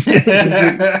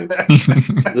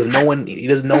 He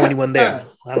doesn't know anyone there.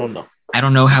 I don't know. I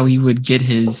don't know how he would get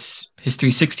his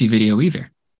 360 video either.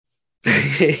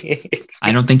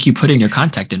 I don't think you put in your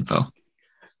contact info.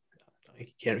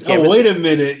 Can't wait a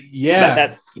minute.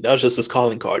 Yeah. That was just his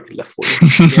calling card he left for you.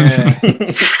 Yeah.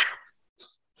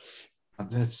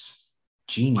 That's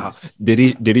Genius.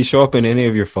 Did he show up in any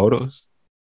of your photos?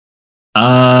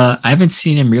 I haven't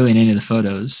seen him really in any of the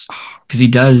photos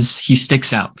because he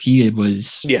sticks out. He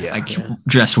was Yeah. like yeah.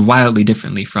 dressed wildly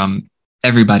differently from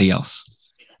everybody else.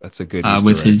 That's a good With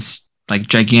Easter egg. his like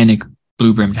gigantic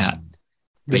blue brimmed hat.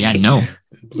 But yeah, no.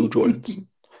 Blue Jordans.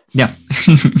 Yeah.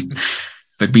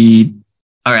 But we're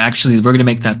going to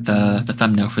make that the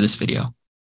thumbnail for this video.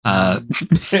 Him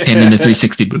in the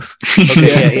 360 booth.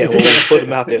 Okay, yeah. We'll put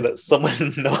him out there. Let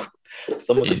someone know.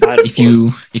 Someone can find him if for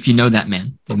us. you know that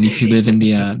man, and if you live in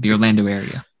the Orlando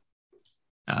area,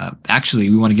 actually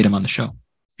we want to get him on the show.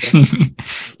 If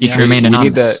you remain we anonymous.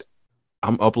 need that.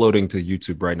 I'm uploading to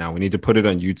YouTube right now. We need to put it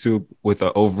on YouTube with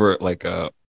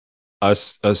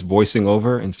us voicing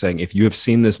over and saying, if you have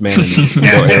seen this man in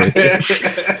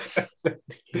the area,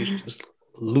 He's just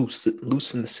loose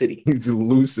in the city. he's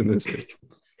loose in this.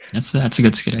 That's a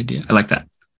good skit idea. I like that.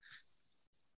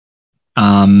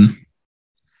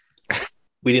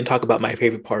 We didn't talk about my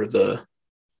favorite part of the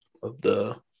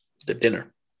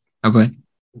dinner, Okay.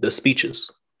 the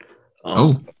speeches.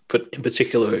 But in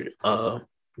particular,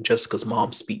 Jessica's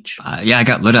mom's speech. Yeah, I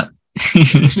got lit up.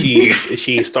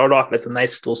 She started off as a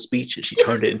nice little speech, and she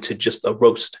turned it into just a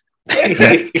roast.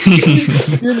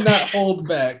 Did not hold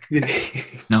back.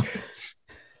 No.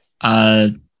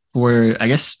 Definitely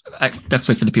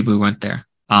for the people who weren't there.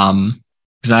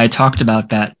 Because I talked about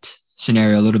that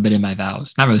scenario a little bit in my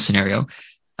vows. Not really scenario,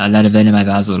 that event in my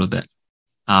vows a little bit.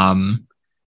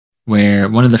 Where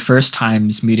one of the first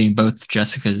times meeting both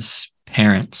Jessica's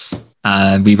parents,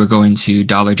 we were going to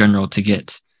Dollar General to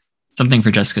get something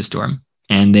for Jessica's dorm,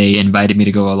 and they invited me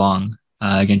to go along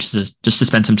again just to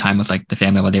spend some time with like the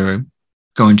family while they were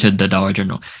going to the Dollar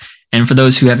General. And for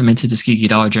those who haven't been to Tuskegee,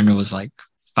 Dollar General was like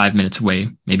 5 minutes away,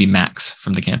 maybe max,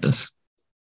 from the campus.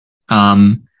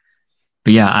 But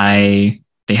yeah,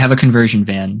 they have a conversion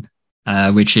van,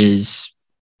 which is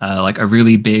like a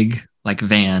really big like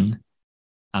van.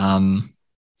 And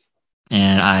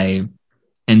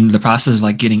in the process of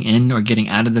like getting in or getting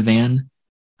out of the van,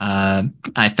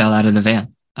 I fell out of the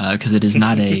van because it is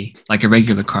not like a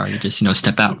regular car. You just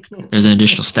step out. There's an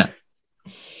additional step.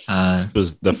 It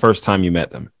was the first time you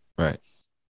met them, right?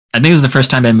 I think it was the first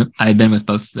time I had been with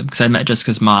both of them because I met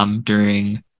Jessica's mom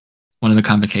during one of the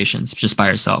convocations just by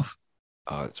herself.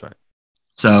 Oh, that's right.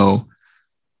 So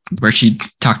where she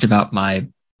talked about my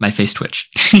face twitch.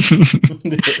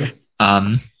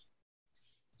 But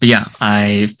yeah,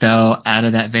 I fell out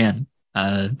of that van.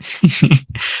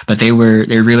 But they were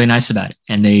really nice about it,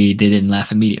 and they didn't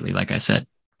laugh immediately, like I said.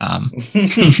 But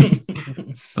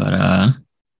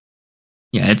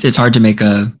yeah, it's hard to make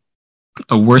a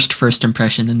worst first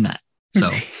impression than that. So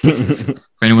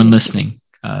for anyone listening,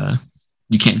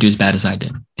 you can't do as bad as I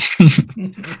did.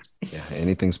 Yeah,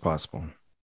 anything's possible.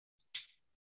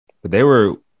 But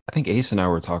I think Ace and I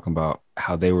were talking about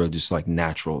how they were just like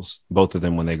naturals, both of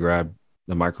them, when they grabbed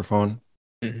the microphone.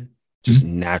 Mhm. Just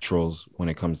naturals when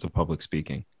it comes to public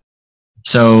speaking.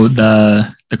 So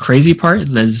the crazy part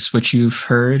is what you've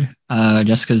heard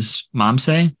Jessica's mom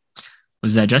say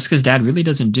was that Jessica's dad really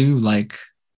doesn't do like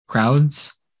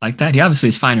crowds like that. He obviously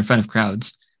is fine in front of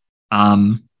crowds.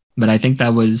 But I think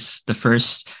that was the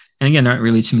first, and again, there aren't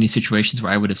really too many situations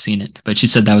where I would have seen it, but she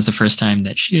said that was the first time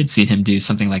that she had seen him do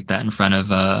something like that in front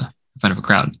of a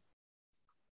crowd.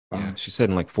 Yeah, she said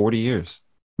in like 40 years.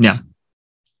 Yeah.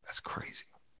 That's crazy.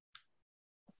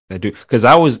 I do, because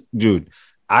I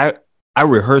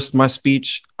rehearsed my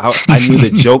speech. I knew the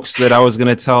jokes that I was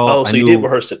gonna tell. Oh, so you did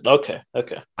rehearse it. Okay.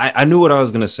 I knew what I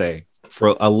was gonna say.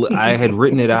 I had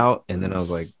written it out, and then I was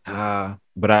like,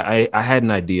 but I had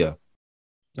an idea.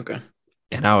 Okay.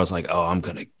 And I was like, oh, I'm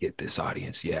gonna get this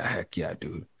audience. Yeah, heck yeah,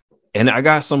 dude. And I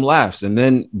got some laughs, and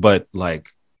then, but like,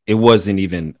 it wasn't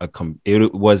even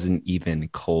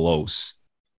close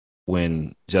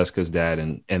when Jessica's dad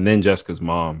and then Jessica's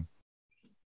mom,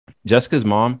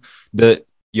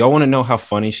 y'all want to know how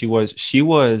funny she was? She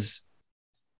was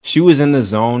in the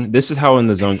zone. This is how in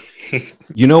the zone,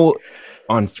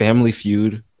 on Family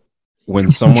Feud, when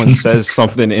someone says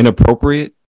something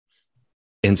inappropriate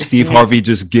and Steve Harvey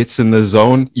just gets in the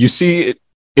zone, you see it.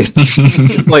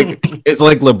 It's like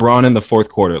LeBron in the fourth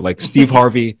quarter, like Steve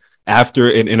Harvey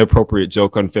after an inappropriate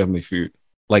joke on Family Feud.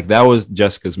 Like that was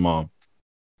Jessica's mom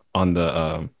on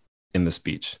the in the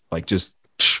speech, like just,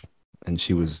 and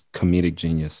she was comedic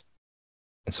genius,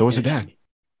 and so was her dad.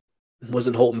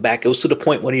 Wasn't holding back. It was to the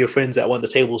point one of your friends at one of the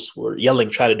tables were yelling,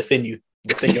 trying to defend your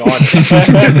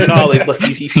honor. No, but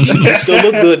he still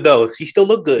looked good though. She still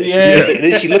looked good. Yeah. And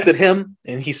then she looked at him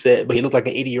and he said, but he looked like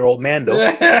an 80-year-old man though.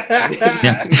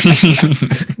 Yeah.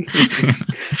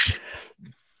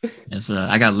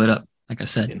 I got lit up. like I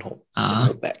said. Didn't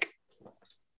hold back.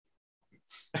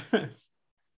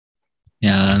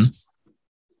 Yeah.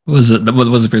 What was it? That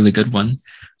was a really good one.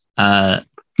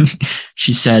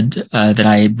 She said that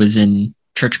I was in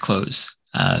church clothes,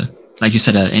 like you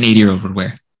said, an 80-year-old would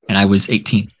wear, and I was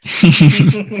 18.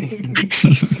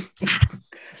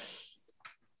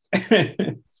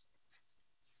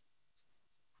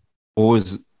 What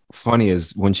was funny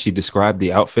is when she described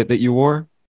the outfit that you wore,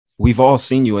 we've all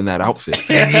seen you in that outfit.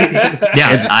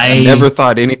 Yeah, I never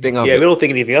thought anything of Yeah, it. we don't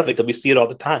think anything of it because we see it all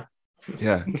the time.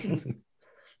 Yeah.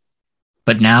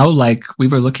 But now, like, we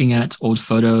were looking at old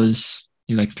photos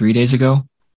like 3 days ago.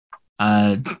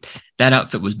 That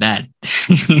outfit was bad.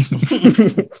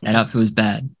 That outfit was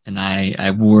bad, and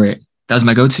I wore it. That was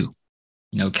my go-to.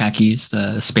 Khakis,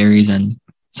 the Sperry's, and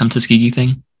some Tuskegee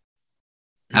thing.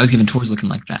 I was given tours looking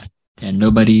like that, and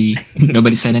nobody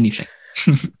said anything.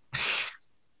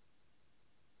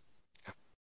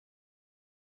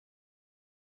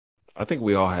 I think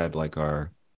we all had like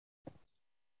our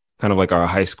kind of like our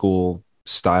high school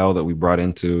style that we brought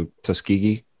into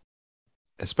Tuskegee,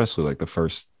 especially like the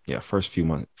first few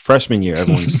months. Freshman year,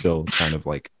 everyone's still kind of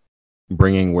like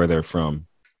bringing where they're from.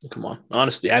 Come on.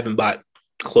 Honestly, I haven't bought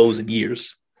clothes in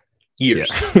years. Yeah.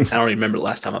 I don't even remember the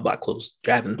last time I bought clothes.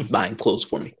 I haven't been buying clothes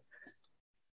for me.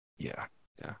 Yeah.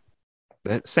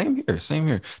 That same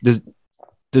here. Does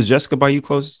Jessica buy you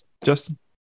clothes, Justin?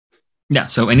 Yeah.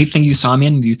 So anything you saw me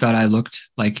in, you thought I looked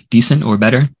like decent or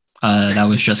better, that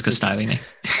was Jessica styling me.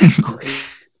 Great.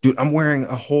 Dude, I'm wearing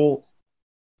a whole,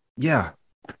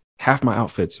 half my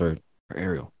outfits are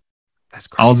Ariel. That's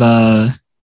crazy. All the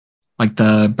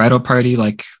bridal party,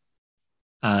 like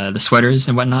the sweaters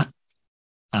and whatnot.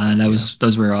 Those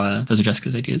are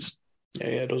Jessica's ideas.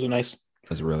 Yeah, those are nice.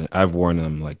 That's really, I've worn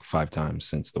them like 5 times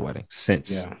since the wedding.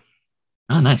 Yeah.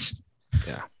 Oh, nice.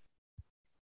 Yeah.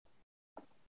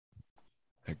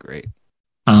 They're great.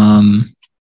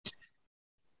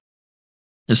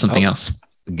 There's something else.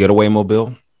 Getaway mobile.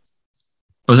 What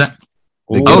was that?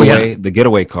 The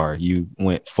getaway car. You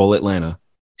went full Atlanta.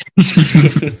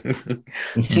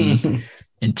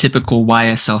 in typical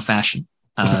YSL fashion.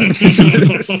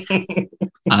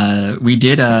 We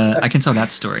did I can tell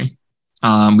that story.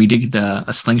 We did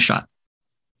a slingshot.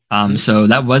 So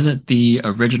that wasn't the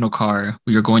original car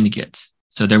we were going to get.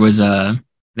 So there was I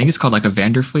think it's called like a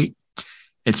Vanderfleet.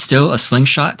 It's still a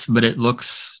slingshot, but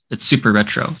it's super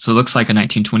retro. So it looks like a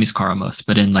 1920s car almost,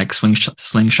 but in like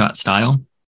slingshot style.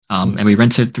 And we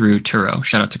rented through Turo.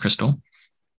 Shout out to Crystal.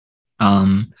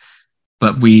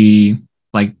 But we,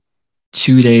 like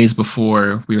 2 days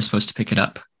before we were supposed to pick it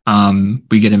up,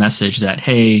 we get a message that,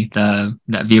 hey,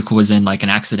 that vehicle was in like an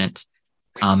accident.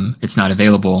 It's not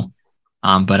available.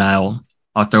 But I'll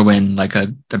throw in like a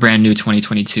brand new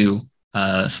 2022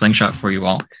 slingshot for you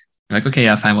all. We're like, okay,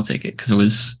 yeah, fine, we'll take it.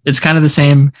 Cause it's kind of the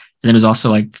same. And then it was also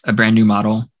like a brand new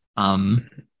model.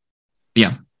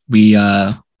 Yeah, we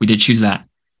did choose that.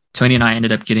 Tony and I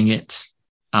ended up getting it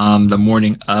the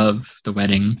morning of the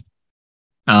wedding.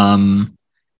 And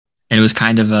it was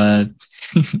kind of a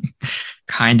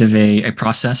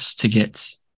process to get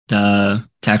to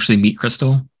actually meet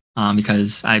Crystal.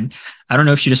 Because I don't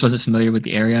know if she just wasn't familiar with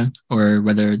the area or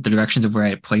whether the directions of where I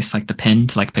had placed like the pin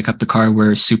to like pick up the car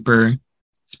were super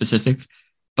specific,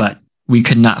 but we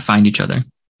could not find each other.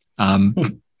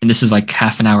 And this is like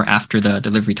half an hour after the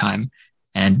delivery time.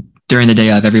 And during the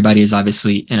day of, everybody is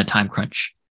obviously in a time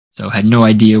crunch. So had no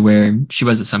idea where she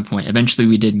was at some point. Eventually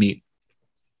we did meet,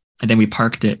 and then we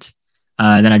parked it.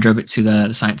 Then I drove it to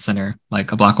the Science Center,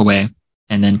 like a block away,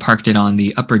 and then parked it on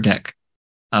the upper deck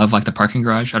of like the parking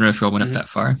garage. I don't know if you all went up that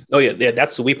far. Oh yeah,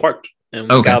 that's where we parked. And we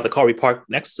got out of the car, we parked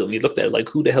next to him. We looked at it like,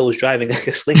 who the hell is driving like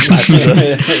a slingshot to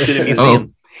the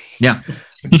museum? Yeah.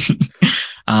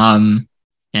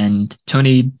 And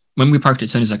Tony, when we parked it,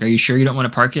 Tony's like, are you sure you don't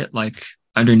want to park it like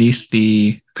underneath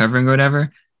the covering or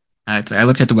whatever? I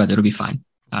looked at the weather, it'll be fine.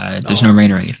 There's no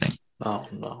rain or anything. Oh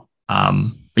no.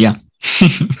 But yeah.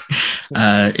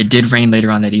 It did rain later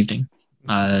on that evening.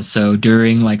 So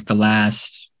during like the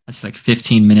last, that's like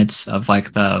 15 minutes of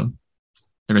like the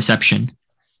reception,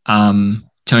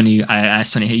 Tony, I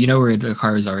asked Tony, hey, you know where the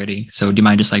car is already, so do you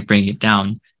mind just like bringing it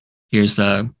down? Here's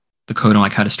the code on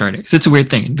like how to start it, because it's a weird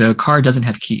thing, the car doesn't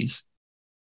have keys.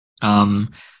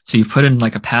 So you put in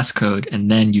like a passcode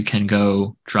and then you can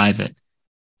go drive it.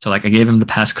 So like I gave him the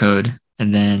passcode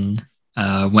and then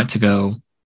went to go,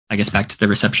 I guess, back to the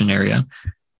reception area.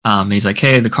 And he's like,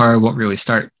 hey, the car won't really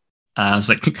start. I was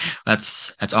like,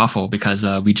 that's awful, because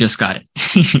we just got it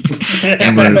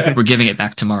and we're giving it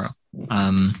back tomorrow.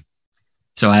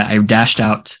 So I dashed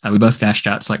out. We both dashed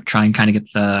out to like try and kind of get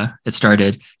it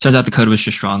started. Turns out the code was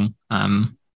just wrong.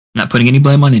 Not putting any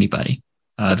blame on anybody.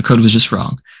 The code was just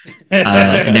wrong.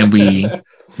 And then we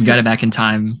got it back in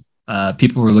time.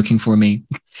 People were looking for me.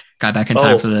 Got back in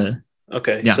time for the.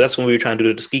 Okay, Yeah. so that's when we were trying to do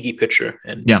the Tuskegee picture,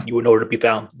 and Yeah. you were nowhere to be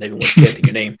found. Everyone was chanting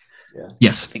your name.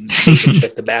 Yes. I think they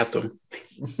checked the bathroom.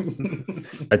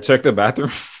 I checked the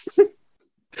bathroom.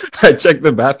 I checked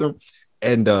the bathroom,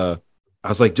 and I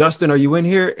was like, "Justin, are you in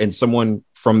here?" And someone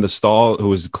from the stall who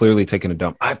was clearly taking a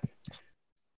dump. I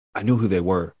knew who they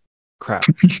were. Crap.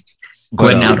 Go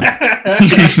ahead and out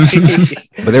 'em.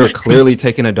 But they were clearly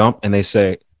taking a dump, and they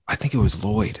say, "I think it was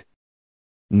Lloyd."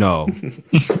 No,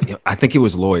 I think it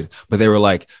was Lloyd. But they were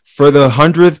like, for the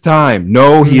 100th time,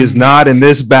 no, he is not in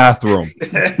this bathroom.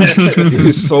 It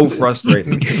was so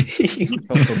frustrating.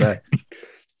 I felt so bad.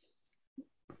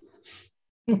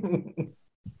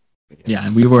 Yeah,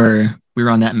 and we were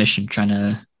on that mission trying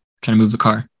to move the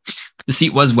car. The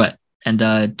seat was wet, and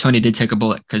Tony did take a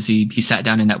bullet because he sat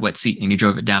down in that wet seat and he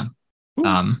drove it down.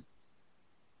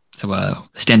 So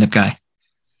stand-up guy.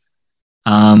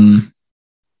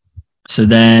 So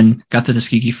then got the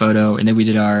Tuskegee photo, and then we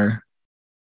did our,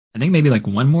 I think maybe like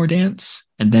one more dance,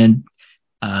 and then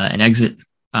an exit.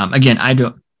 Again, I'm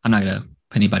not gonna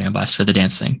put anybody on blast for the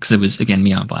dance thing because it was again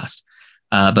me on blast.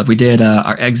 But we did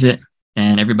our exit,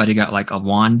 and everybody got like a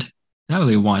wand. Not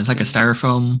really a wand. It's like a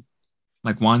styrofoam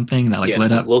like wand thing that like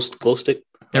lit up. Glow stick.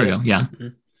 There we go. Yeah.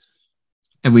 Mhm.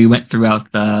 And we went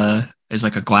throughout there's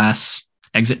like a glass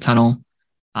exit tunnel.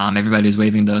 Everybody was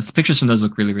waving those. The pictures from those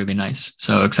look really, really nice.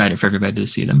 So excited for everybody to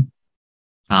see them.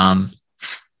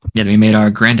 Yeah, we made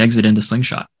our grand exit into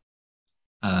Slingshot.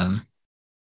 I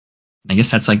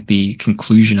guess that's like the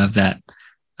conclusion of that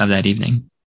evening.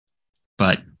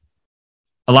 But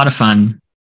a lot of fun.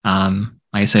 Like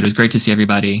I said, it was great to see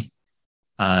everybody.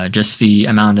 Just the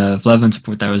amount of love and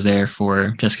support that was there for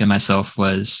Jessica and myself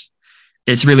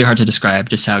it's really hard to describe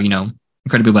just how,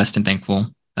 incredibly blessed and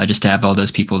thankful just to have all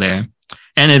those people there.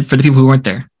 And then for the people who weren't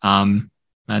there,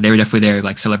 they were definitely there,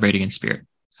 like celebrating in spirit.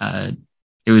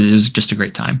 It was just a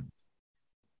great time.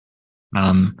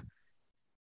 But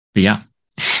yeah.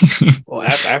 Well,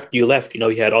 after you left, you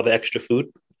had all the extra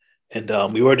food, and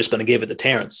we were just going to give it to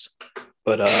Terrence,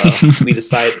 but we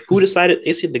decided. Who decided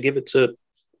to give it to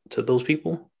those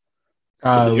people?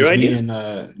 It Your was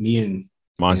idea? me and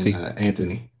Monty. and,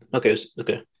 Anthony. Okay.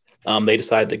 They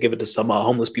decided to give it to some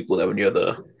homeless people that were near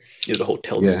the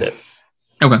hotel Yeah. instead.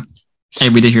 Okay. Hey,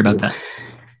 we did hear about that.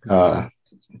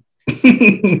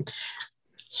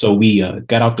 So we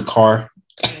got out the car,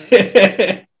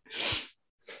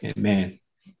 and man,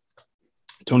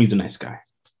 Tony's a nice guy,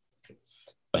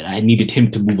 but I needed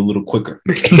him to move a little quicker.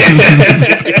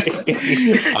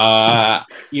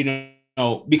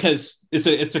 Because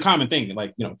it's a common thing.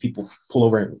 Like, people pull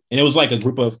over, and it was like a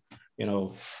group of,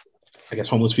 I guess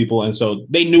homeless people, and so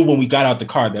they knew when we got out the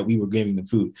car that we were giving them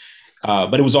food.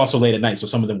 But it was also late at night, so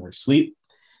some of them were asleep.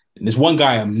 And this one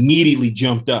guy immediately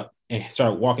jumped up and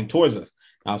started walking towards us.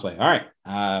 And I was like, all right,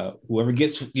 whoever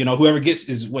gets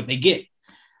is what they get.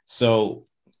 So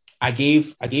I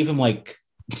gave him like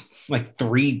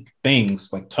 3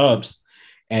 things, like tubs.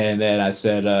 And then I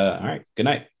said, all right, good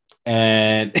night.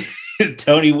 And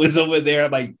Tony was over there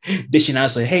like dishing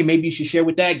out, like, hey, maybe you should share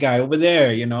with that guy over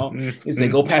there, He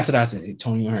said, go pass it out. I said, hey,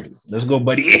 Tony, all right, let's go,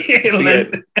 buddy. So,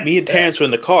 me and Terrence were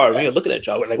in the car. We were looking at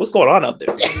y'all. We're like, what's going on out there?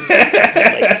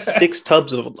 Like 6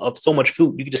 tubs of so much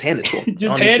food. You can just hand it to him.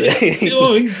 Just hand it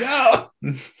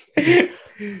to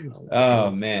him. Oh,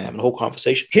 man. Having a whole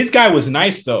conversation. His guy was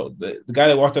nice, though. The guy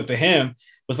that walked up to him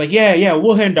was like, yeah,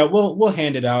 we'll hand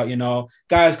it out,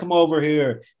 guys, come over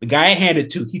here. The guy I handed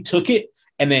to, he took it,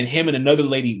 and then him and another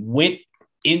lady went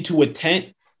into a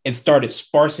tent and started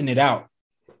sparsing it out.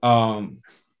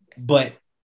 But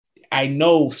I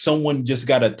know someone just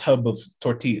got a tub of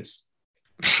tortillas.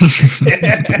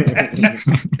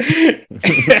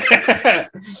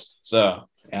 So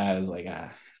I was like,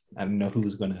 I don't know who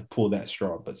was going to pull that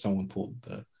straw, but someone pulled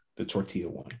the tortilla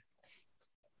one.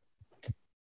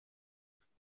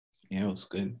 Yeah, it was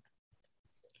good.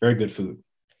 Very good food.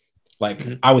 Like,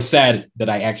 I was sad that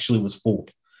I actually was full.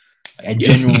 I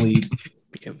genuinely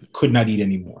could not eat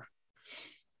anymore.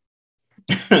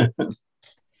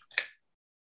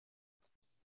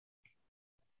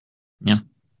 Yeah.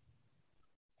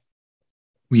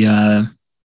 We oh,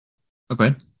 go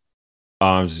ahead.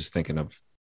 I was just thinking of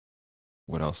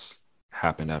what else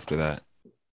happened after that.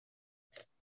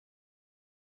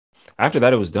 After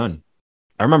that, it was done.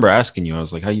 I remember asking you, I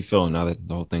was like, how you feeling now that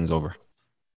the whole thing's over?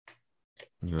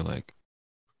 And you were like,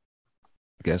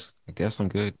 I guess I'm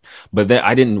good. But then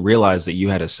I didn't realize that you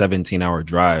had a 17-hour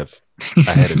drive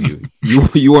ahead of you.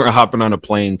 You weren't hopping on a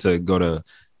plane to go to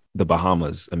the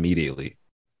Bahamas immediately.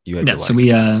 You had Yeah, to so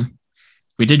like.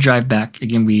 we did drive back.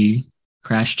 Again, we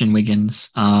crashed in Wiggins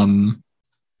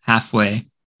halfway.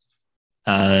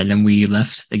 And then we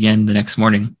left again the next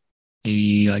morning,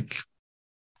 maybe like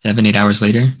 7, 8 hours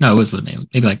later. No, it was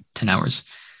maybe like 10 hours,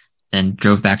 and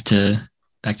drove back to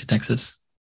Texas.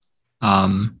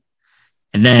 Um,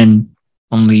 and then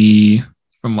only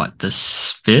from what, the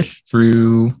 5th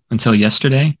through until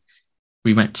yesterday,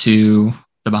 we went to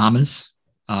the Bahamas.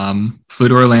 Flew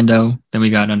to Orlando, then we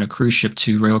got on a cruise ship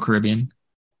to Royal Caribbean,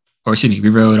 or excuse me, we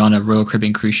rode on a Royal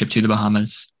Caribbean cruise ship to the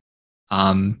Bahamas.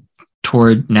 Um,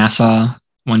 Toured Nassau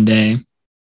one day.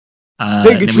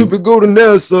 Take a Then trip and go to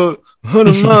NASA.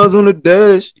 100 miles on the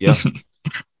dash. Yeah,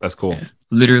 that's cool.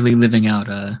 literally living out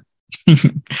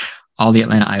all the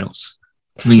Atlanta Idols,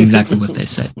 doing exactly what they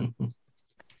said.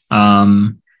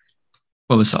 What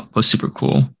was super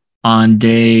cool? On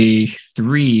day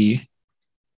 3,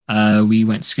 we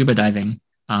went scuba diving.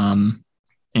 And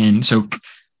so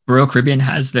Royal Caribbean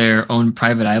has their own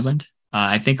private island.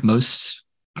 I think most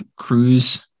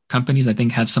cruise companies, I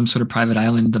think, have some sort of private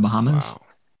island in the Bahamas. Wow.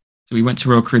 So we went to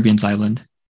Royal Caribbean's island.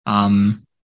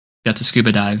 Got to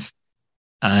scuba dive.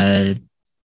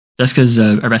 Jessica's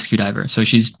a rescue diver, so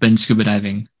she's been scuba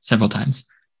diving several times.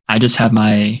 I just have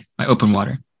my open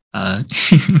water. So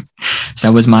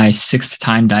that was my 6th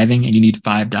time diving, and you need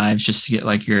 5 dives just to get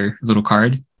like your little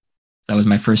card. That was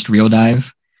my first real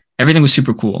dive. Everything was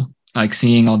super cool, like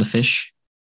seeing all the fish.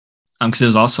 Because it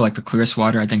was also like the clearest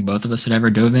water I think both of us had ever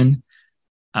dove in.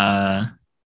 But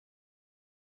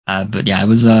yeah, I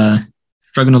was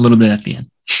struggling a little bit at the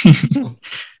end.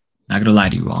 Not gonna lie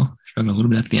to you all, struggling a little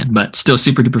bit at the end, but still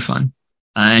super duper fun.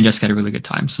 And just had a really good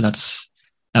time. So that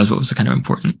was what was kind of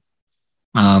important.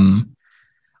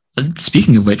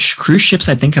 Speaking of which, cruise ships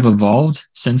I think have evolved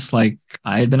since like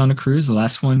I had been on a cruise. The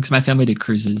last one, because my family did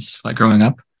cruises like growing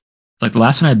up. Like the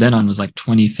last one I'd been on was like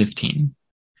 2015.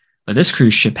 But this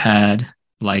cruise ship had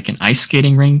like an ice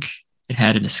skating rink. It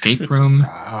had an escape room.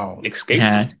 Wow. Escape.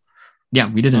 Yeah,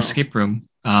 we did an escape room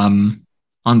on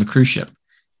the cruise ship,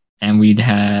 and it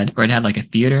had like a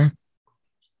theater.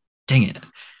 Dang it!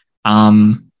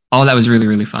 All that was really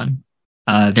really fun.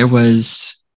 There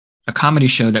was a comedy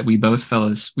show that we fell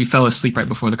asleep right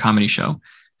before the comedy show,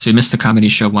 so we missed the comedy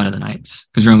show one of the nights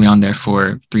because we were only on there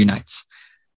for 3 nights.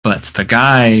 But the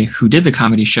guy who did the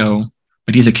comedy show,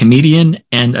 but he's a comedian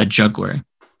and a juggler.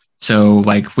 So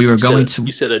like we were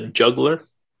You said a juggler?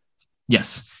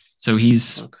 Yes. So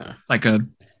he's Okay. like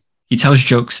he tells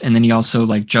jokes, and then he also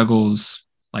like juggles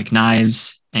like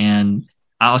knives, and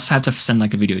I also have to send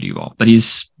like a video to you all, but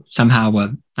he's somehow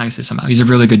he's a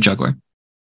really good juggler.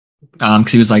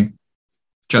 Because he was like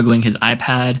juggling his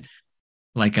iPad,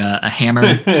 like a hammer,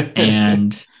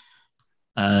 and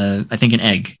I think an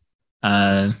egg.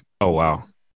 Oh wow.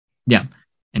 Yeah,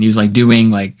 and he was like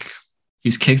doing like he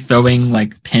was throwing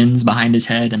like pins behind his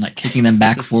head and like kicking them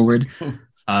back forward.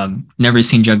 Never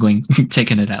seen juggling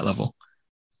taken to that level,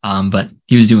 but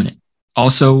he was doing it.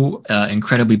 Also,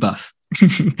 incredibly buff.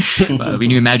 When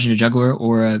you imagine a juggler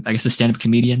or I guess a stand-up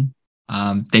comedian,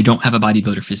 they don't have a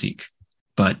bodybuilder physique,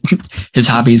 but his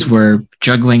hobbies were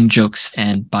juggling, jokes,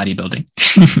 and bodybuilding.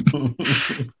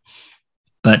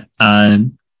 But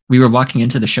we were walking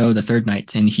into the show the 3rd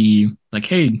night, and he like,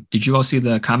 "Hey, did you all see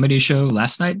the comedy show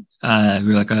last night?" We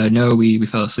were like, "No, we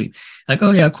fell asleep." Like,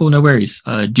 "Oh yeah, cool, no worries.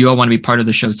 Do you all want to be part of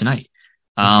the show tonight?"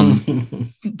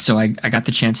 So I got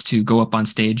the chance to go up on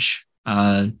stage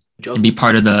and be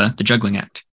part of the juggling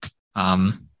act.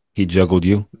 He juggled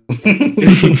you.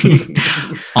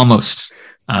 Almost.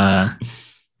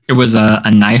 It was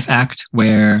a knife act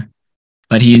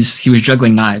but he was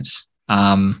juggling knives.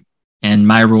 And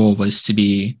my role was to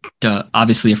be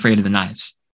obviously afraid of the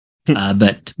knives.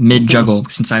 But mid juggle,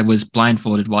 since I was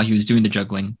blindfolded while he was doing the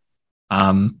juggling,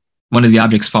 one of the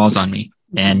objects falls on me,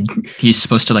 and he's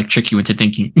supposed to like trick you into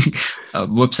thinking,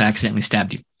 "Whoops, I accidentally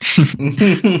stabbed you."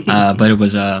 But it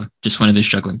was just one of his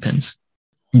juggling pins.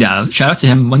 Yeah, shout out to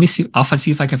him. Let me see. I'll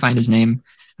see if I can find his name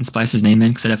and splice his name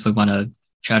in, because I definitely want to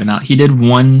shout him out. He did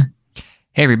one.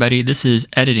 Hey everybody, this is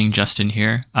editing Justin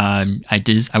here. I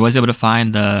was able to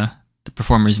find the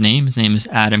performer's name. His name is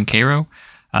Adam Cairo.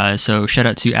 So shout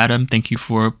out to Adam. Thank you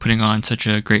for putting on such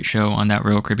a great show on that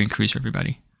Royal Caribbean cruise for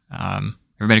everybody.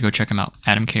 Everybody go check him out.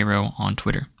 Adam Cairo on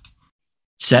Twitter.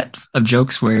 Set of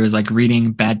jokes where it was like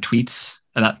reading bad tweets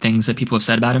about things that people have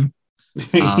said about him.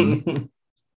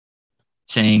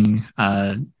 Saying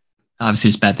obviously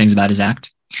just bad things about his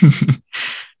act.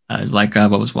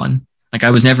 What was one? Like,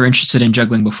 I was never interested in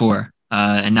juggling before,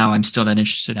 and now I'm still not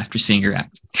interested after seeing your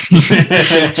act.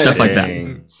 Stuff like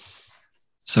that.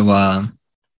 So,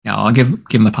 yeah, I'll give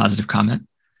him a positive comment.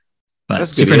 But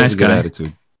That's good. super He has nice a good guy.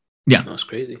 attitude. Yeah. That's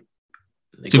crazy.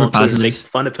 They Super go on Twitter and positive. make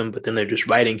fun of him, but then they're just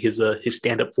writing his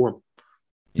stand up for him.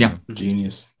 Yeah.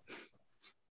 Genius.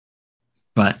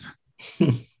 But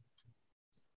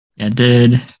yeah,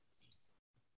 did a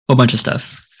whole bunch of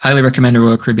stuff. Highly recommend a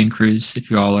Royal Caribbean cruise if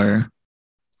you all are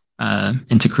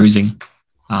into cruising.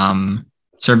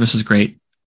 Service was great.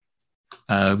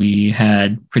 We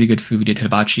had pretty good food. We did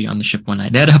hibachi on the ship one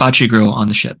night. They had a hibachi grill on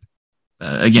the ship.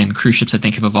 Again, cruise ships I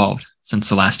think have evolved since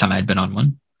the last time I had been on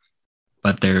one.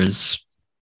 But there's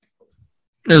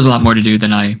a lot more to do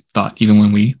than I thought, even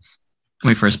when we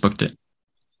first booked it.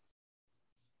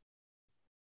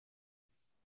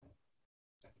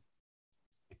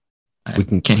 We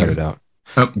can Can't cut hear it out.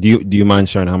 Oh. Do you mind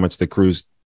sharing how much the cruise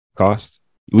cost?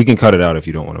 We can cut it out if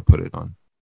you don't want to put it on.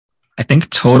 I think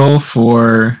total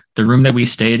for the room that we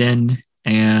stayed in,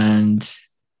 and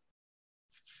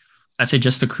I'd say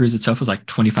just the cruise itself was like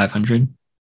 $2,500.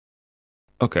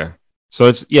 Okay. So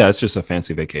it's just a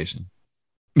fancy vacation.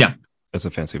 Yeah. It's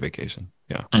a fancy vacation.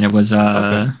 Yeah. And it was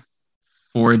Okay.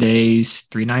 4 days,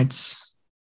 3 nights.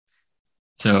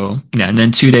 So yeah, and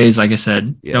then 2 days, like I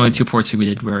said, Yeah, the only that two makes ports we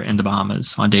did were in the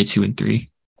Bahamas on day 2 and 3.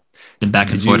 Then back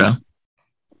in Did you- Florida.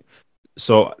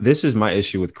 So this is my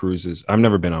issue with cruises. I've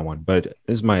never been on one, but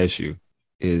this is my issue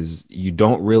is you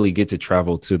don't really get to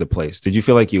travel to the place. Did you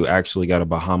feel like you actually got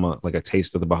like a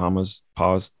taste of the Bahamas?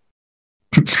 Pause.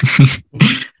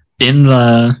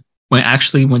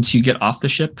 Once you get off the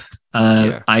ship,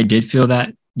 Yeah. I did feel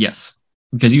that, yes.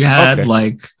 Because you had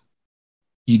Okay.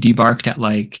 you debarked at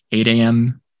like 8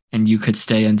 a.m. and you could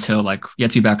stay until like you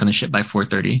had to be back on the ship by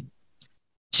 4:30.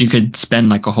 So you could spend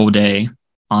like a whole day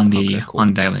on the Okay, cool.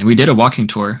 on the island. We did a walking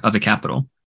tour of the capital.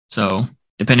 So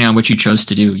depending on what you chose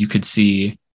to do, you could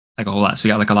see like a whole lot. So we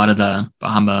got like a lot of the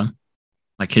Bahama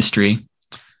like history.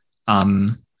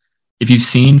 If you've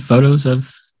seen photos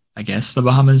of, I guess, the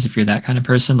Bahamas, if you're that kind of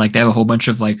person, like they have a whole bunch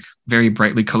of like very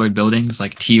brightly colored buildings,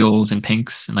 like teals and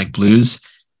pinks and like blues.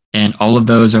 And all of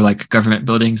those are like government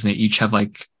buildings, and they each have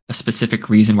like a specific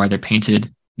reason why they're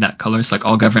painted that color. So like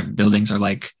all government buildings are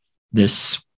like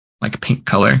this like pink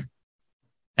color.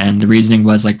 And the reasoning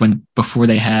was like before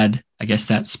they had, I guess,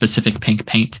 that specific pink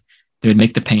paint, they would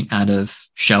make the paint out of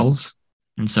shells.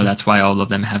 And so that's why all of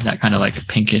them have that kind of like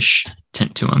pinkish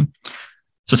tint to them.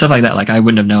 So stuff like that, like I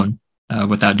wouldn't have known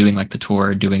without doing like the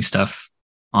tour, doing stuff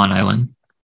on island.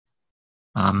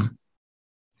 Wow.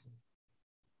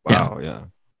 Yeah.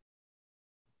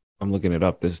 I'm looking it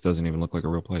up. This doesn't even look like a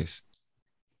real place.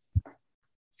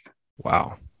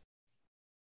 Wow.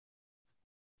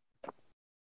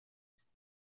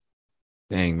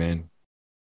 Dang, man.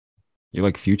 You're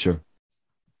like Future.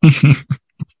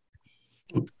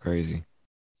 It's crazy.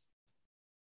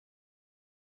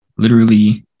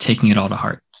 Literally taking it all to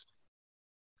heart.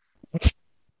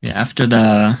 Yeah, after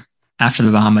the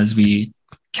Bahamas, we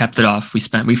capped it off. We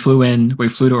flew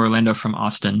to Orlando from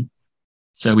Austin.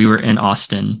 So we were in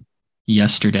Austin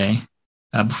yesterday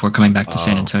before coming back to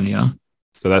San Oh. Antonio.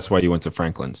 So that's why you went to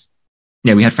Franklin's.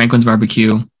 Yeah, we had Franklin's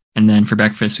barbecue, and then for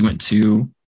breakfast we went to.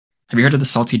 Have you heard of the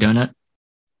Salty Donut?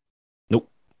 Nope.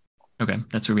 Okay,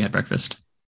 that's where we had breakfast.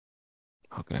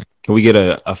 Okay. Can we get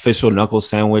a official knuckle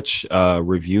sandwich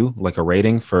review, like a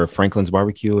rating for Franklin's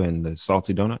barbecue and the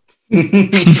salty donut?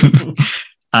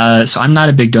 So I'm not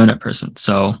a big donut person.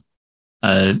 So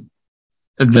the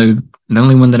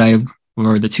only one that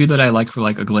the two that I liked were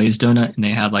like a glazed donut, and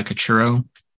they had like a churro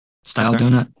style Okay.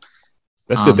 donut.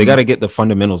 That's good. They got to get the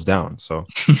fundamentals down. So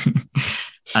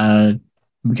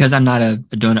Because I'm not a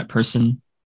donut person,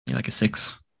 maybe like a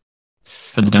 6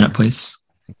 for the donut place.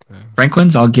 Okay.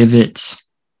 Franklin's, I'll give it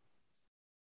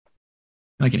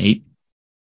like an 8.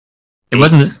 It 8.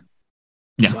 wasn't.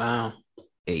 Yeah. Wow.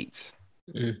 8.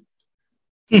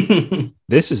 Mm.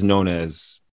 This is known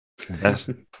as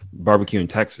best barbecue in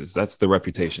Texas. That's the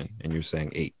reputation. And you're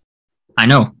saying 8. I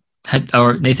know.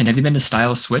 Or Nathan, have you been to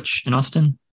Style Switch in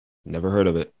Austin? Never heard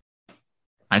of it.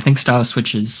 I think Style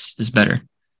Switch is better.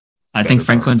 I think Better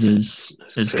Franklin's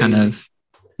That's is kind crazy. of,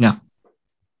 yeah.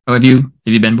 Oh, have you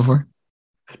been before?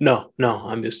 No.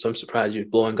 I'm surprised you're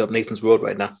blowing up Nathan's world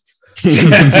right now.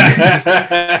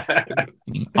 I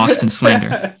mean, Austin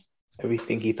slander.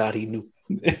 Everything he thought he knew.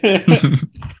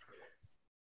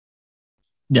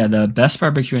 Yeah, the best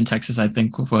barbecue in Texas, I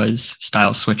think, was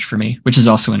Style Switch for me, which is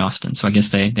also in Austin. So I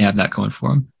guess they have that going for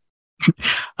them.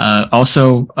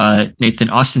 Also, Nathan,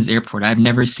 Austin's airport. I've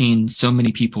never seen so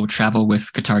many people travel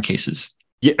with guitar cases.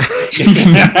 Yeah.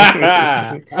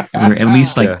 There were at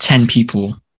least like Yeah. 10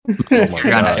 people Oh my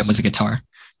forgot that gosh. it was a guitar.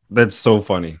 That's so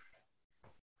funny.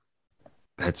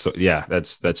 That's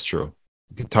true.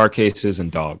 Guitar cases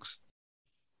and dogs.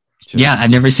 Yeah, I've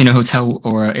never seen a hotel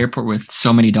or an airport with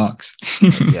so many dogs.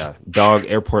 Yeah,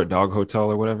 airport dog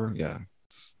hotel or whatever. Yeah.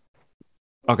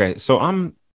 Okay,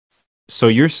 so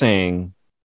you're saying,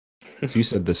 so you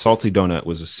said the salty donut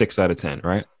was a 6 out of 10,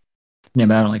 right? Yeah,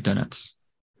 but I don't like donuts.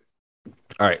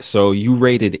 All right, so you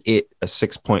rated it a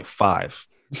 6.5.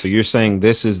 So you're saying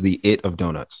this is the it of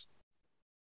donuts.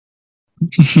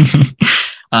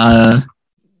 Yeah,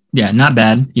 not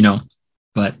bad,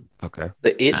 but Okay.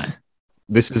 The it.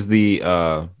 This is the you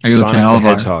looking Sonic at all the of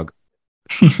our- Hedgehog.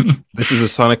 This is a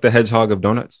Sonic the Hedgehog of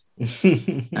donuts.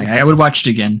 I would watch it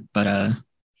again, but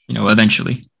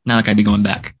eventually. Not like I'd be going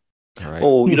back. All right.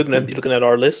 Oh, you're looking at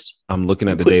our list. I'm looking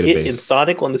at the Put it and database.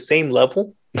 Sonic on the same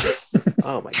level.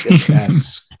 Oh my goodness.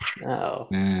 That's, No.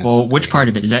 that's Well, which part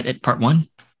of it? Is that it? Part one?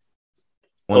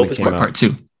 One Oh, that if it's came out. Part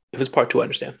two? If it's part 2, I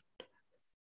understand.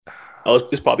 Oh,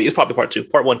 it's probably part 2.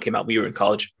 Part 1 came out when you were in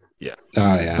college.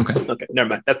 Oh yeah. Okay. Okay, never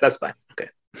mind. That's fine. Okay.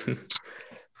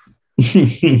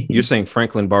 You're saying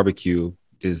Franklin Barbecue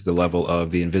is the level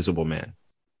of the Invisible Man.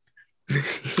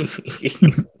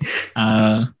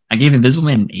 I gave Invisible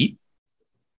Man an 8.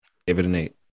 Give it an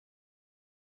 8.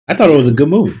 I thought it was a good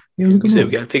movie. It was a You good said we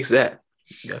movie. gotta fix that.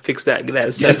 You gotta fix that. Get that.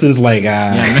 a 7. Justin's like,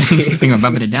 Yeah, I think I'm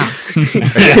bumping it down.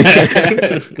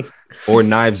 Or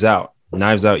Knives Out.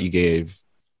 Knives Out, you gave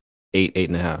 8,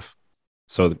 8.5.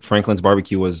 So Franklin's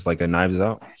Barbecue was like a Knives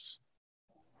Out.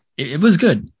 It was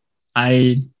good.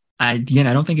 I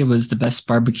don't think it was the best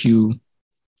barbecue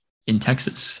in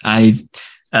Texas.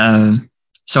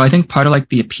 So I think part of like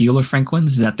the appeal of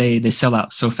Franklin's is that they sell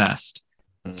out so fast.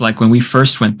 So like when we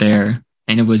first went there,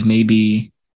 and it was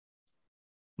maybe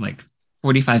like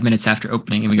 45 minutes after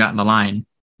opening, and we got in the line,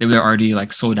 they were already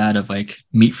like sold out of like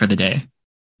meat for the day.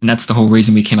 And that's the whole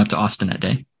reason we came up to Austin that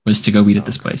day, was to go eat at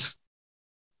this place.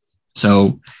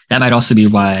 So that might also be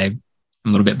why I'm a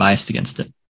little bit biased against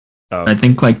it. Oh, But I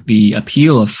think like the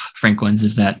appeal of Franklin's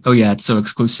is that, oh yeah, it's so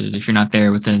exclusive. If you're not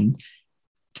there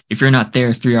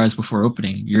 3 hours before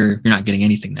opening, you're not getting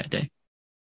anything that day.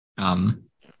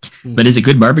 But is it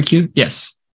good barbecue?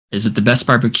 Yes. Is it the best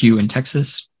barbecue in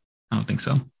Texas? I don't think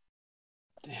so.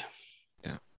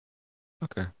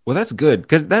 okay. Well, that's good,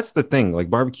 because that's the thing. Like,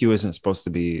 barbecue isn't supposed to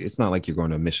be. It's not like you're going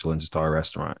to a Michelin star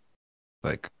restaurant.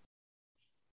 Like,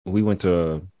 we went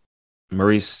to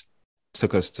Maurice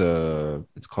took us to,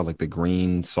 it's called like the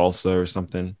Green Salsa or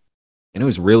something, and it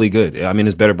was really good. I mean,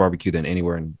 it's better barbecue than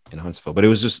anywhere in Huntsville, but it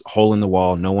was just hole in the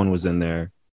wall. No one was in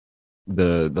there.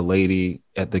 The lady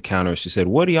at the counter, she said,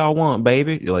 "What do y'all want,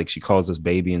 baby?" Like, she calls us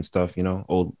baby and stuff,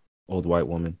 old white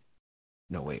woman.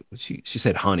 No, wait, she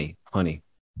said honey. But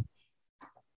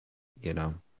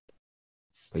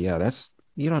yeah, that's,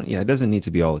 it doesn't need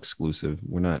to be all exclusive.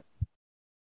 We're not,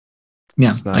 Yeah.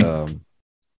 it's not,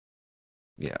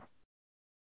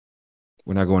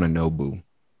 we're not going to Nobu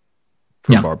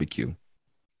for Yeah. barbecue.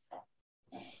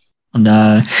 And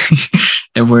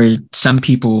there were some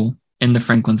people in the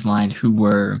Franklin's line who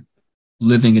were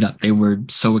living it up. They were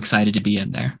so excited to be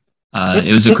in there.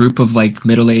 It was a group of like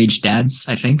middle-aged dads,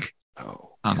 I think.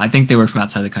 Oh, I think they were from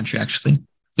outside the country, actually.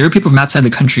 There were people from outside the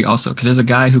country also, because there's a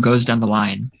guy who goes down the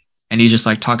line and he's just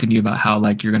like talking to you about how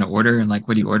like you're going to order and like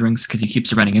what are you ordering, because he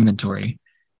keeps running inventory.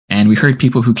 And we heard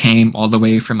people who came all the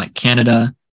way from like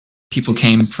Canada. People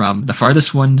came from the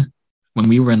farthest one when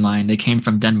we were in line. They came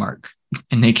from Denmark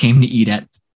and they came to eat at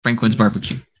Franklin's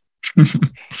Barbecue.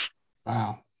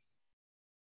 wow.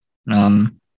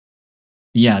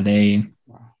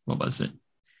 What was it?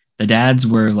 The dads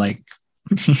were like,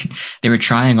 they were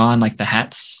trying on like the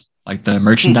hats, like the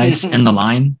merchandise in the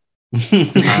line,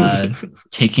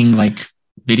 taking like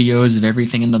videos of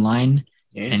everything in the line.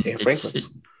 And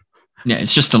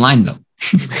it's just a line though.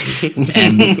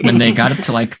 And when they got up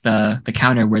to like the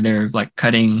counter where they're like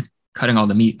cutting all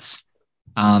the meats,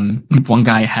 one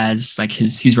guy has like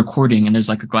he's recording and there's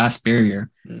like a glass barrier,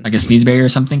 like a sneeze barrier or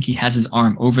something. He has his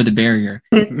arm over the barrier,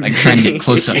 like trying to get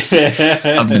close-ups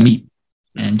of the meat.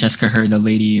 And Jessica heard the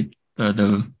lady,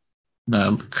 the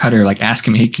cutter, like ask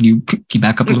him, "Hey, can you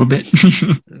back up a little bit?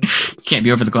 Can't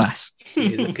be over the glass."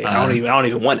 Okay. I don't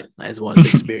even want it. I just want the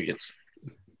experience.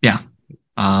 Yeah.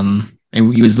 And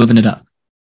he was living it up.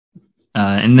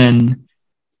 And then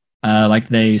like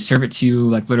they serve it to you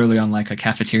like literally on like a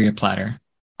cafeteria platter.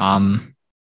 And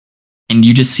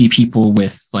you just see people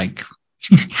with like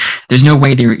there's no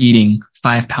way they were eating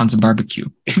 5 pounds of barbecue.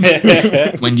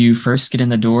 When you first get in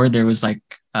the door, there was like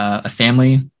a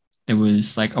family. There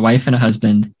was like a wife and a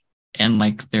husband and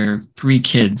like their 3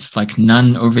 kids, like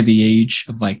none over the age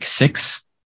of like 6.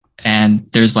 And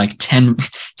there's like 10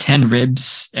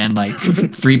 ribs and like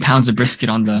 3 pounds of brisket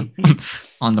on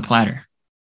the platter.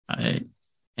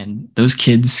 And those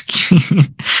kids,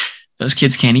 Those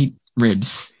kids can't eat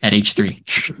ribs at age 3.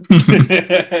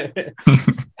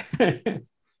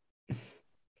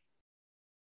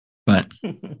 But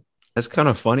That's kind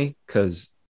of funny because,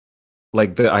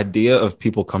 like, the idea of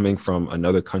people coming from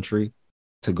another country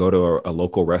to go to a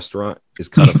local restaurant is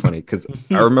kind of funny. Because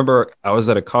I remember I was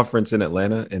at a conference in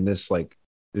Atlanta, and there's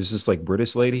this like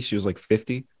British lady. She was like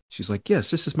 50. She's like,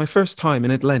 "Yes, this is my first time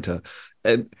in Atlanta,"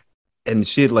 and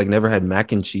she had like never had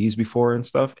mac and cheese before and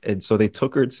stuff. And so they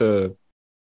took her to,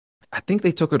 I think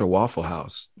they took her to Waffle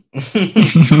House.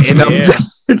 And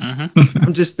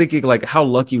I'm just thinking, like, how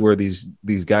lucky were these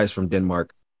guys from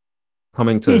Denmark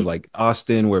coming to like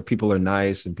Austin, where people are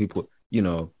nice and people, you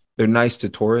know, they're nice to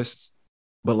tourists.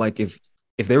 But like, if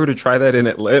they were to try that in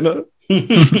Atlanta,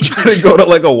 try to go to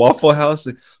like a Waffle House,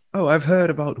 oh, I've heard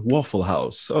about Waffle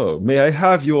House. So may I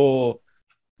have your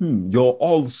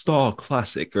all-star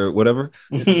classic or whatever?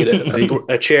 Get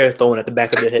a chair thrown at the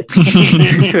back of the head.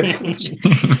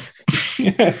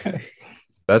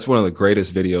 That's one of the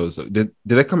greatest videos. Did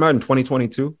that come out in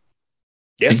 2022?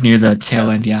 Yeah. like near the tail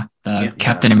end, yeah. The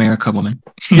Captain America woman.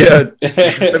 Yeah.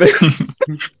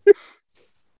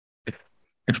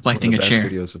 Reflecting a chair.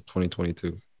 Videos of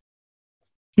 2022.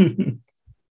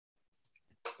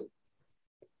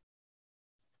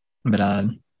 But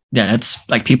yeah, it's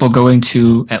like people going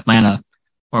to Atlanta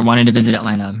or wanting to visit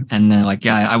Atlanta, and then like,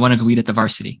 yeah, I want to go eat at the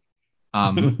Varsity.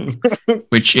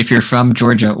 Which, if you're from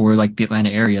Georgia or like the Atlanta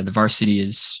area, the Varsity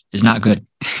is not good.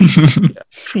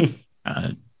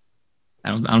 I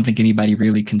don't think nobody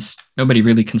really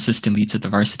consistently eats at the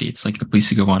Varsity. It's like the place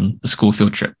to go on a school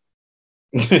field trip.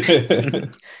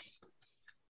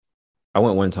 I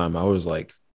went one time. I was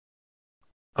like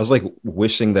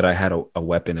wishing that I had a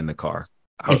weapon in the car.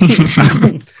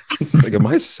 Like, am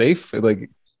I safe?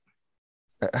 Like,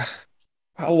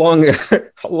 how long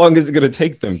is it gonna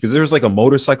take them? Because there was like a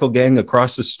motorcycle gang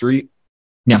across the street.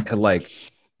 Yeah. And like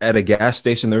at a gas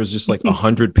station, there was just like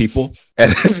 100 people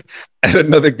at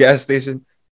another gas station.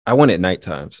 I went at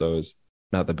nighttime, so it's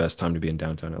not the best time to be in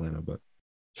downtown Atlanta, but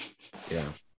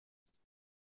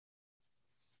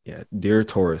yeah, dear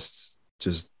tourists,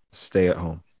 just stay at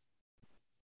home.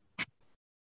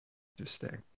 Just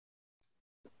stay.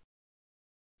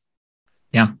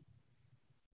 Yeah.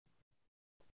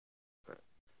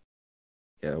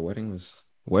 Yeah, wedding was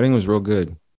real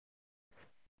good.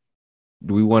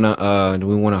 Do we want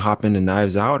to hop into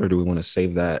Knives Out, or do we want to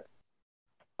save that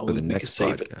for the next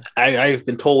podcast? I've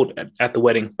been told at the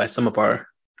wedding by some of our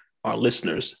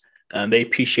listeners, they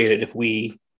appreciate it if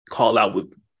we call out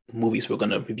with movies we're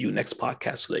going to review next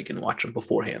podcast so they can watch them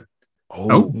beforehand.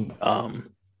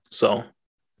 So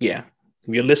yeah,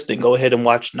 if you're listening, go ahead and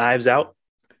watch Knives Out,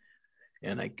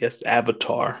 and I guess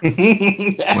Avatar. Go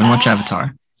and watch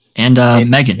Avatar, and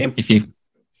Megan, if you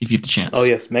get the chance. Oh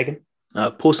yes, Megan.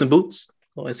 Puss in Boots.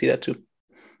 Oh, I see that too.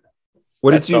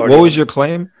 What was your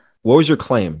claim? What was your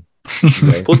claim?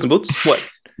 Puss in Boots? What?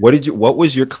 What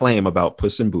was your claim about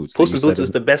Puss in Boots? Puss in Boots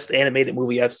is the best animated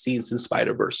movie I've seen since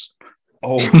Spider-Verse.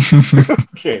 Oh,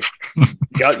 okay.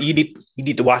 Y'all, you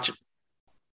need to watch it.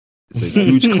 It's a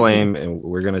huge claim, and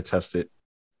we're gonna test it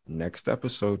next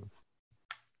episode.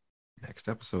 I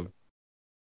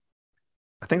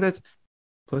think that's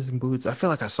Puss in Boots. I feel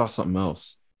like I saw something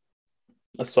else.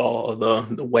 I saw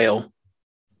the whale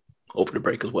over the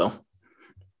break as well.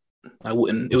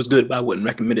 It was good, but I wouldn't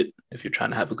recommend it if you're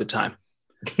trying to have a good time.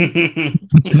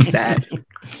 Just sad.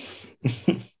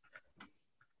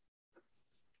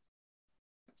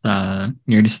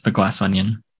 You're just the Glass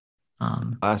Onion.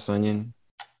 Glass Onion.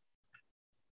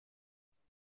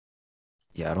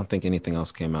 Yeah, I don't think anything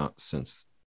else came out since.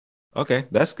 Okay,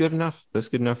 that's good enough. That's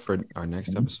good enough for our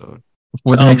next episode.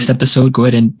 For the next episode, go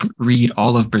ahead and read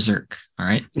all of Berserk. All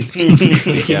right.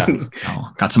 Yeah.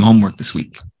 Oh, got some homework this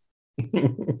week.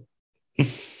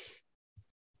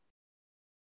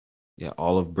 Yeah,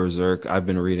 all of Berserk. I've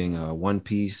been reading One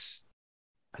Piece.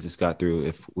 I just got through.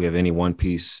 If we have any One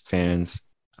Piece fans,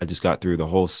 I just got through the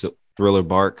whole Thriller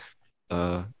Bark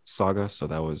saga. So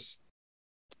that was.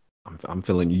 I'm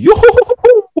feeling yo.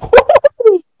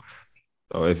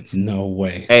 So No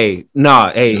way. Hey,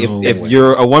 if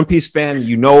you're a One Piece fan,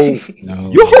 you know. No.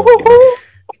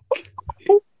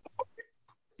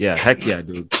 Yeah, heck yeah,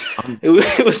 dude.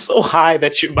 It was so high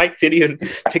that your mic didn't even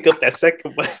pick up that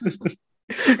second button.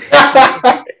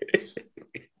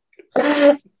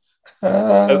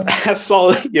 I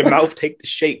saw your mouth take the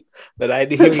shape, but I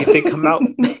didn't hear anything come out.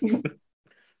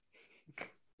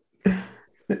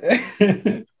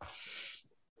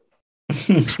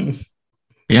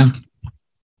 Yeah.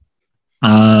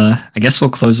 I guess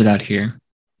we'll close it out here.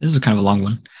 This is kind of a long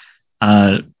one.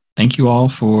 Thank you all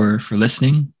for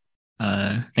listening.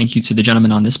 Thank you to the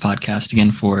gentleman on this podcast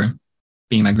again for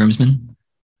being my groomsman.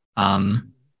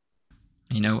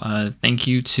 Thank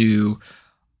you to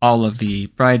all of the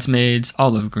bridesmaids,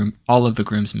 all of the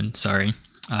groomsmen. Sorry,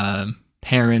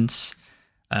 parents.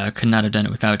 Could not have done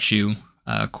it without you.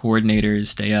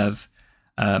 Coordinators, Dayev.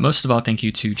 Most of all, thank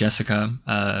you to Jessica,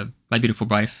 my beautiful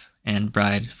wife and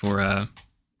bride, for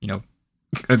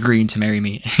agreeing to marry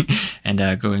me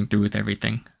and going through with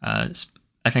everything.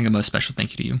 I think a most special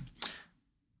thank you to you.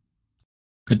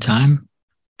 Good time.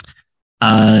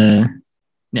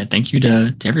 Thank you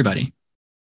to everybody.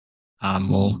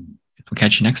 We'll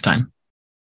catch you next time.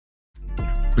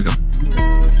 Here we go.